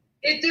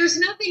 There's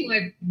nothing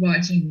like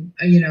watching,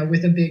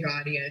 with a big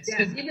audience.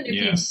 Because even if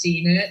Yeah. you've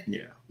seen it,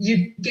 Yeah.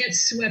 you get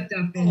swept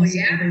up Oh, into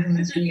yeah.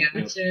 everyone's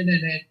reaction,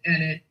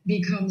 and it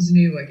becomes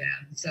new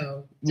again.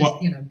 So just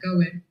What- go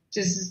in,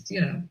 just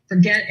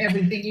forget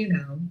everything you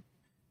know,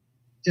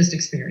 just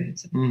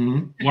experience it.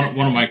 Mm-hmm.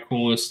 One of my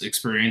coolest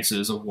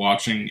experiences of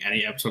watching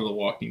any episode of The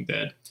Walking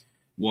Dead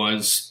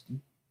was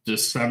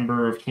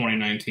December of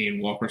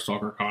 2019, Walker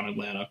Stalker Con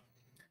Atlanta,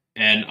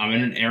 and I'm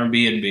in an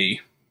Airbnb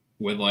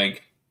with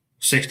like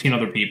 16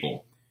 other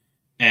people,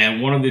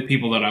 and one of the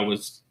people that I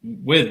was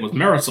with was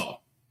Marisol,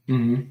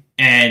 Mm-hmm.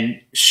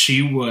 and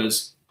she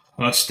was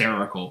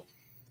hysterical.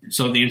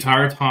 So the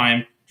entire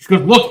time she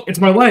goes, "Look, it's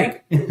my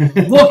leg.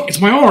 Look, it's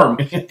my arm."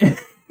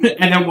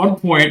 And at one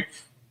point,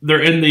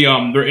 they're in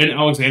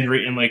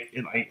Alexandria, and I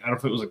don't know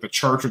if it was like the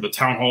church or the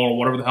town hall or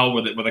whatever the hell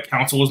where the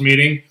council was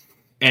meeting,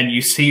 and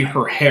you see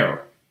her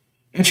hair,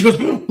 and she goes,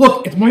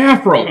 "Look, it's my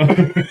afro."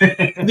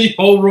 The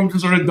whole room just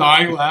started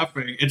dying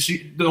laughing, and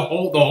she the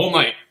whole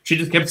night she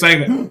just kept saying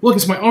that, "Look,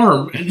 it's my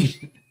arm," and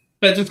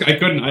I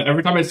couldn't.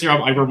 Every time I see her,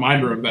 I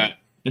remind her of that,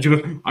 and she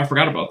goes, "I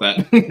forgot about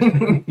that."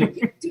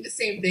 Do the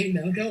same thing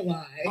though. Don't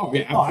lie. Oh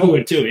yeah, I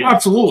would too. Yeah.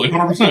 absolutely,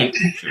 100%.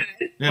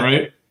 Yeah.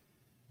 Right?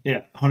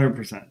 Yeah,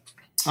 100%.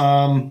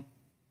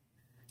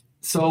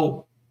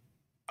 So,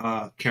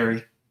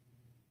 Carrie,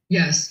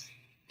 Yes.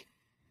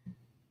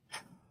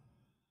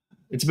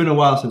 it's been a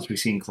while since we've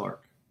seen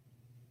Clark.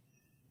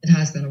 It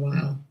has been a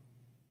while.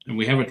 And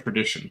we have a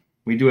tradition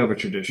We do have a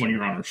tradition. when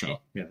you're on our show.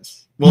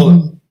 Yes.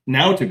 Well,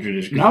 now it's a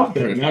tradition. Now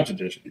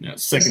tradition. Yeah.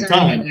 Second Starting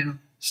time. right now.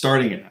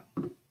 Starting it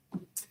now.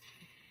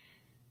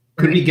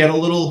 Could we get a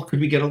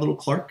little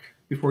Clark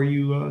before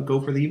you go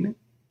for the evening?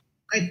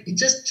 I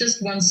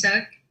just one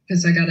sec,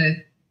 because I gotta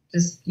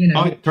just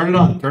Oh, yeah, turn it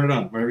on.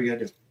 Whatever you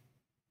gotta do.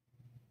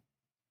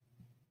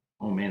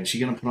 Oh man, is she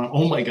gonna put on?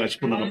 Oh my gosh, she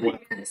put on a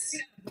black. Yes.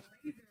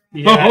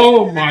 Yeah.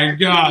 Oh my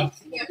god.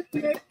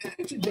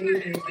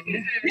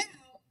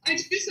 I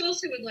just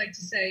also would like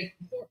to say,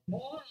 for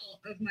all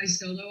of my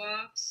solo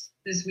ops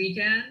this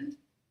weekend,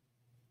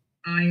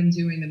 I am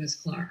doing them as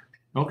Clark.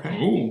 Okay.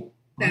 Ooh.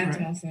 That's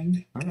All right.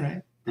 awesome. All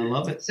right. I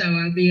love it. So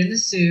I'll be in the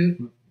suit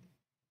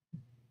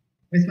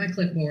with my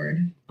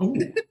clipboard. Oh.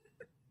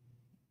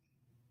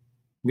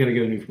 We gotta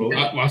get a new photo.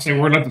 I say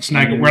we're not to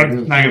snag a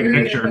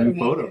picture. A new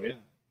photo. Yeah.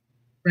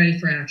 Ready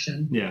for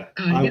action. Yeah.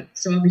 Yeah,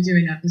 so I'll be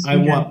doing that this I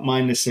weekend. want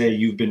mine to say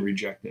you've been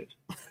rejected.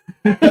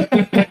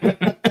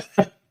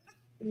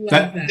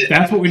 Love that.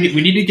 That's what we need.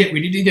 We need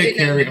to get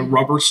Carrie a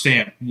rubber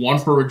stamp. One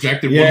for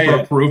rejected, Yeah, one for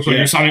yeah. approved. So Yeah.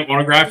 you're signing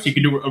autographs, you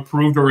can do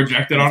approved or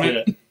rejected on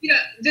it. Yeah,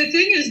 the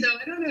thing is, though,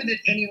 I don't know that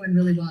anyone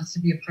really wants to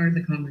be a part of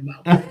the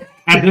Commonwealth.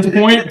 At this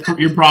point,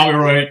 you're probably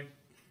right.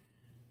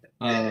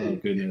 Oh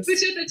goodness.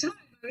 Which at the time,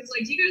 I was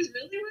like, do you guys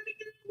really want to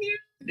get in here?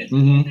 Because I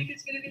Mhm. don't think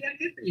it's going to be that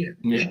good for you.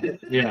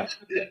 Yeah.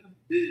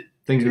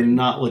 Things are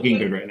not looking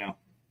good right now.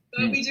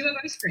 But we do have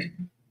ice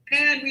cream.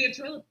 And we have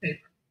toilet paper.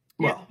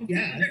 Well,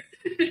 Yeah.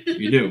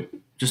 You do.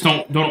 Just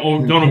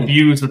don't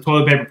abuse the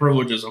toilet paper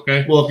privileges,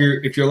 okay? well,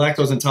 if you're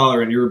lactose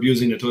intolerant, you're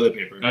abusing the toilet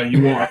paper.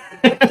 You are.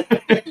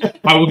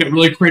 I will get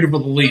really creative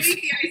with the Leave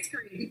leaf. the ice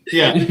cream.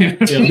 Yeah. Leave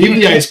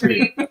the ice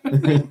cream.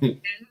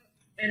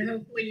 And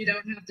hopefully you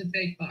don't have to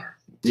fake barf.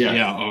 Yeah.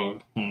 Yeah. Oh.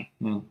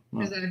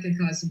 Because that could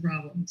cause some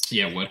problems.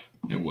 Yeah, it would.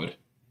 It would.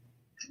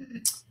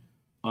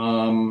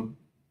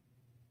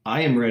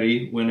 I am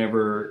ready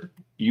whenever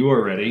you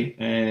are ready.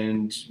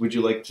 And would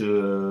you like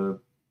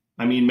to?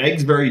 I mean,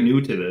 Meg's very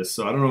new to this,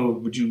 so I don't know.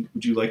 Would you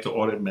like to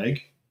audit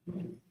Meg?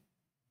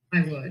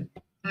 I would.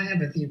 I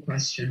have a few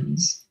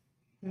questions.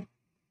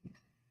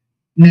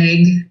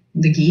 Meg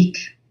the Geek.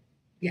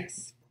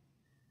 Yes.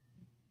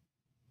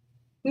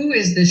 Who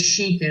is the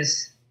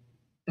chicest?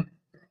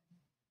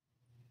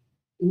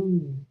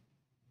 Ooh,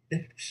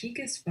 the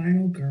chicest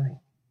final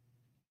girl.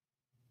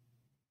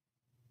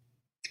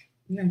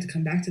 I'm gonna have to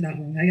come back to that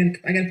one.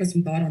 I gotta put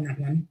some thought on that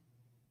one.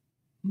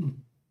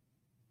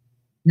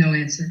 No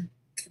answer.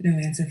 No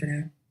answer for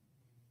now.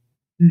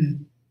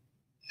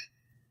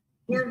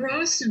 Were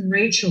Ross and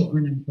Rachel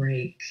on a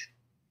break?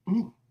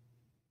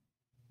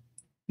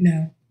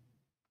 No.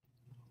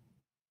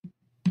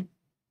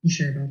 You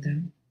sure about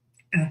that?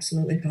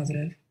 Absolutely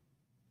positive.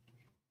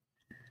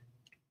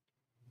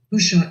 Who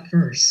shot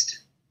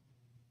first?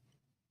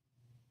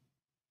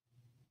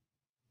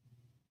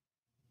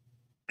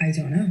 I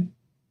don't know.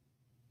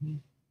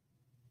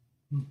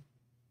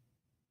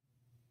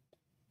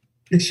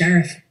 The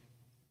sheriff.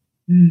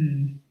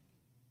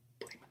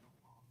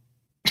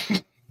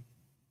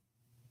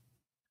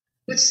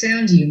 What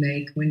sound do you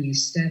make when you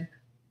step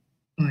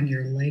on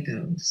your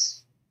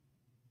Legos?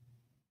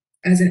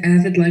 As an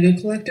avid Lego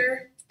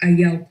collector, I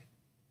yelp.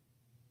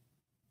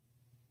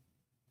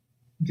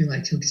 Would you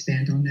like to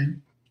expand on that?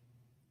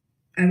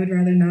 I would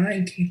rather not,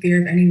 in fear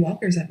of any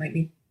walkers that might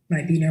be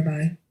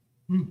nearby.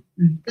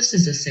 This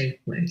is a safe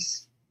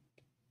place.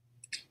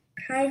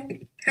 How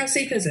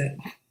safe is it?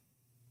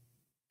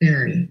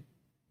 Very.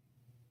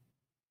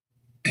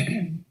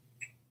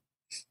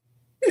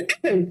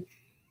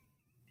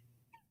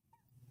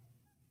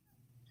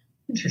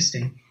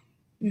 Interesting.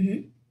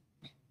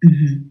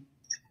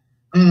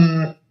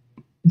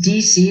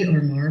 DC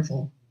or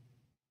Marvel?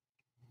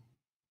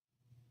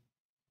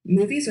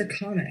 Movies or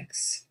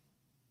comics?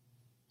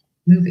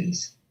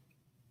 Movies.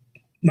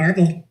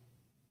 Marvel.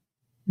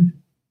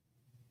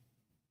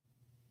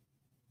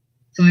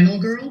 Final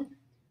girl?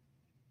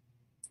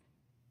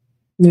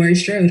 Laurie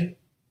Strode.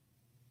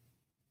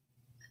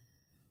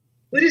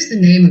 What is the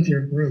name of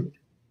your group?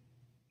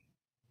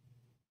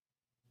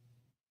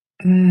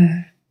 I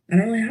don't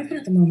really have one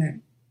at the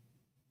moment.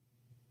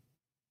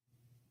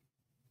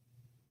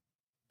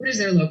 What is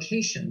their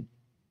location?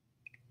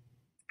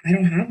 I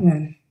don't have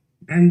one.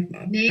 I'm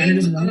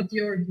Name of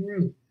your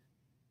group.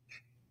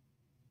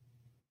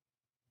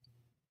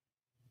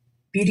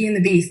 Beauty and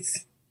the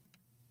Beasts.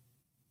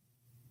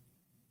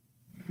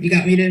 You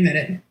got me to admit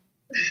it.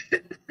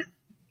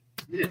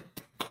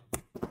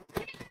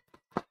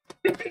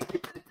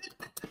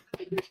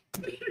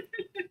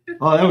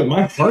 Oh, that was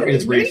my heart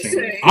is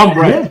racing. I'm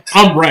red.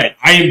 I'm red.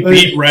 I am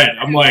beat red.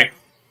 I'm like.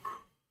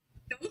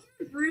 Those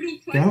were brutal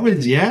questions. That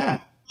was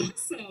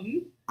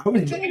Awesome. I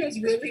was. I feel like I was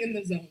really in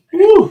the zone.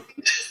 Woo.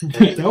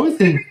 That was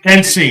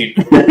End scene.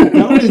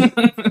 That was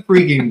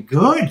freaking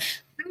good.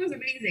 That was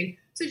amazing.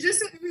 So just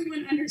so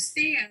everyone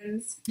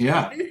understands,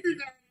 Yeah. this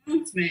is our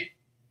announcement.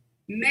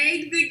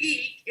 Meg the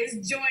Geek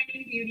is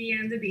joining Beauty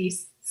and the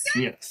Beast.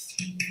 Yes.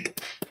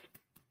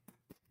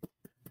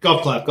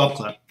 Golf clap. Golf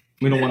clap.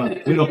 We don't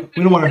want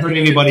to hurt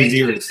anybody's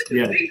ears.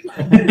 Yeah.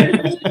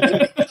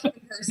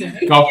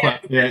 Golf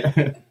clap. Yeah.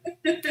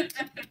 That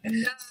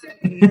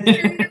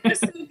was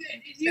so good.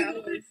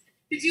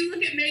 Did you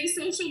look at Meg's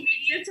social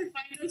media to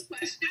find those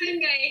questions?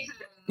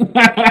 When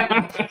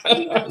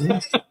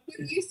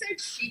you said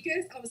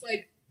chicest, I was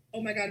like,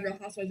 oh my god, Real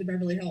Housewives of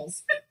Beverly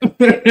Hills. That's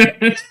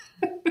why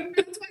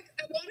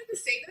I wanted to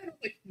say that. I was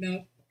like,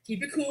 no,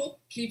 keep it cool.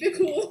 Keep it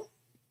cool.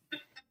 I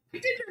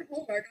did your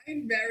homework.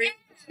 I'm very.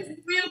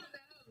 We all know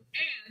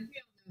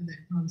that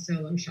Han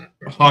Solo shot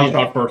first. Han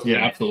shot first. Yeah,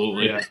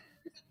 absolutely. Yeah.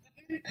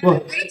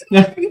 Well,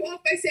 I told you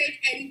off by saying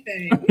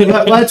anything.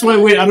 that's why.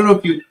 Wait, I don't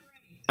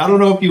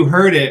know if you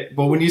heard it,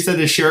 but when you said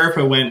the sheriff,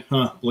 I went,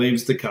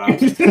 blames the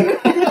cops.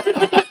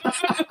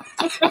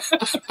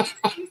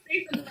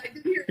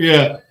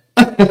 Yeah.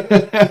 I was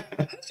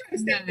trying to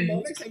stay at the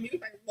moment because I knew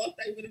if I looked,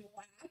 I would have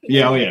laughed.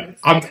 Yeah, oh yeah.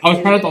 I was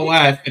trying not to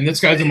laugh, and this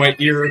guy's in my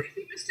ear. In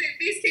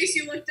case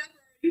you looked up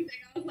or anything,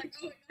 I was like,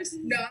 oh my gosh,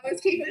 no, I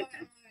was keeping my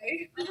eye.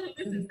 Oh,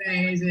 this is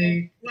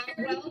amazing. Well,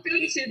 welcome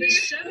to the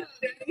show.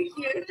 Thank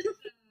you.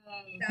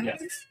 That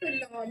was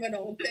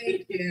phenomenal.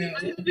 Thank you. I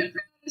hope the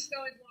crowd is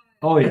going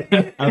wild. Oh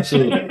yeah,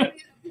 absolutely.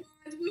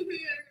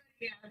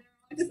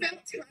 It's about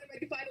time I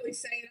could finally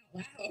say it out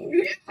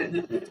loud.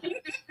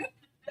 That's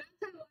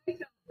how I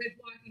felt with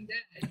Walking Dead.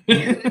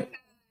 There were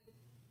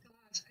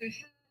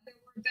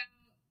about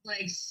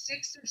like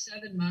 6 or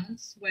 7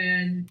 months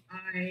when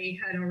I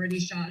had already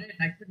shot it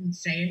and I couldn't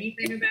say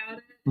anything about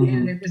it.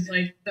 And it was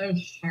like the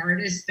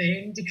hardest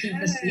thing to keep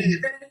a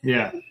secret.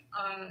 Yeah.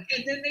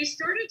 And then they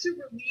started to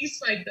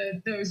release like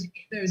those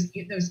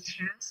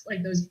casts,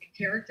 like those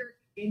character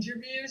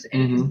interviews,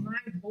 and it was my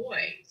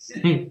voice,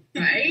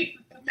 right,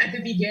 at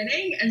the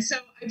beginning. And so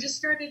I just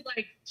started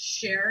like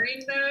sharing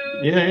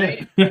those. Yeah,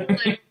 right?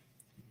 Like,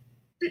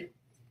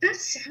 that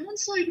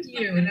sounds like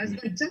you. And I was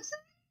like, doesn't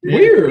it?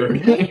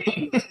 Weird.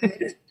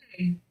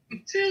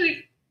 So like,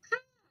 okay.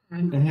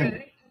 And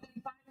then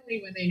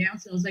finally, when they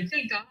announced it, I was like,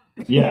 thank God.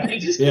 Yeah. I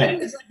just Yeah.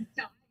 was like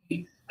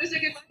dying. I was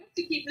like, if I have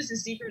to keep this a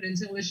secret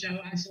until the show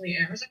actually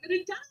airs, I'm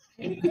gonna die.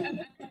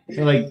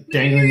 They're like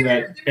dangling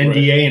that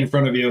NDA in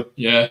front of you.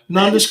 Yeah.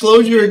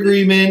 Non-disclosure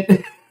agreement.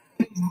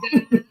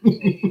 Exactly.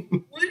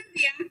 One of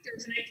the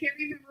actors, and I can't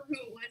remember who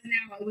it was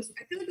now. I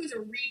feel like it was a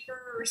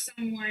Reaper or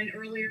someone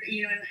earlier,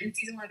 in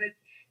season 11,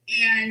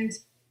 and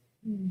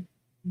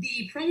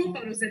the promo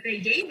photos that they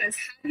gave us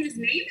had his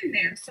name in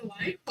there. So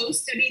I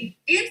posted.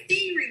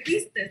 AMC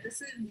released this.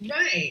 This is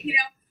Right.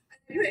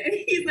 And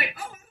he's like,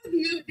 "Oh, I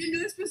didn't know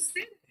this was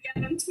sent yet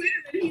on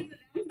Twitter," and he's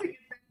announcing it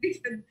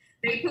because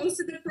they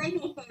posted the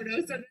promo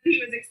photo, so that he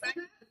was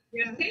excited.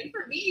 Yeah. Same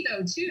for me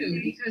though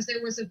too, because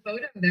there was a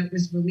photo that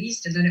was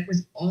released and then it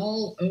was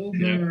all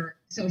over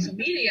social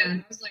media,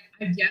 and I was like,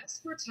 I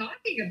guess we're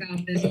talking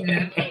about this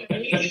now.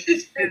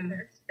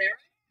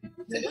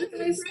 So once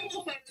those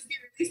promo photos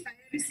get released by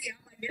AMC, I'm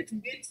like,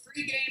 it's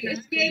free game.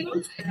 It's game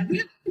on.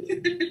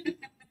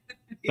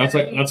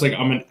 That's like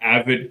I'm an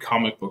avid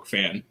comic book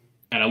fan,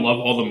 and I love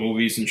all the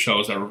movies and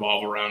shows that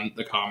revolve around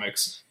the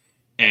comics.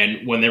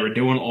 And when they were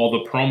doing all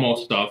the promo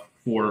stuff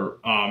for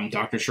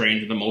Doctor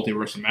Strange and the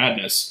Multiverse of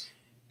Madness,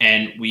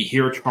 and we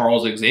hear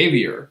Charles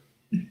Xavier,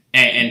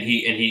 and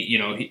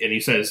he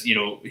says, he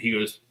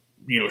goes,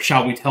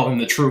 shall we tell him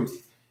the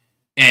truth?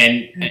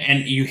 And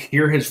you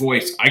hear his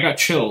voice. I got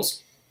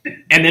chills.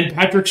 And then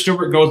Patrick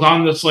Stewart goes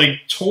on this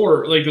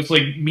tour, this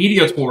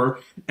media tour,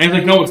 and he's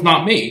like, no, it's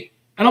not me.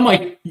 And I'm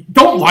like,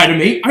 don't lie to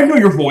me. I know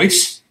your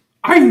voice.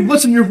 I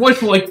listened to your voice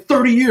for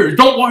 30 years.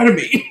 Don't lie to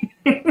me.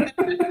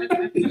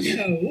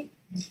 No.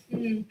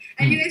 And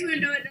you guys want to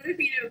know another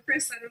thing about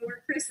Chris? I don't know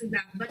where Chris is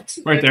at, but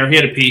Right there, he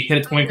had a peek, he had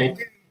a twinkle.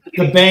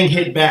 The bang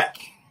hit back.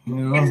 So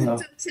tonight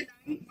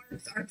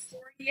marks our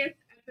 40th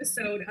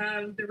episode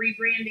of the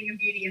rebranding of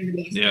Beauty and the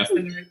Beast. Yeah. So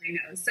everybody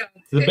knows. So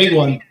The big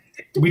one.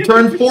 We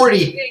turned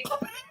 40.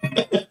 No,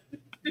 let's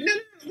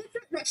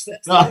not rush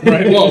this.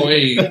 Right, whoa,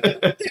 hey.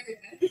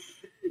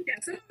 Yeah,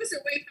 some of us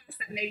are way past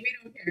that, Meg. We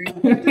don't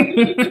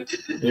care.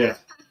 Yeah.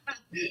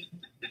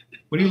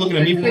 What are you looking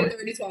at me for?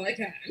 30s while I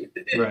can.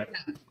 Right.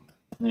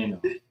 I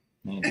know.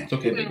 It's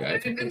okay, big guy. I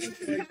wasn't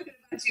talking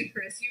about you,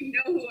 Chris. You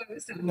know who I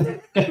was talking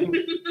about.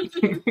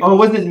 Oh, it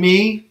wasn't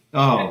me?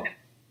 Oh.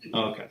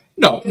 Okay.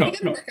 No.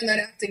 Work on that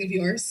acting of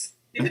yours.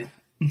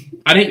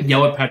 I didn't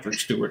yell at Patrick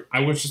Stewart.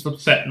 I was just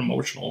upset and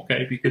emotional,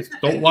 okay? Because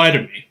don't lie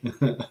to me.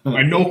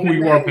 I know who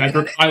you are,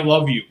 Patrick. I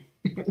love you.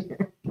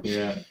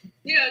 Yeah.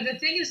 The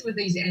thing is with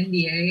these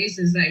NDAs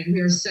is that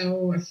we're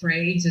so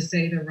afraid to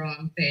say the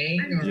wrong thing.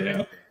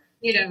 Or,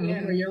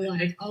 where you're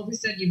like, all of a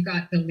sudden you've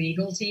got the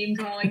legal team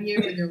calling you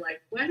and you're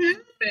like, what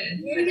happened?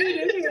 Like, I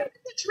didn't get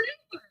the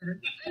trailer.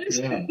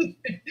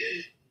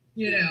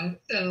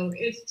 So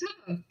it's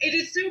tough. It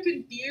is so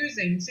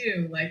confusing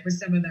too. With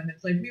some of them,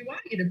 it's like, we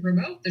want you to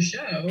promote the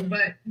show,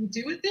 but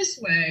do it this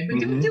way. But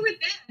don't do it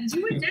then.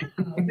 Do it now.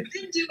 But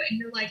then do it. And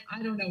you're like,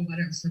 I don't know what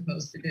I'm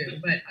supposed to do.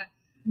 But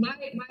my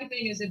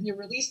thing is, if you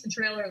release the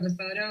trailer or the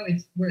photo,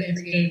 it's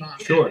game on.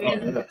 Sure.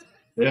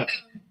 Yeah.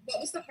 What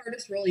was the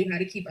hardest role you had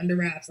to keep under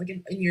wraps,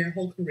 in your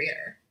whole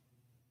career?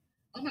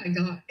 Oh my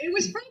God. It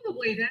was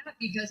probably that,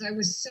 because I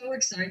was so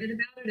excited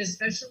about it,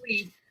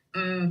 especially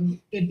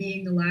it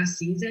being the last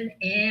season,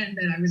 and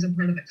that I was a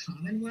part of the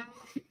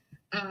Commonwealth,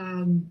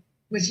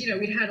 which,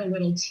 we'd had a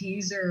little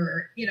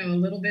teaser, a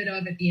little bit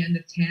of at the end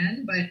of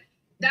 10, but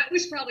that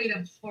was probably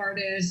the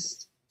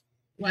hardest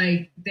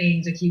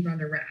thing to keep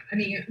under wraps. I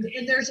mean, and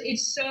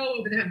it's so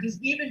over the top, because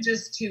even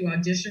just to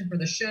audition for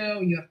the show,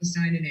 you have to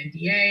sign an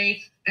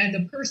NDA, and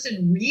the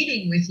person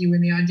reading with you in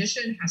the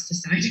audition has to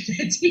sign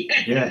an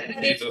NDA. Yeah.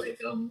 And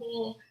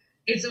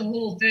it's a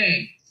whole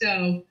thing.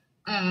 So,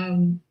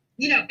 and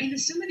in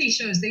some of these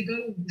shows, they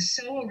go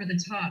so over the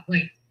top.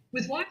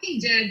 With Walking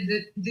Dead,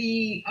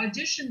 the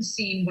audition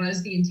scene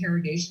was the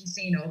interrogation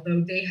scene,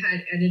 although they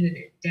had edited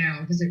it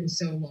down because it was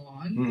so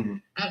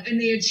long. And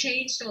they had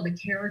changed all the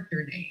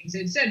character names.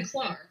 It said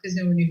Clark, because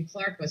no one knew who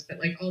Clark was, but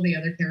all the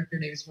other character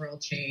names were all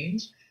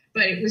changed.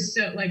 But it was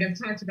so, I've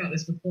talked about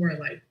this before,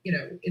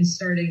 in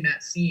starting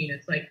that scene,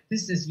 it's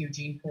this is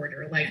Eugene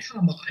Porter.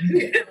 Come on,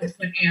 who else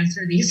would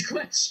answer these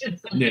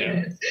questions like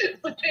this?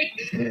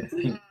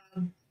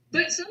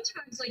 But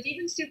sometimes,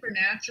 even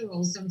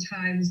Supernatural,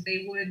 sometimes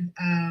they would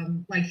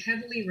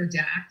heavily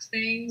redact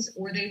things,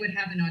 or they would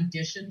have an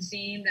audition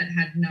scene that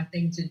had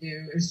nothing to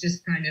do. It was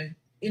just kind of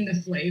in the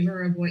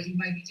flavor of what you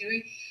might be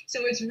doing.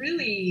 So it's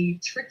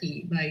really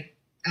tricky,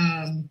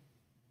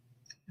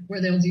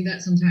 where they'll do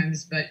that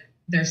sometimes, but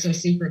they're so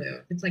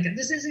secretive. It's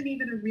this isn't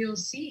even a real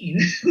scene.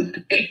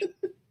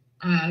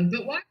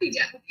 But Walking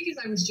Dead, because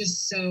I was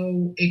just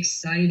so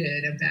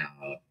excited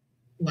about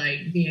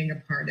being a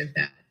part of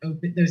that,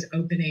 those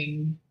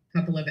opening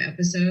couple of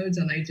episodes,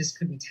 and I just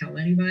couldn't tell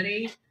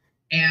anybody.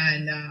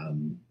 And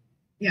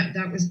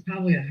that was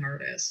probably the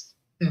hardest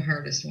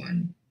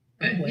one.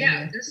 But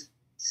there's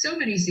so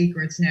many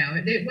secrets now.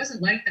 It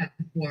wasn't like that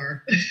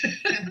before.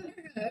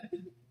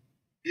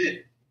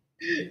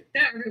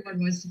 Now everyone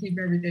wants to keep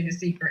everything a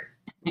secret.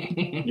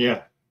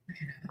 Yeah.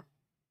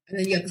 And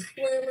then you have the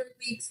spoiler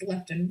leaks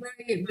left and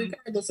right,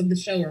 regardless of the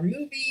show or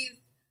movies.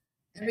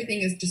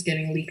 Everything is just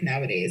getting leaked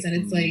nowadays. And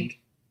it's like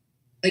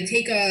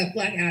take a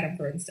Black Adam,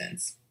 for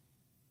instance.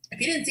 If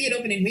you didn't see it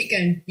opening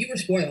weekend, you were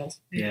spoiled.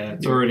 Yeah,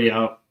 it's already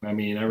out. I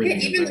mean, everything.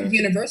 Yeah, even if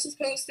Universal's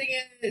posting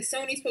it,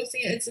 Sony's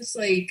posting it, it's just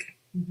like.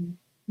 I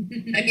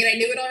mean, I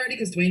knew it already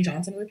because Dwayne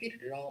Johnson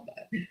repeated it all,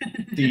 but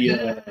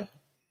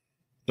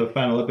the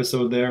final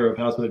episode there of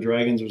House of the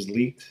Dragons was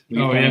leaked.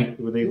 Yeah,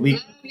 where they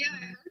leaked. Oh yeah, I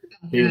heard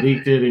about They that.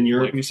 leaked it in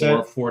Europe. like You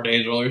said 4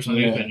 days earlier,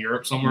 something in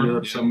Europe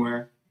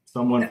somewhere.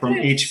 Someone from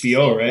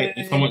HBO, right?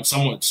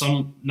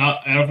 Some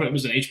not. I don't know if it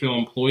was an HBO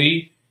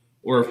employee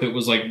or if it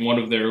was like one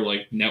of their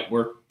like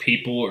network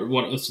people or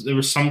what. There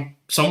was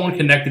someone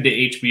connected to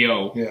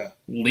HBO. Yeah,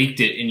 leaked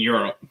it in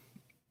Europe,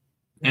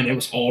 and it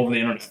was all over the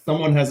internet.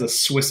 someone has a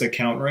Swiss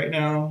account right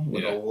now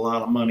with a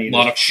lot of money. A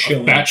lot of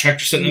chilling. fat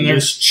checks sitting in there,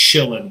 just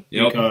chilling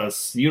Yep.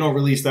 because you don't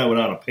release that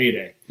without a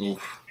payday.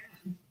 Oof.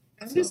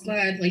 I'm just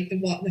glad like the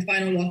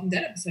final Walking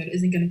Dead episode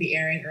isn't going to be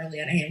airing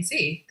early on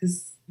AMC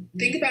because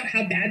think about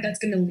how bad that's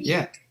going to leak.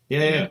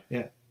 Yeah.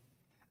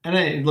 And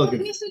I look.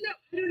 Well, listen, no,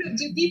 I don't know.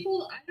 Do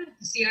people? I don't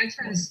see. I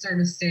try to start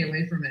to stay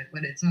away from it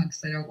when it's on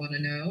because I don't want to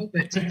know.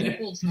 But do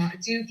people talk?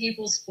 Do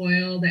people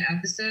spoil the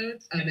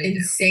episodes? Oh, they do.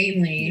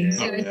 Insanely. Yeah.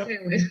 So I stay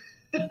away.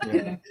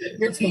 Yeah.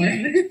 We're smart.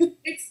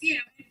 It's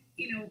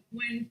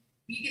when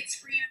you get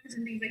screeners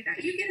and things like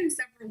that, you get them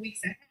several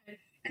weeks ahead,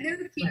 and there are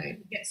people who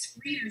get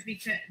screeners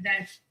because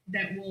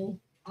that will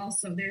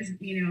also they'll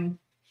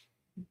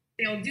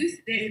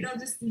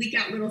just leak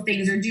out little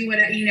things or do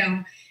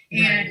whatever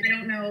and I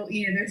don't know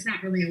there's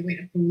not really a way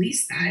to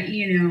police that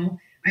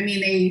I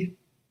mean they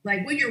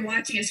like when you're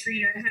watching a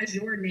screener it has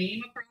your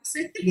name across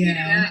it so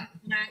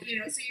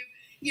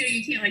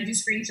you can't like do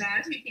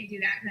screenshots, you can't do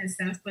that kind of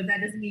stuff, but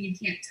that doesn't mean you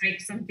can't type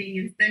something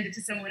and send it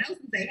to someone else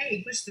and say,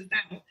 hey, push this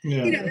out.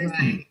 Yeah.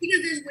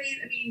 Because there's ways,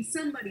 I mean,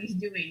 somebody's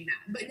doing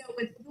that. But no,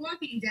 with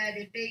Walking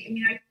Dead,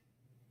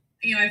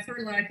 I've heard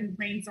a lot of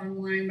complaints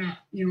online about,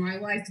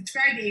 I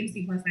subscribe to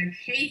AMC Plus, I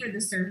pay for the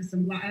service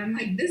and blah, and I'm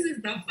like, this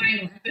is the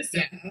final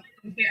episode. Yeah. I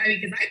don't care,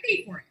 because I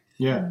paid for it.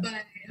 Yeah.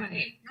 But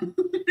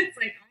it's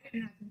like, I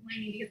am not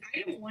complaining because I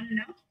don't want to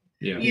know.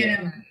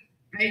 Yeah.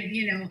 I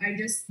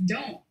just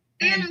don't.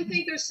 And I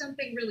think there's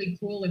something really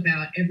cool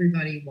about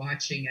everybody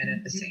watching it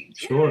at the same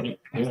time. Sure. Yeah.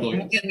 At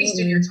least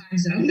in your time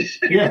zone.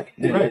 Yeah.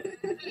 Right.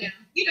 Yeah.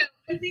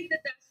 I think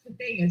that's the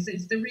thing.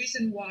 It's the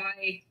reason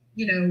why,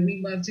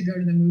 we love to go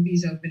to the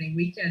movies opening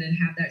weekend and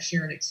have that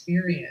shared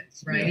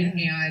experience, right?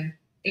 Yeah. And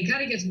it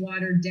kind of gets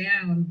watered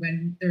down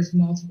when there's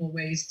multiple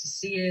ways to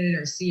see it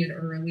or see it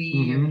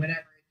early or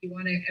whatever. If you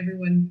want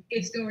everyone,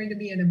 it's going to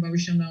be an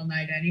emotional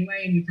night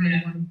anyway, and you kind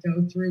of want to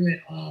go through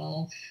it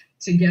all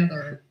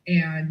together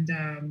and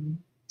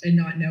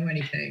not know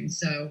anything.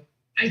 So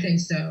I think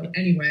so.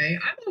 Anyway,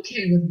 I'm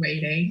okay with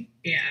waiting.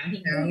 Yeah.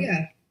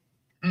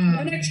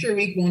 One extra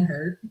week won't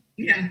hurt.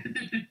 Yeah.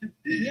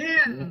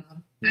 And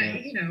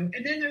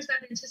then there's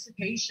that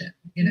anticipation,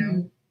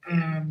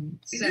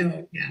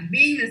 so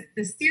being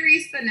the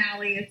series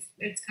finale,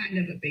 it's kind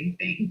of a big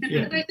thing.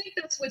 Yeah. And I think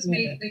that's what's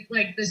made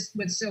like this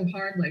what's so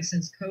hard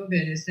since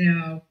COVID is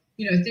now,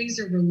 things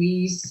are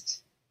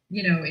released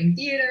in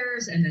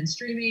theaters and then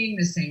streaming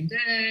the same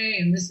day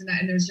and this and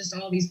that. And there's just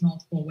all these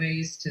multiple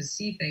ways to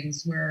see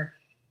things where,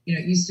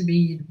 it used to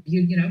be,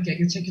 you get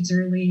your tickets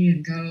early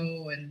and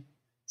go and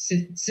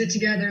sit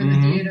together in the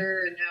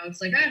theater. And now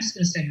it's like, I'm just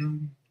going to stay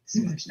home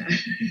and watch that.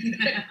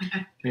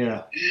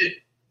 Yeah.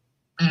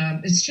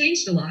 It's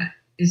changed a lot.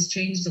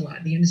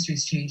 The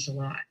industry's changed a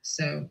lot.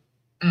 So,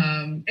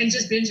 and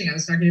just binging, I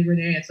was talking to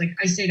Renee, it's like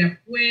I stayed up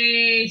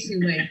way too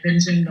late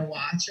binging The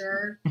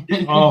Watcher.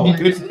 Oh,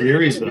 good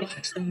series though.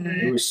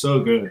 It was so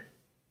good.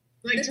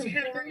 Like till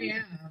 4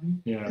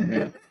 a.m.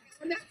 Yeah.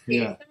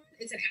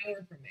 It's an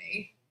hour for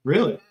me.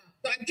 Really?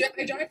 So I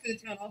drive through the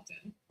town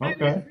often.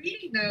 Okay. I was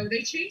reading though,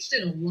 they changed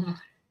it a lot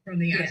from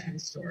the actual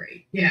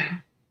story. Yeah.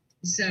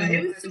 So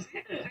it was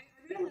I read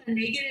a lot of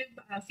negative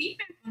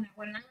feedback on that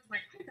one, and I was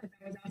like, I thought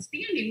that was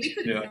outstanding. We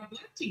couldn't stop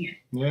watching it.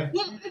 Yeah.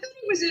 Well, I thought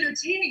it was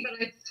entertaining, but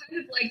I kind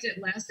of liked it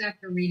less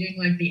after reading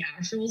the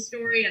actual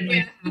story and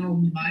how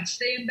much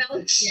they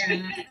embellished.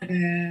 Yeah.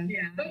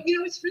 But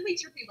it's really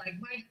trippy. Like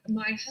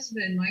my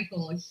husband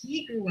Michael,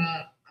 he grew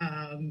up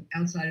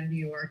outside of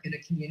New York in a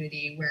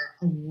community where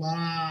a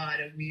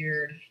lot of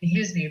weird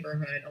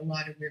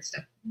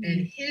stuff.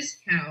 And his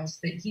house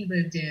that he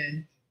lived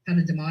in had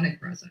a demonic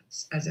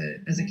presence as a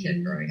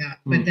kid growing up.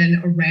 But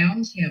then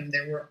around him,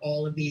 there were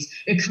all of these.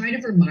 It kind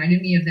of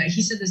reminded me of that.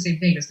 He said the same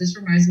thing. This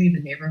reminds me of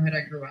the neighborhood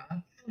I grew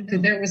up.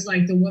 Because there was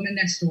the woman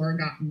next door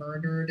got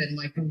murdered and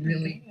a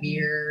really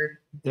weird.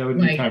 That would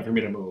be time for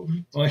me to move.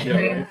 Well,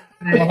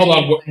 hold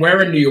on.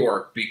 Where in New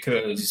York?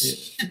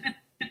 Because.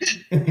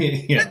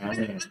 Yeah. I'm not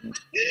going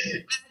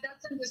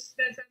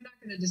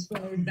to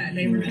disclose that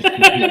neighborhood.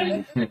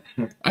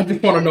 I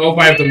just want to know if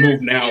I have to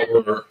move now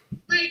or.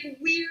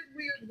 Weird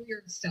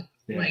weird stuff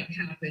Yeah. like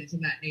happened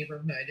in that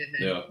neighborhood, and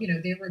then you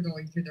know they were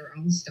going through their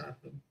own stuff.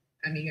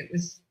 I mean, it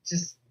was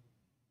just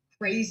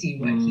crazy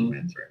what he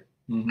went through.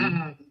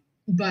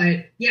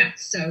 But yeah,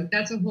 so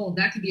that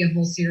could be a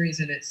whole series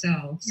in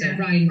itself. So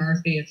Ryan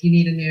Murphy, if you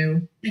need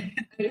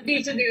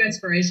some new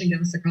inspiration,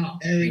 give us a call.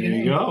 There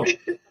you go.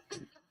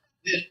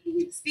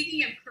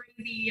 Speaking of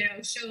crazy,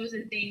 shows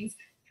and things,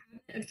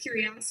 Cabinet of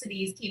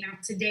Curiosities came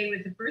out today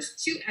with the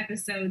first 2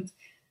 episodes.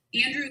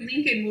 Andrew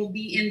Lincoln will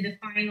be in the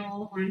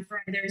final on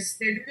Friday.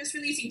 They're just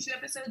releasing 2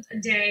 episodes a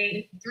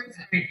day through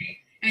Friday.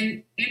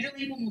 And Andrew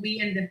Lincoln will be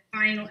in the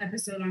final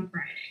episode on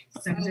Friday.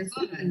 So just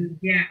fun.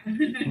 Yeah.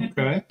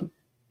 Okay.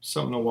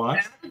 Something to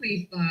watch. That'll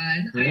be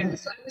fun. Yeah.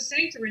 I was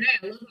saying to Renee,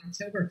 I love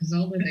October because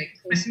all the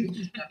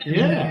Christmas stuff.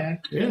 Yeah.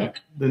 The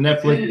That'll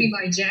Netflix. be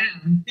my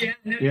jam. Yeah.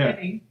 No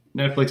kidding.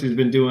 Netflix has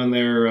been doing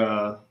their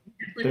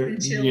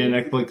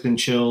Netflix and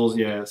chills.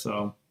 Yeah.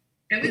 So.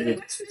 I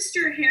watched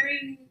Mr.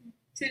 Harrington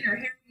or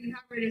Harrington,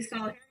 however it is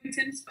called,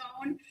 Harrington's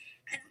Phone.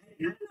 And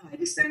I don't know.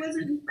 I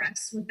wasn't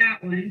impressed with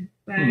that one,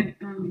 but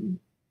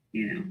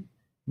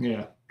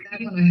Yeah. That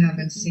one I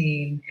haven't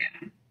seen.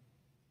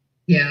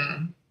 Yeah.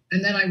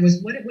 And then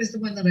what was the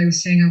one that I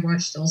was saying I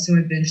watched also?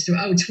 I binged through.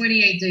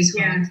 28 Days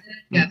Haunted.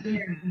 Yeah.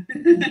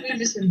 We've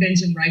just been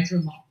binging right through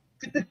them all.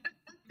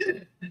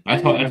 I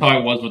thought I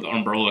was with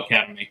Umbrella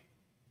Academy.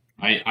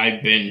 I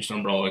binged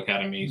Umbrella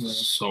Academy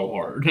so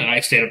hard. And I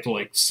stayed up till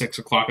like 6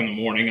 o'clock in the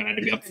morning and I had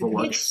to be up for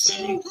work. It's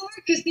so hard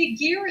because they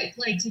gear it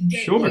like to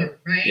get Sure. you,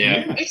 right?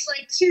 Yeah. It's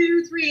like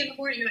 2, 3 in the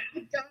morning. You're like, I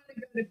gotta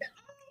go to bed.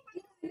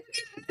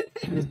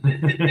 Oh my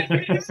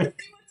God, what's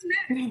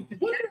next?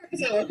 what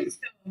episode?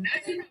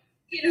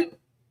 You know,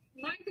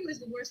 Michael is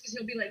the worst because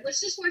he'll be like,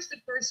 let's just watch the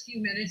first few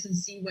minutes and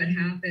see what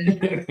happens.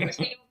 And of course,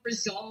 they don't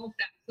resolve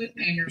that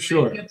cliffhanger. Right?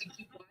 Sure. You have to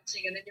keep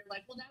watching, and then you're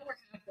like, well, now we're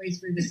halfway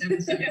through this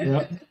episode.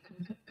 Yep.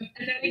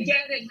 And then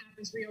again, it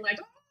happens where you're like,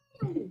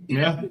 oh.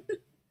 Yeah.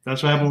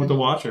 That's what happened with The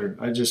Watcher.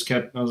 I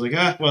was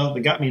like, well,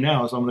 they got me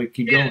now, so I'm going to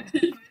keep going. I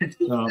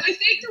think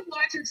The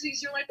Watcher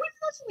sees you're like, well,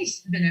 that's only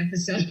 7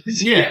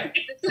 episodes. Yeah.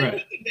 It's like,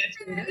 Right. We can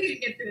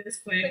get through this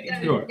quick. But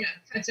then, Sure.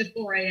 cuts at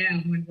 4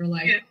 a.m. when we're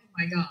like, oh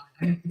my God,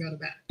 I have to go to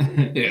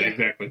bed. Yeah,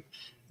 exactly.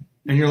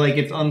 And you're like,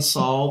 it's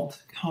unsolved?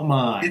 Come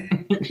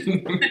on.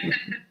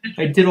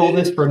 I did all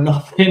this for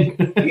nothing.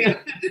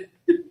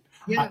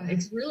 Yeah, it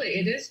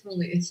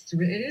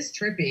is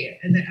trippy.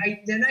 And then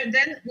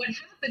what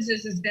happens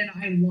is then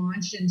I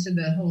launch into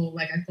the whole,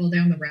 like I fall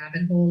down the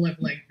rabbit hole of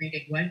like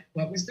reading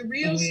what was the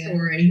real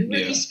story? Who were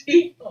these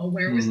people?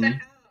 Where was the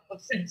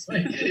house? It's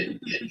like,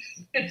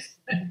 it's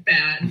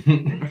bad.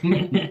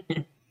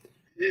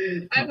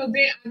 I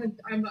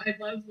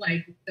love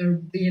like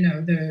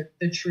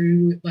the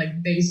true,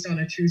 like based on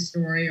a true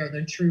story or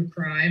the true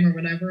crime or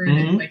whatever. And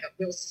it's like,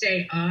 we'll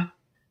stay up.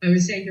 I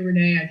was saying to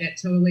Renee,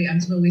 I'm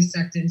totally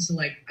sucked into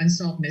like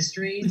unsolved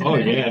mysteries. Oh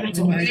yeah. Trying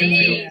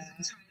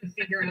to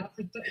figure out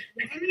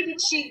why did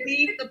she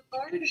leave the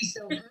party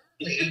so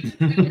early?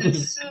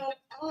 That's so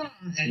odd.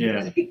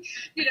 Yeah.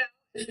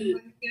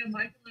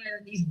 Michael and I are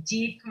in these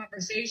deep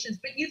conversations,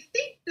 but you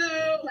think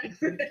though,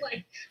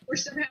 we're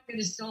somehow going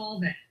to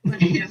solve it.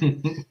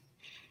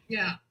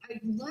 Yeah, I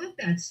love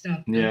that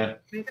stuff. Yeah.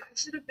 Maybe I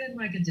should have been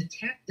like a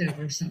detective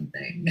or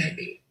something,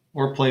 maybe.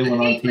 Or play one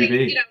on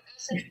TV.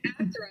 As an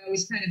actor, I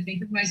always kind of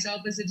think of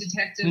myself as a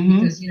detective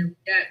because, you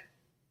get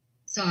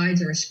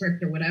sides or a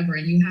script or whatever,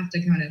 and you have to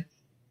kind of,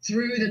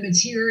 through the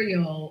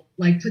material,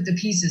 like put the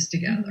pieces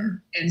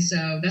together. And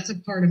so that's a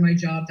part of my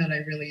job that I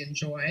really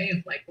enjoy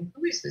of like, well,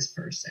 who is this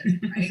person?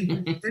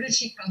 Right? Where did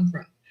she come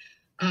from?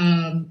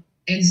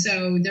 And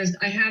so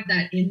I have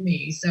that in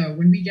me. So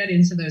when we get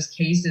into those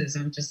cases,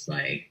 I'm just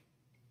like,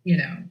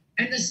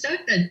 and the stuff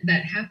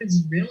that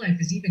happens in real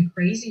life is even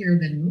crazier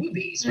than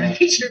movies,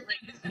 right? You're like,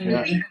 that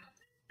really happened.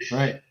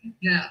 Right.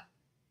 Yeah.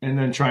 And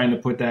then trying to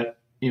put that,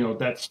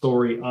 that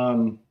story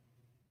on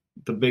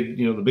the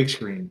big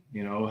screen,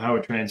 how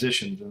it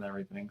transitions and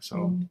everything.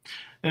 So,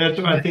 and that's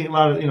why I think a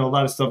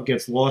lot of stuff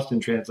gets lost in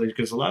translation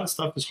because a lot of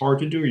stuff is hard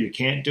to do or you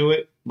can't do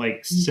it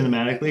like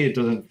cinematically. It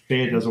doesn't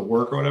fit, it doesn't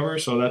work or whatever.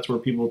 So that's where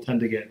people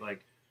tend to get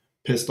like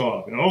pissed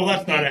off. Oh,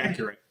 that's not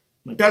accurate.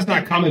 Like that's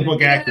not comic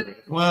book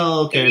accurate.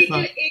 Well, okay.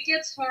 It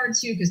gets hard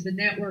too because the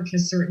network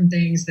has certain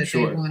things that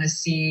they want to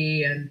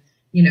see and,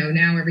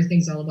 now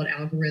everything's all about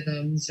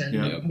algorithms and,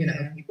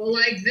 people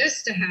like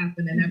this to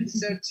happen in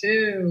episode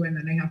 2 and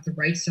then they have to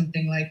write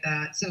something like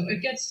that. So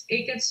it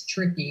gets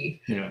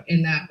tricky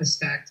in that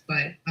respect.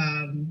 But,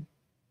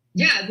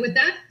 with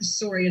that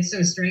story, it's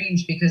so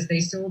strange because they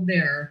sold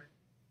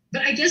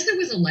but I guess there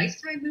was a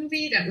Lifetime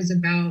movie that was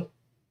about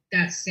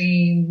that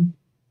same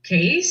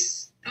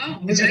case. Oh,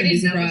 which I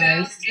didn't know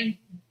about. And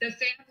the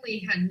family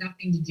had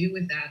nothing to do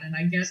with that. And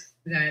I guess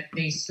that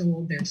they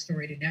sold their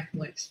story to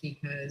Netflix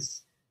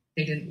because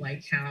they didn't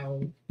like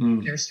how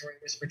their story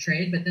was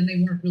portrayed, but then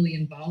they weren't really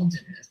involved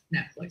in a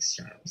Netflix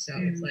show. So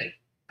it's like,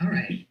 all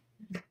right.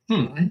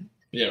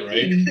 Yeah,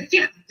 right?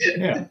 Yeah.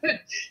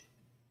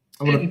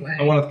 I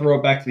want to throw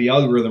it back to the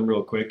algorithm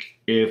real quick.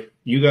 If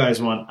you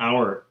guys want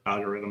our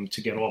algorithm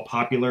to get all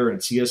popular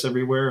and see us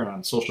everywhere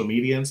on social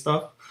media and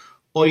stuff,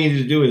 all you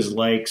need to do is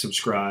like,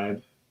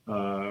 subscribe,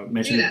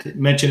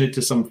 mention it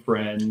to some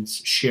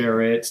friends,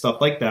 share it,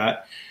 stuff like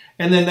that.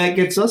 And then that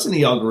gets us in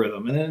the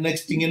algorithm. And then the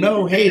next thing you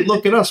know, hey,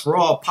 look at us. We're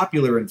all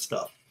popular and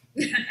stuff.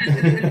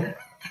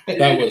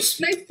 That was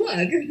Nice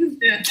plug.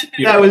 Yeah.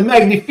 That was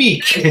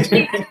magnifique.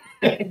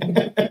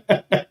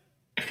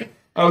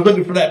 I was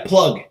looking for that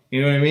plug.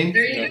 You know what I mean?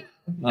 There you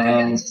go.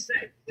 I just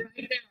said right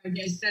there. I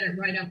just set it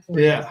right up for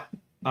you. Yeah.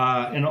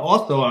 And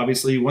also,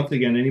 obviously, once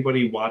again,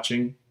 anybody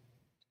watching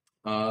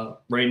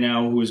right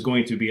now who is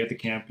going to be at the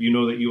camp, you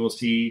know that you will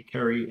see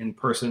Carrie in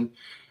person.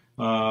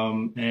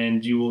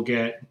 And you will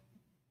get,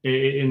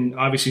 and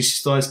obviously she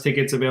still has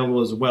tickets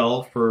available as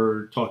well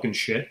for talking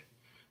shit.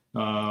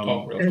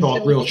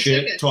 Talk real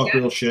shit.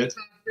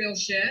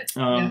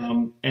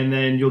 And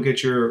then you'll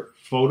get your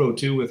photo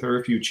too with her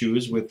if you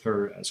choose, with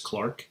her as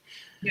Clark.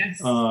 Yes.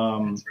 That's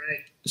right.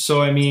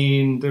 So I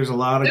mean, there's a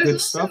lot of good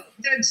stuff.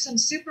 There's some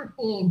super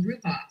cool group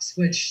ops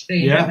which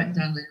they haven't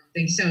done. I don't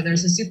think so.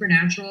 There's a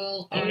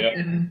Supernatural that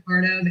I'm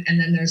part of, and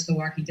then there's the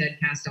Walking Dead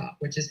cast off,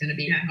 which is going to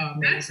be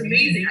that's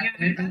amazing.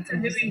 Yeah, thanks for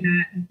doing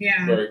that.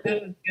 Yeah, very cool.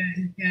 That was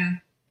good. Yeah.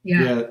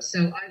 Yeah.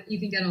 So you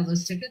can get all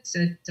those tickets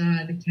at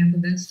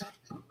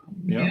thecampevents.com.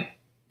 Yeah.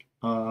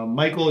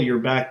 Michael, you're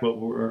back, but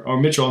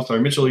Mitchell. I'm sorry,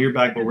 Mitchell, you're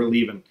back, but we're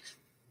leaving.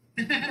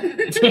 Yeah,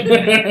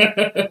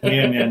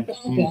 man.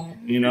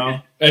 You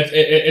know,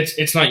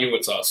 it's not you,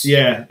 it's us.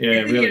 Yeah,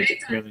 really.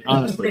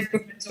 Honestly.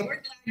 So we're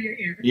glad you're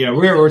here. Yeah,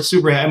 we're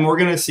super happy, and we're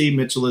gonna see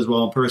Mitchell as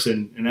well in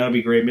person, and that'll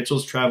be great.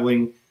 Mitchell's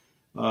traveling.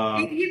 He's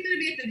gonna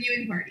be at the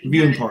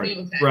viewing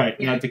party. Right?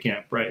 Not the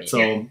camp, right? So.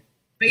 Yeah.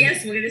 But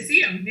yes, we're gonna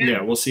see him.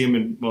 Yeah, we'll see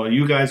him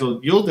you'll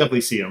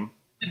definitely see him.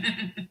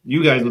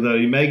 You guys will,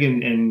 Meg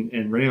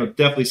and Renee will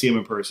definitely see him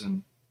in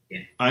person.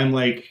 Yeah.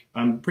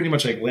 I'm pretty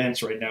much like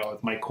Lance right now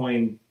with my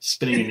coin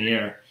spinning in the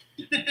air,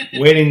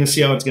 waiting to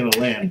see how it's gonna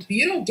land. If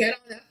you don't get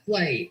on that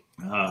flight,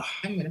 I'm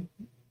gonna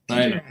kick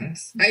your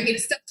ass. I need a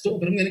step stool,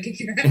 but I'm gonna kick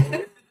your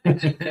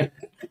ass.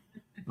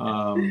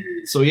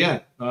 So yeah.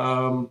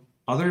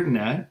 Other than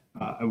that,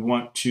 I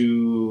want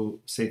to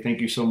say thank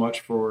you so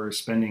much for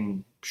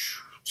spending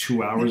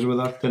 2 hours with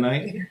us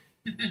tonight.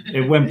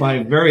 It went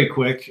by very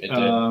quick.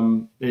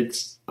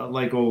 It's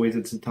like always,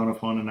 it's a ton of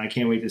fun, and I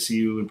can't wait to see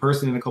you in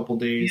person in a couple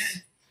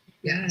days.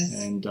 Yes.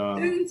 And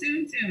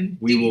soon.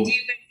 We will. Do you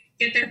guys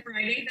get there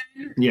Friday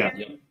then?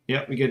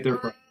 Yeah, we get there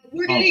Friday.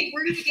 We're gonna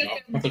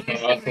get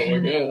there.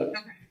 Okay.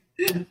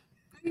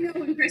 I know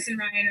when Chris and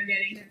Ryan are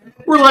getting there.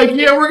 We're like,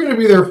 yeah, we're gonna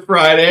be there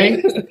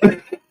Friday.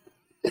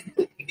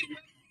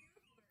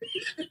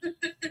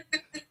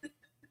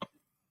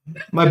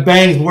 My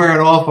bang's wearing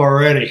off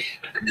already.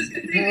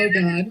 Oh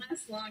God.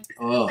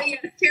 Oh. But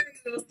yes, Carrie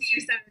will see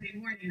you Saturday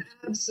morning.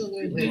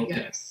 Absolutely.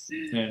 Okay.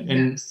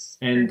 Yes.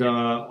 And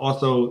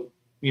also,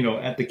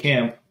 at the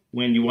camp,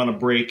 when you want to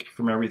break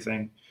from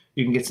everything,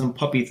 you can get some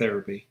puppy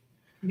therapy,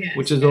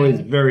 which is always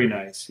very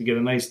nice. You get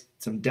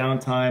some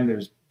downtime.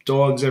 There's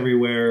dogs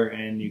everywhere,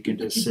 and you can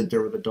just sit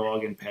there with a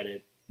dog and pet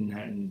it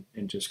and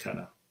just kind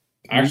of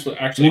actually,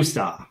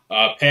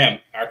 Pam,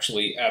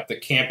 actually at the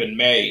camp in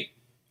May.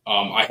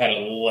 I had a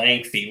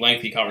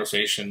lengthy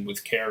conversation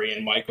with Carrie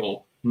and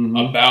Michael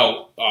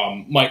about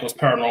Michael's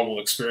paranormal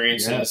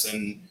experiences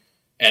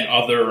and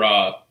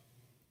other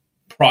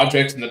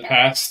projects in the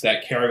past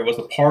that Carrie was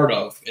a part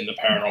of in the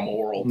paranormal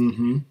world.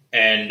 Mm-hmm.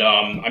 And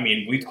I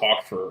mean, we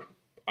talked for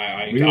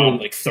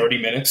like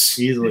 30 minutes,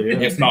 easily,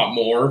 if not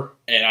more.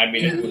 And I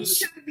mean, it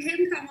was we'll have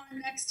him come on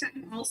next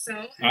time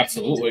also.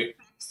 Absolutely.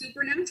 Talk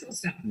supernatural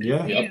stuff.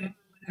 Yeah. Yep.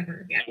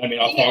 Whatever. Yeah. I mean,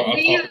 I'll talk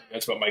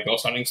about my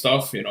ghost hunting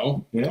stuff, Yeah.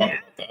 Talk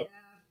about that.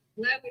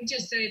 Let me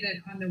just say that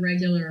on the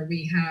regular,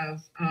 we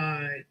have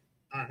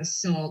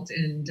salt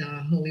and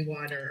holy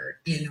water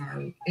in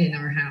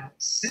our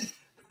house,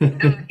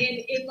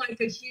 in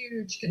like a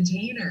huge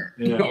container.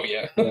 Yeah. Oh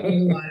yeah.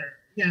 Holy water.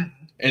 Yeah.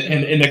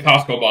 And in the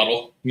Costco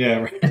bottle.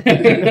 Yeah. Right. I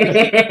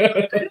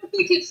don't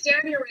think it's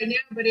down here right now,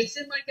 but it's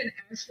in like an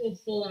actual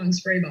full-on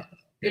spray bottle.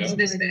 It's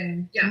this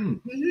big. Yeah.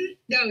 Mm-hmm.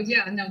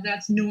 No,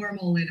 that's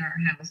normal in our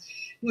house.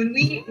 When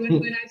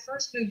I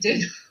first moved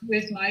in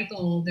with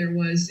Michael, there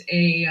was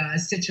a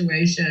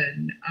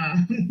situation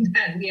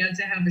that we had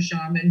to have a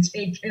shaman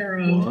take care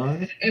of.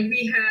 What? And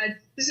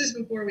this is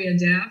before we had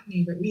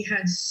Daphne, but we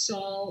had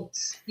salt,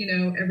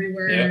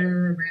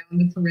 everywhere around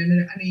the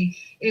perimeter. I mean,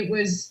 it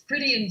was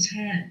pretty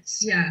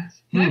intense. Yeah.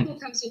 Michael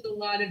comes with a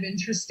lot of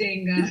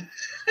interesting...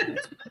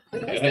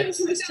 That's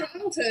his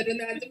childhood in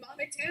that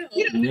demonic town.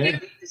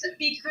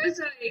 Because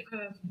I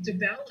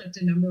developed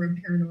a number of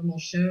paranormal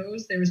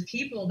shows, there's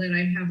people that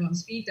I have on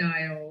speed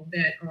dial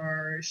that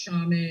are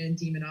shaman,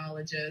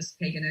 demonologists,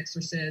 pagan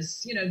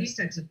exorcists, these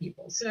types of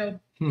people. So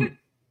when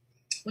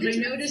I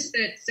noticed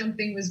that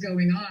something was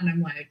going on,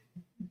 I'm like,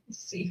 let's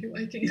see who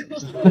I can call.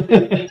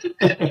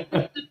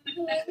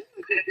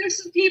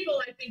 There's some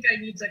people I think I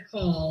need to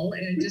call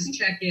and just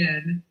check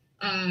in.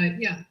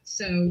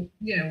 So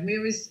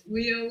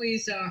we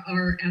always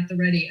are at the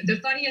ready. The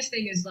funniest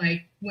thing is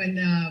like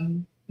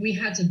when we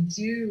had to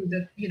do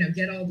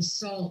get all the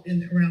salt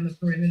around the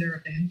perimeter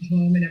of the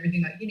home and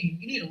everything. Like, you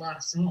need a lot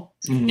of salt.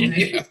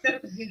 Right? Yeah.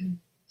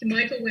 So,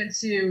 Michael went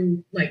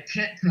to like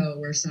Petco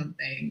or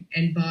something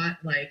and bought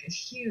like a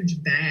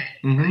huge bag,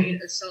 right,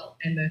 of salt.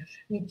 And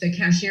the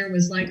cashier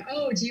was like,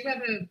 "Oh, do you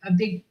have a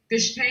big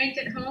fish tank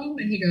at home?"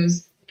 And he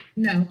goes,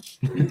 "No."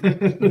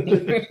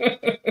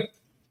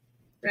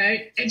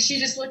 Right? And she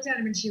just looked at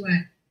him and she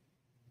went,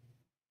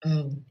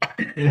 "Oh."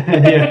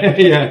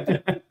 yeah.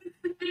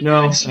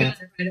 No. She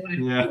got it right away.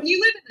 Yeah. When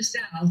you live in the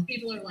South,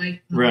 people are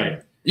like, "Oh."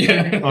 Right.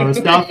 Yeah. Oh,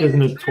 the South is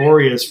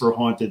notorious for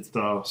haunted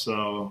stuff.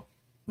 So,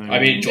 I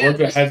mean,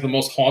 Georgia has the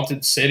most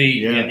haunted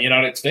city Yeah. in the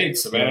United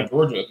States, Savannah, Yeah.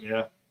 Georgia.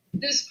 Yeah.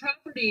 This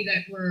property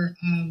that we're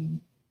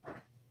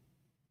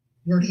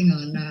working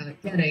on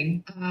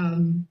getting,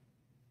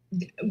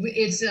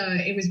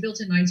 it was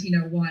built in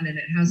 1901 and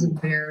it has a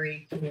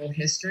very cool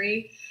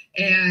history,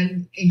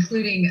 and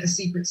including a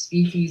secret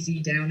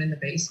speakeasy down in the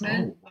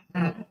basement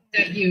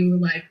that you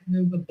like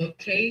move a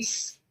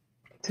bookcase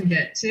to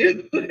get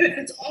to.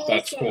 It's awesome.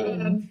 That's cool.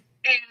 And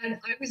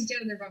I was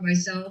down there by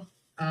myself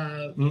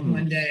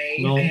one day,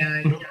 No.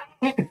 and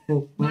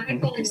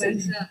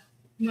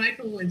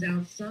Michael was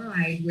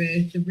outside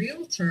with the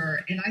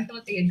realtor, and I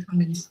thought they had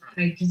come inside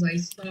because I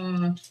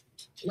saw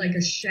like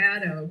a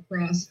shadow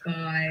cross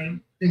by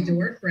the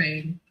door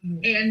frame,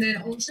 and then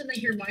all of a sudden I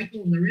hear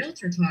Michael and the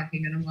realtor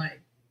talking, and I'm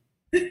like,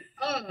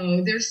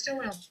 "Oh, they're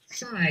still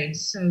outside,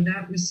 so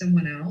that was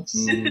someone else."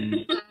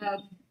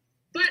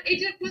 But it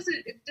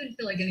didn't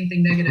feel like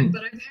anything negative.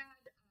 But I've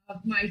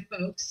had my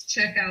folks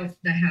check out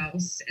the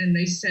house, and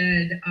they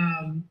said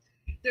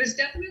there's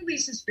definitely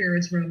some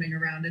spirits roaming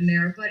around in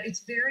there, but it's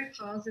very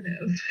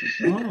positive.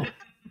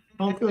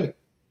 Oh, good.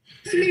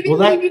 So maybe Will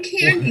that-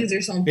 candies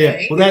or something.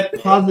 Yeah. Will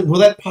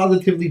that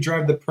positively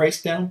drive the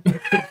price down? Not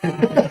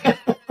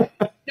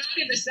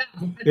in the South.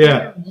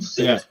 Yeah.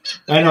 Yeah.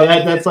 I know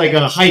that's like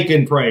a hike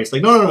in price.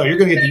 Like, no. You're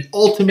gonna get the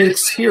ultimate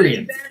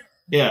experience.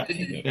 Yeah.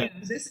 Yeah.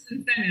 This is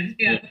incentive.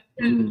 Yeah.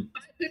 Mhm.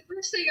 The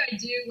first thing I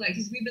do, like,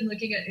 because we've been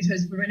looking at,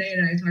 because Renee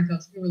and I talked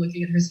about, we were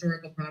looking at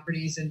historical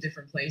properties in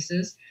different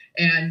places,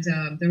 and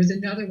there was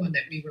another one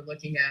that we were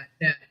looking at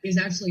that is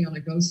actually on a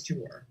ghost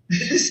tour.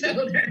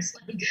 So there's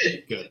like,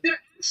 Good. there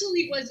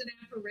actually was an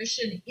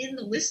apparition in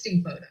the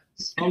listing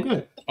photos. Oh,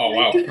 good. Oh,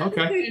 wow.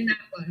 Okay. In that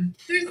one.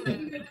 There's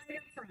something right up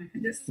front.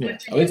 This is Yeah.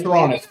 what At least they're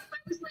honest. I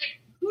was like,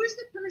 who's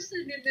the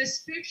person in this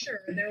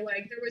picture? And they're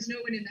like, there was no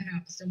one in the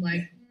house. I'm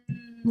like,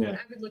 Yeah. I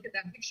would look at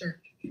that picture.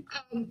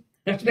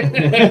 But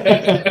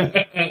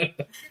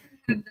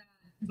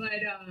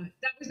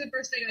that was the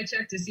first thing I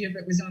checked to see if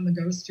it was on the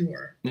ghost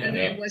tour. And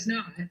Yeah. it was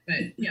not.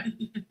 But yeah.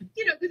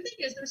 The thing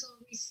is, there's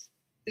always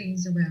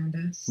things around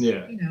us.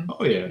 Yeah.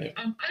 Oh, yeah.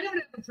 I don't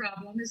have a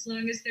problem as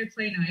long as they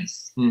play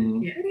nice.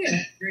 Mhm.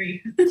 Yeah,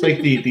 great. It's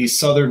like the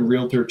Southern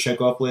realtor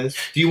checkoff list.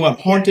 Do you want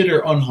haunted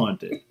or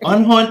unhaunted?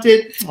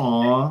 Unhaunted?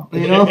 Aw.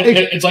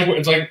 It's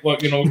like what,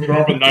 growing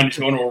up in the 90s,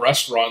 going to a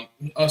restaurant,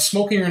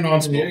 smoking or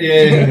non-smoking?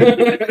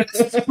 Yeah.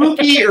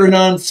 Spooky or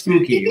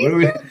non-spooky? What do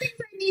we...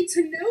 Things I need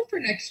to know for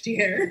next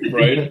year.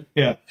 Right?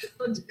 Yeah.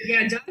 Well,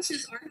 yeah, our house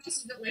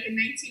was built like in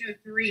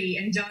 1903,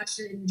 and Josh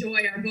and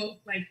Joy are both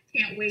like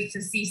can't wait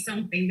to see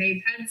something.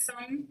 They've had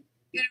some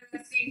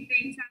interesting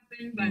things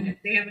happen, but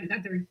they haven't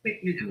got their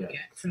equipment out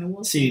yet. So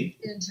we'll see.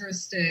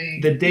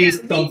 Interesting. The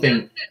day's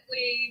something.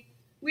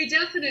 We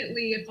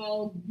definitely, if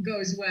all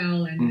goes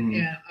well, and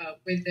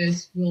with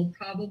this, we'll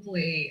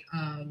probably,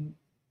 kind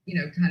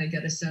of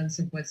get a sense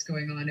of what's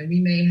going on, and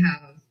we may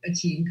have a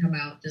team come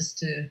out just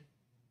to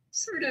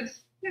sort of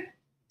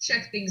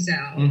check things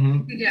out.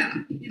 Mhm. Yeah,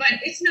 but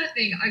it's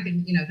nothing.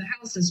 The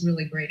house is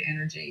really great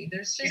energy.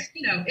 There's just,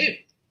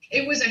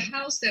 it was a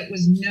house that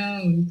was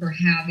known for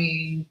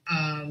having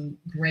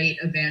great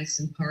events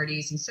and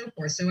parties and so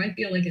forth. So I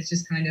feel like it's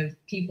just kind of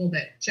people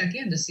that check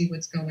in to see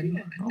what's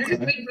going on. They're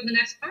just waiting for the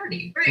next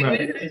party.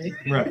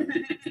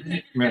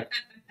 Right.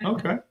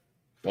 Okay.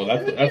 Well,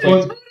 that's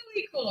Totally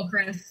cool,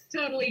 Chris.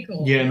 Totally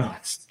cool. Yeah, no,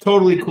 it's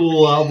totally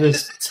cool. I'll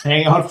just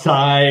hang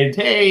outside.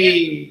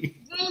 Hey.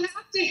 We'll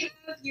have to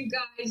have you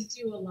guys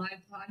do a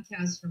live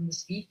podcast from the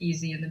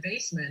speakeasy in the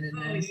basement. And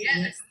Oh,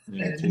 yes.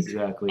 Yes,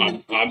 exactly.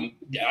 I'm I'm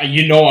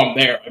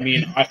there. I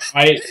mean, I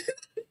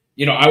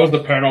was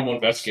the paranormal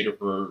investigator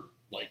for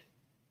like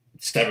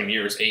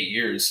 8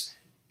 years,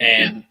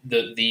 and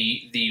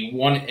the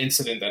one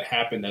incident that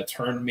happened that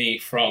turned me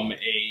from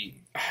a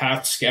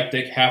half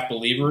skeptic, half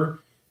believer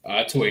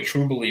to a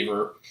true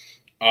believer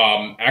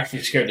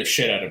actually scared the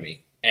shit out of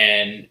me.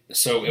 And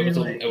so it was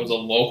a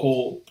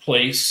local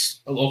place,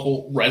 a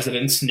local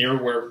residence in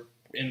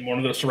one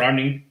of the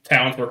surrounding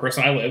towns where Chris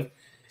and I live.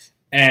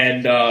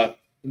 And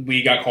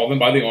we got called in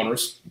by the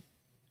owners,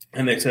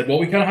 and they said, well,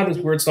 we kind of had this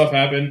weird stuff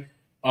happen.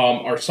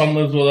 Our son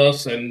lives with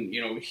us, and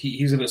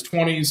he's in his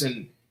 20s,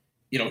 and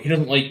he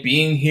doesn't like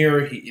being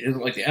here. He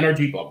doesn't like the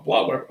energy, blah,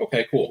 blah, whatever.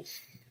 Okay, cool.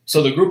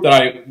 So the group that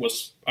I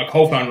was a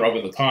co-founder of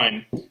at the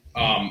time,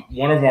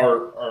 one of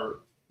our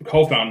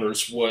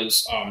co-founders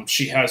was,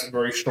 she has a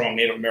very strong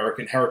Native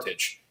American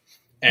heritage.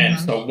 And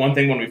so one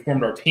thing when we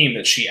formed our team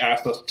that she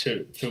asked us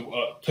to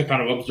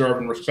kind of observe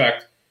and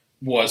respect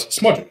was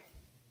smudging.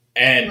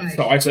 And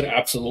so I said,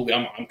 absolutely,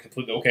 I'm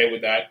completely okay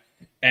with that.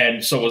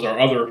 And so was our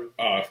other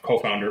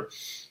co-founder.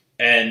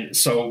 And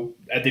so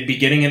at the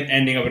beginning and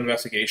ending of an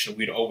investigation,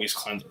 we'd always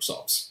cleanse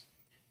ourselves.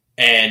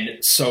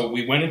 And so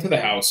we went into the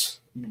house.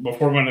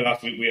 Before we went into the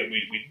house,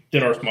 we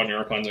did our smudging,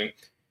 our cleansing.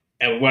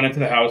 And we went into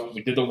the house.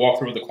 We did the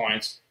walkthrough with the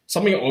clients.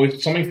 Something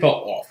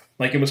felt off.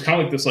 Like, it was kind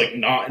of like this, like,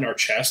 knot in our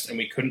chest, and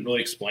we couldn't really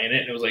explain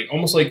it. And it was like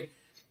almost like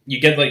you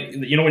get, like,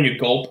 you know, when you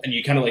gulp and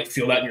you kind of like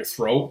feel that in your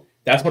throat.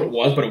 That's what it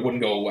was, but it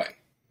wouldn't go away.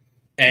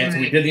 And so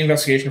we did the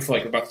investigation for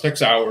like about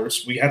 6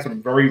 hours. We had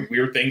some very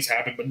weird things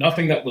happen, but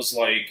nothing that was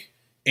like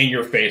in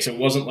your face. It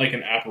wasn't like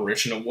an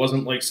apparition. It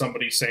wasn't like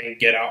somebody saying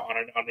 "get out" on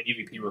an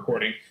EVP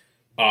recording.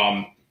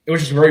 It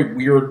was just very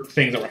weird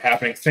things that were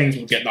happening. Things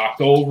would get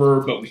knocked over,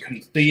 but we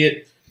couldn't see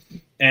it.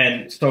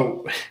 And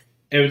so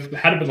it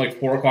had to be like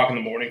 4 o'clock in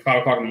the morning,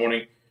 5 o'clock in the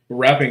morning. We're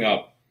wrapping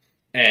up,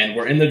 and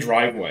we're in the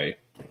driveway.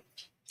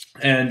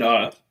 And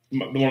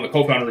one of the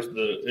co-founders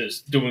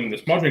is doing the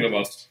smudging of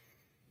us.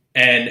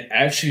 And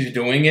as she's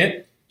doing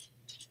it,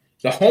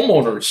 the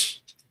homeowners,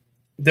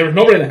 there was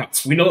nobody in the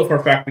house. We know that for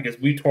a fact because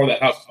we tore that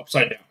house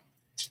upside down.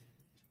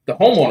 The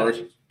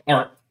homeowners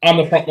are on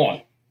the front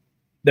lawn.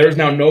 There is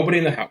now nobody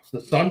in the house.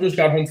 The son just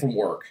got home from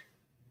work.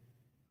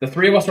 The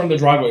 3 of us are in the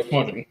driveway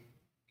smudging.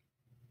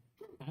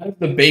 Out of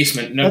the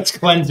basement. No, that's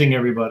cleansing,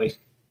 everybody.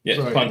 Yeah,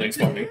 cleansing.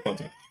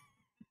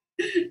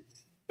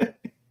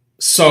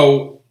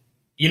 So,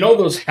 you know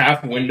those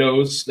half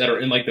windows that are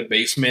in like the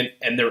basement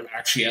and they're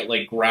actually at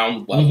like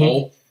ground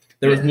level? Mm-hmm.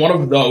 There was one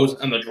of those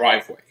on the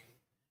driveway.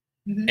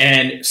 Mm-hmm.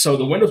 And so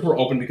the windows were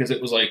open because it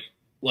was like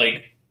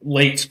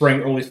late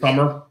spring, early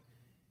summer.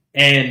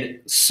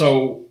 And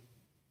so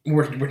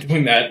we're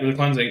doing that, we're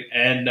cleansing,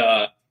 and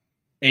a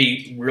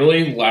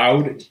really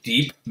loud,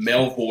 deep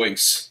male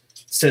voice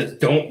says,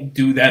 "Don't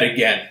do that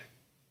again."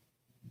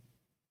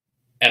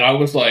 And I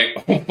was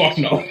like, "Oh, fuck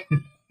no."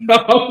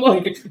 I'm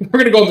like, "We're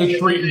going to go on the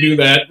street and do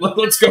that.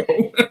 Let's go."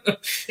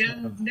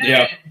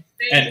 Yeah.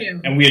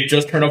 And we had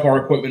just turned off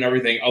our equipment and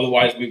everything.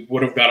 Otherwise, we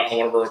would have got on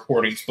one of our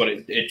recordings, but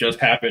it just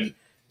happened.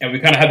 And we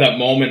kind of had that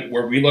moment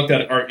where we looked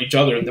at each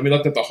other, and then we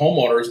looked at the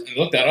homeowners, and they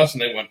looked at us,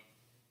 and they went,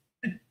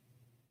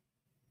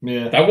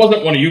 "Yeah, that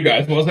wasn't one of you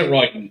guys, wasn't it?" We're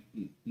like,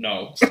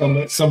 "No."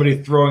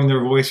 Somebody throwing their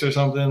voice or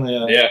something.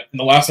 Yeah. And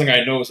the last thing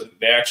I know is that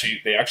they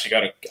actually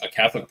got a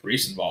Catholic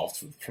priest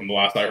involved. From the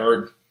last I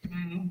heard.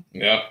 Mm-hmm.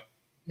 Yeah.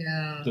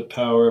 Yeah. The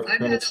power of I've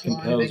Christ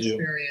compels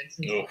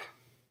you.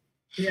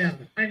 Yeah,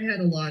 I've had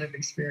a lot of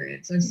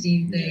experience. I've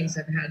seen things.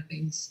 Yeah. I've had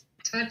things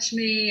touch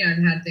me.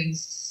 I've had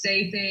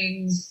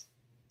things,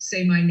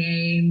 say my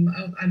name.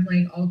 I'm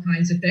like all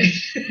kinds of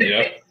things.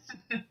 Yeah.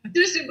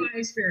 Just in my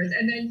experience.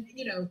 And then,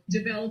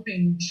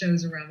 developing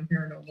shows around the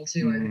paranormal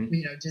too.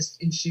 Mm-hmm.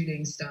 Just in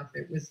shooting stuff,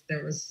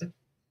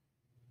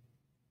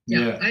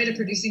 I had a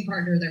producing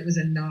partner that was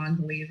a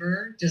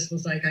non-believer, just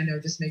was like, I know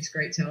this makes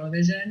great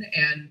television.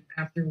 And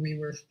after we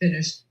were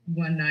finished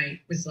one night,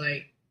 was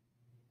like,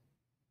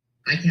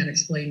 I can't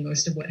explain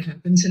most of what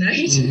happened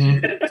tonight.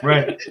 Mm-hmm.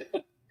 Right.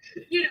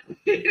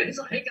 It's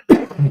like,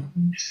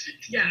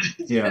 yeah.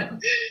 So, yeah.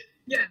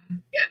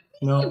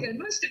 No. Good.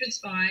 Most of it's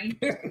fine.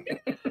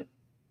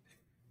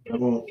 I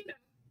won't.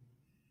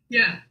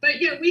 Yeah,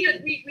 but yeah, we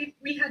had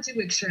to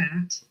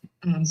extract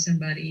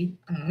somebody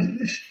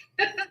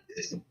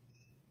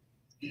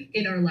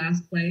in our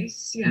last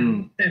place.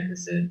 Yeah, that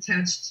was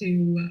attached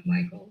to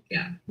Michael.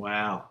 Yeah.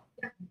 Wow.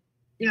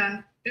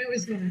 Yeah, it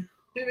was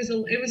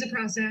a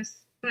process,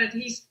 but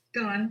he's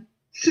gone.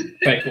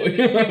 Thankfully.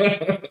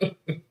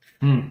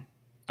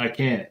 I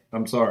can't.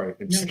 I'm sorry.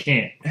 I just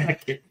can't.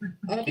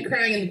 I'll be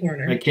crying in the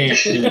corner. I can't.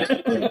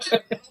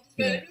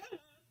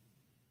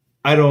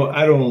 I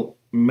don't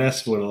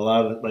mess with a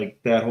lot of like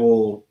that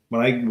whole.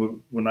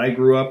 When I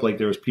grew up, like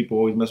there was people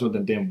always messing with the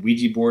damn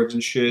Ouija boards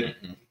and shit.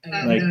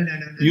 Like no.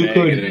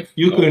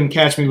 You couldn't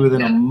catch me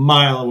within a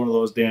mile of one of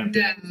those damn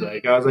things.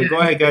 Like I was like, go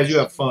ahead, guys, you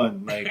have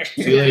fun. Like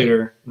see you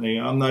later. Like,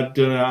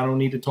 I don't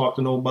need to talk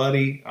to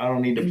nobody. I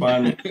don't need to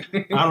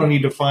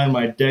find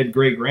my dead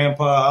great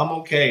grandpa. I'm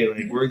okay.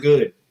 Like we're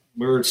good.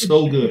 We're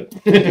so good.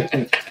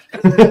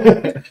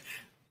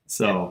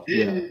 So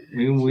yeah,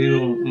 we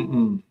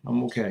don't.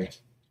 I'm okay.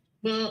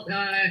 Well,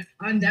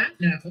 on that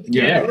note.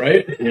 Yeah,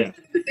 right? Yeah.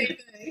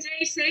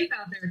 Stay safe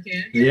out there,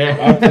 kids. Yeah,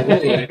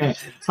 absolutely.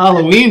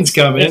 Halloween's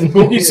coming.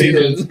 Spooky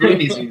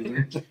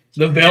season.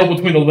 The veil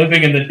between the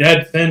living and the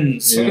dead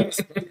thins. Yeah.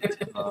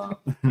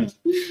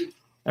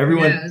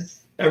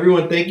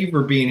 Everyone, thank you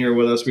for being here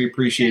with us. We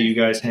appreciate you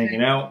guys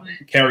hanging out.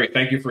 Carrie,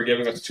 thank you for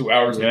giving us 2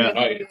 hours of the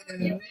night.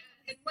 And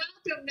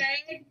welcome,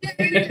 Meg.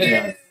 Thank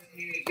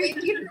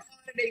you for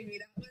auditing me.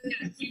 That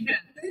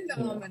was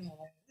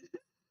phenomenal.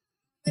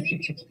 Many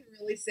people can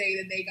really say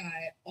that they got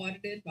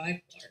audited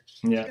by Clark.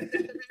 Yeah. It's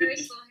a very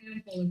small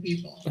handful of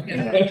people.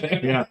 Yeah. Honored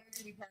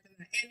to be part of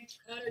that. And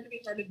honored to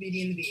be part of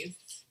Beauty and the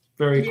Beasts.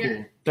 Very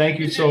cool. Thank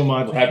you so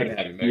much. We're happy to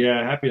have you, man.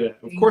 Yeah,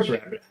 of course we're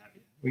happy to have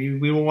you.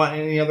 We don't want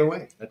it any other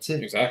way. That's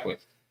it. Exactly.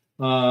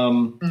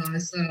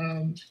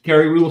 Awesome.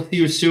 Carrie, we will see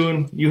you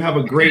soon. You have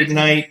a great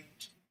night.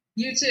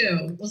 You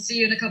too. We'll see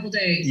you in a couple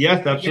days.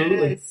 Yes,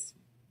 absolutely. Yes.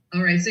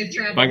 All right. Safe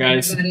travel, Bye,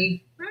 guys.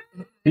 everybody.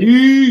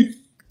 Peace.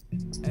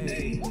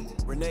 Hey,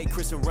 Renee,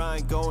 Chris, and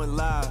Ryan going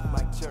live.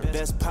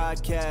 Best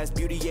podcast,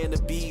 Beauty and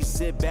the Beast.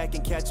 Sit back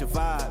and catch a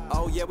vibe.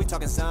 Oh yeah, we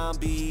talking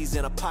zombies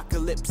and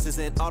apocalypses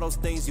and all those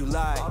things you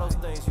like.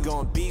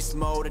 Going beast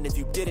mode, and if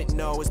you didn't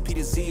know, it's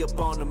Peter Z up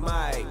on the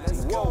mic.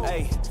 Whoa,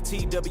 hey,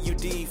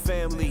 TWD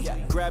family,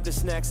 grab the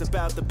snacks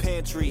about the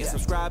pantry.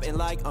 Subscribe and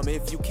like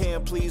if you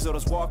can, please, or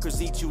those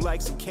walkers eat you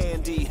like some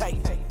candy. Hey,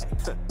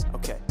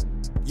 okay.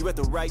 You at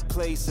the right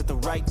place at the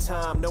right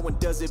time. No one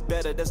does it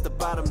better, that's the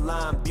bottom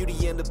line.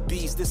 Beauty and the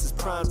Beast, this is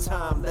prime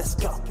time. Let's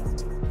go.